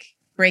like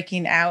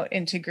breaking out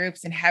into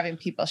groups and having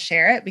people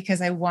share it,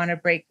 because I want to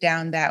break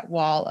down that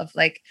wall of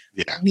like,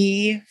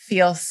 we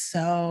feel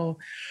so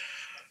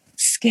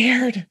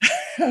scared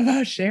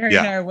about sharing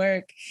our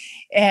work.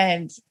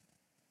 And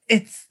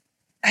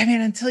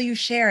until you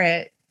share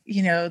it,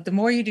 the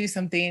more you do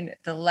something,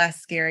 the less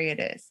scary it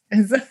is.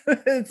 And so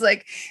it's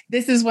like,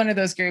 this is one of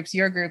those groups.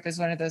 Your group is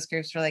one of those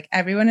groups where like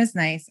everyone is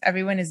nice.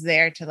 Everyone is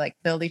there to like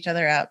build each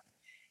other up.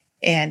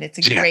 And it's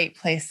a great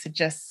place to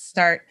just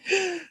start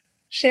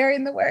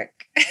sharing the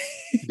work.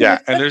 Yeah.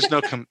 And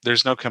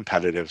there's no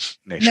competitive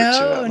nature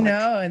to it.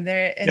 No. And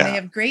they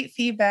have great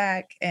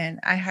feedback, and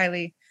I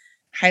highly,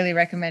 highly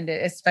recommend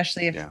it,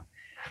 especially if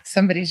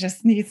somebody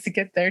just needs to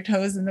get their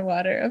toes in the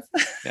water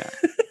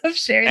of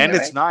sharing. And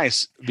it's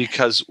nice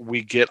because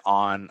we get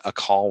on a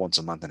call once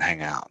a month and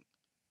hang out.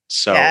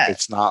 So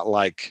it's not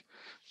like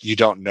you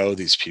don't know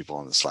these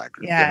people in the Slack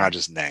group. They're not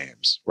just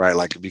names, right?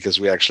 Like, because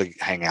we actually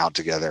hang out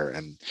together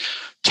and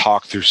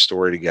talk through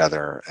story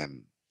together.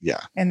 And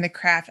and the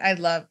craft. I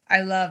love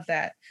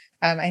that.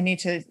 I need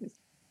to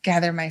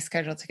gather my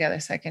schedule together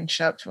so I can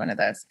show up to one of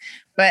those.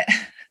 But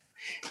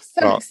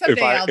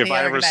someday I'll be if I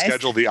ever organized.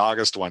 Schedule the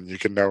August one, you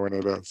can know when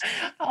it is.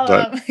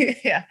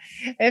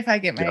 If I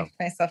get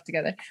myself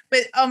together.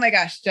 But oh my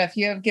gosh, Jeff,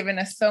 you have given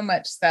us so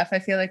much stuff. I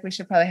feel like we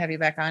should probably have you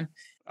back on.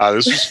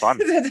 This was fun.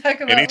 To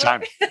talk about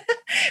anytime.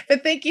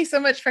 But thank you so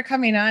much for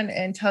coming on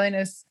and telling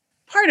us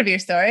part of your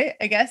story,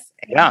 I guess.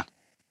 Yeah.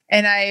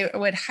 And I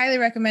would highly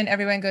recommend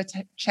everyone go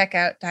to check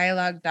out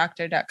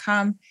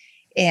dialoguedoctor.com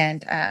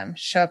and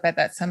show up at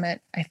that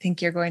summit. I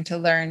think you're going to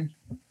learn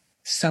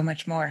so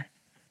much more,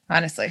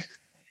 honestly.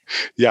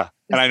 Yeah.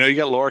 And I know you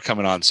got Laura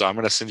coming on, so I'm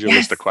going to send you a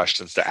list of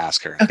questions to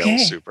ask her. Okay. That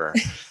was super.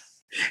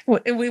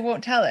 We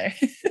won't tell her.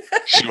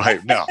 She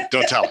might. No,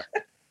 don't tell her.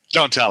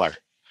 Don't tell her.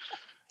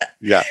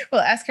 Yeah. Well,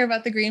 ask her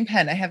about the green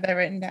pen. I have that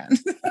written down.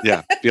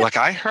 Yeah. Be like,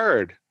 I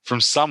heard from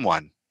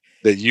someone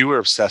that you were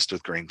obsessed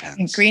with green pens.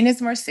 And green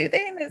is more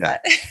soothing. Is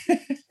that?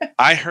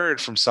 I heard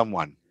from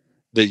someone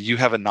that you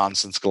have a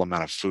nonsensical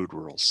amount of food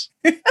rules.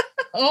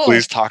 Oh.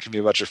 Please talk to me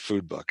about your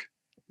food book.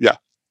 Yeah.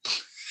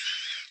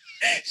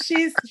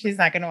 She's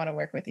not going to want to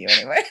work with you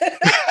anyway.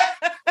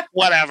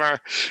 Whatever.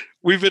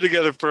 We've been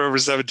together for over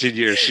 17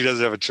 years. She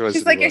doesn't have a choice.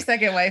 She's like your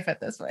second wife at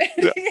this point.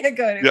 You can't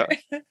go anywhere.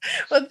 Yeah.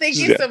 Well, thank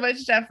you so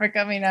much, Jeff, for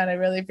coming on. I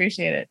really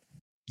appreciate it.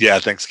 Yeah.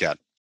 Thanks, Kat.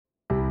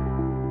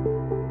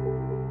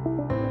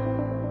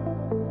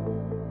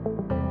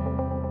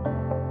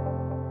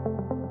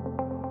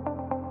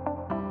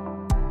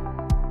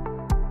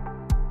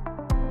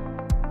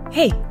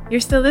 Hey, you're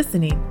still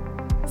listening.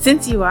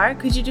 Since you are,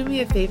 could you do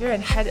me a favor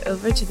and head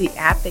over to the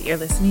app that you're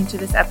listening to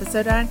this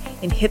episode on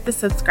and hit the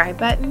subscribe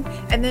button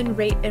and then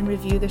rate and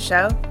review the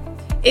show?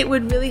 It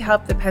would really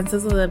help the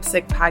Pencils and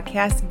Lipstick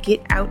podcast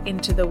get out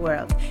into the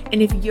world.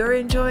 And if you're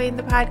enjoying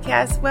the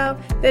podcast, well,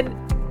 then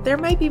there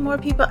might be more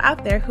people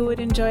out there who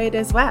would enjoy it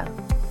as well.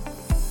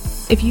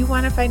 If you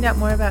want to find out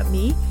more about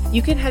me,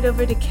 you can head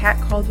over to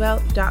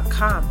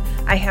katcaldwell.com.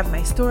 I have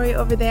my story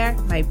over there,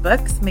 my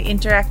books, my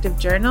interactive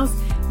journals,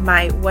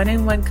 my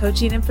one-on-one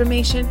coaching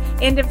information,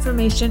 and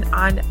information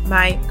on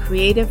my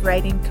creative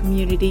writing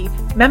community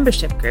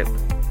membership group.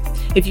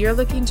 If you're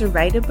looking to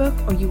write a book,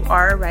 or you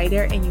are a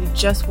writer and you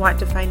just want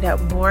to find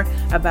out more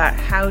about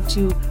how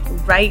to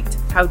write,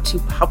 how to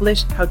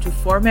publish, how to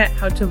format,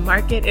 how to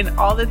market, and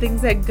all the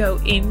things that go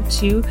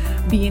into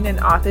being an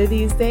author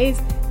these days,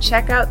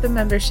 check out the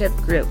membership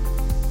group.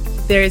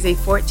 There is a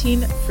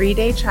 14 free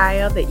day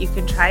trial that you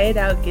can try it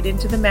out, get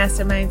into the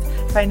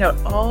masterminds, find out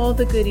all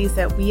the goodies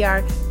that we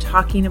are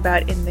talking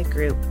about in the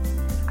group.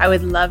 I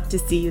would love to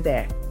see you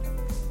there.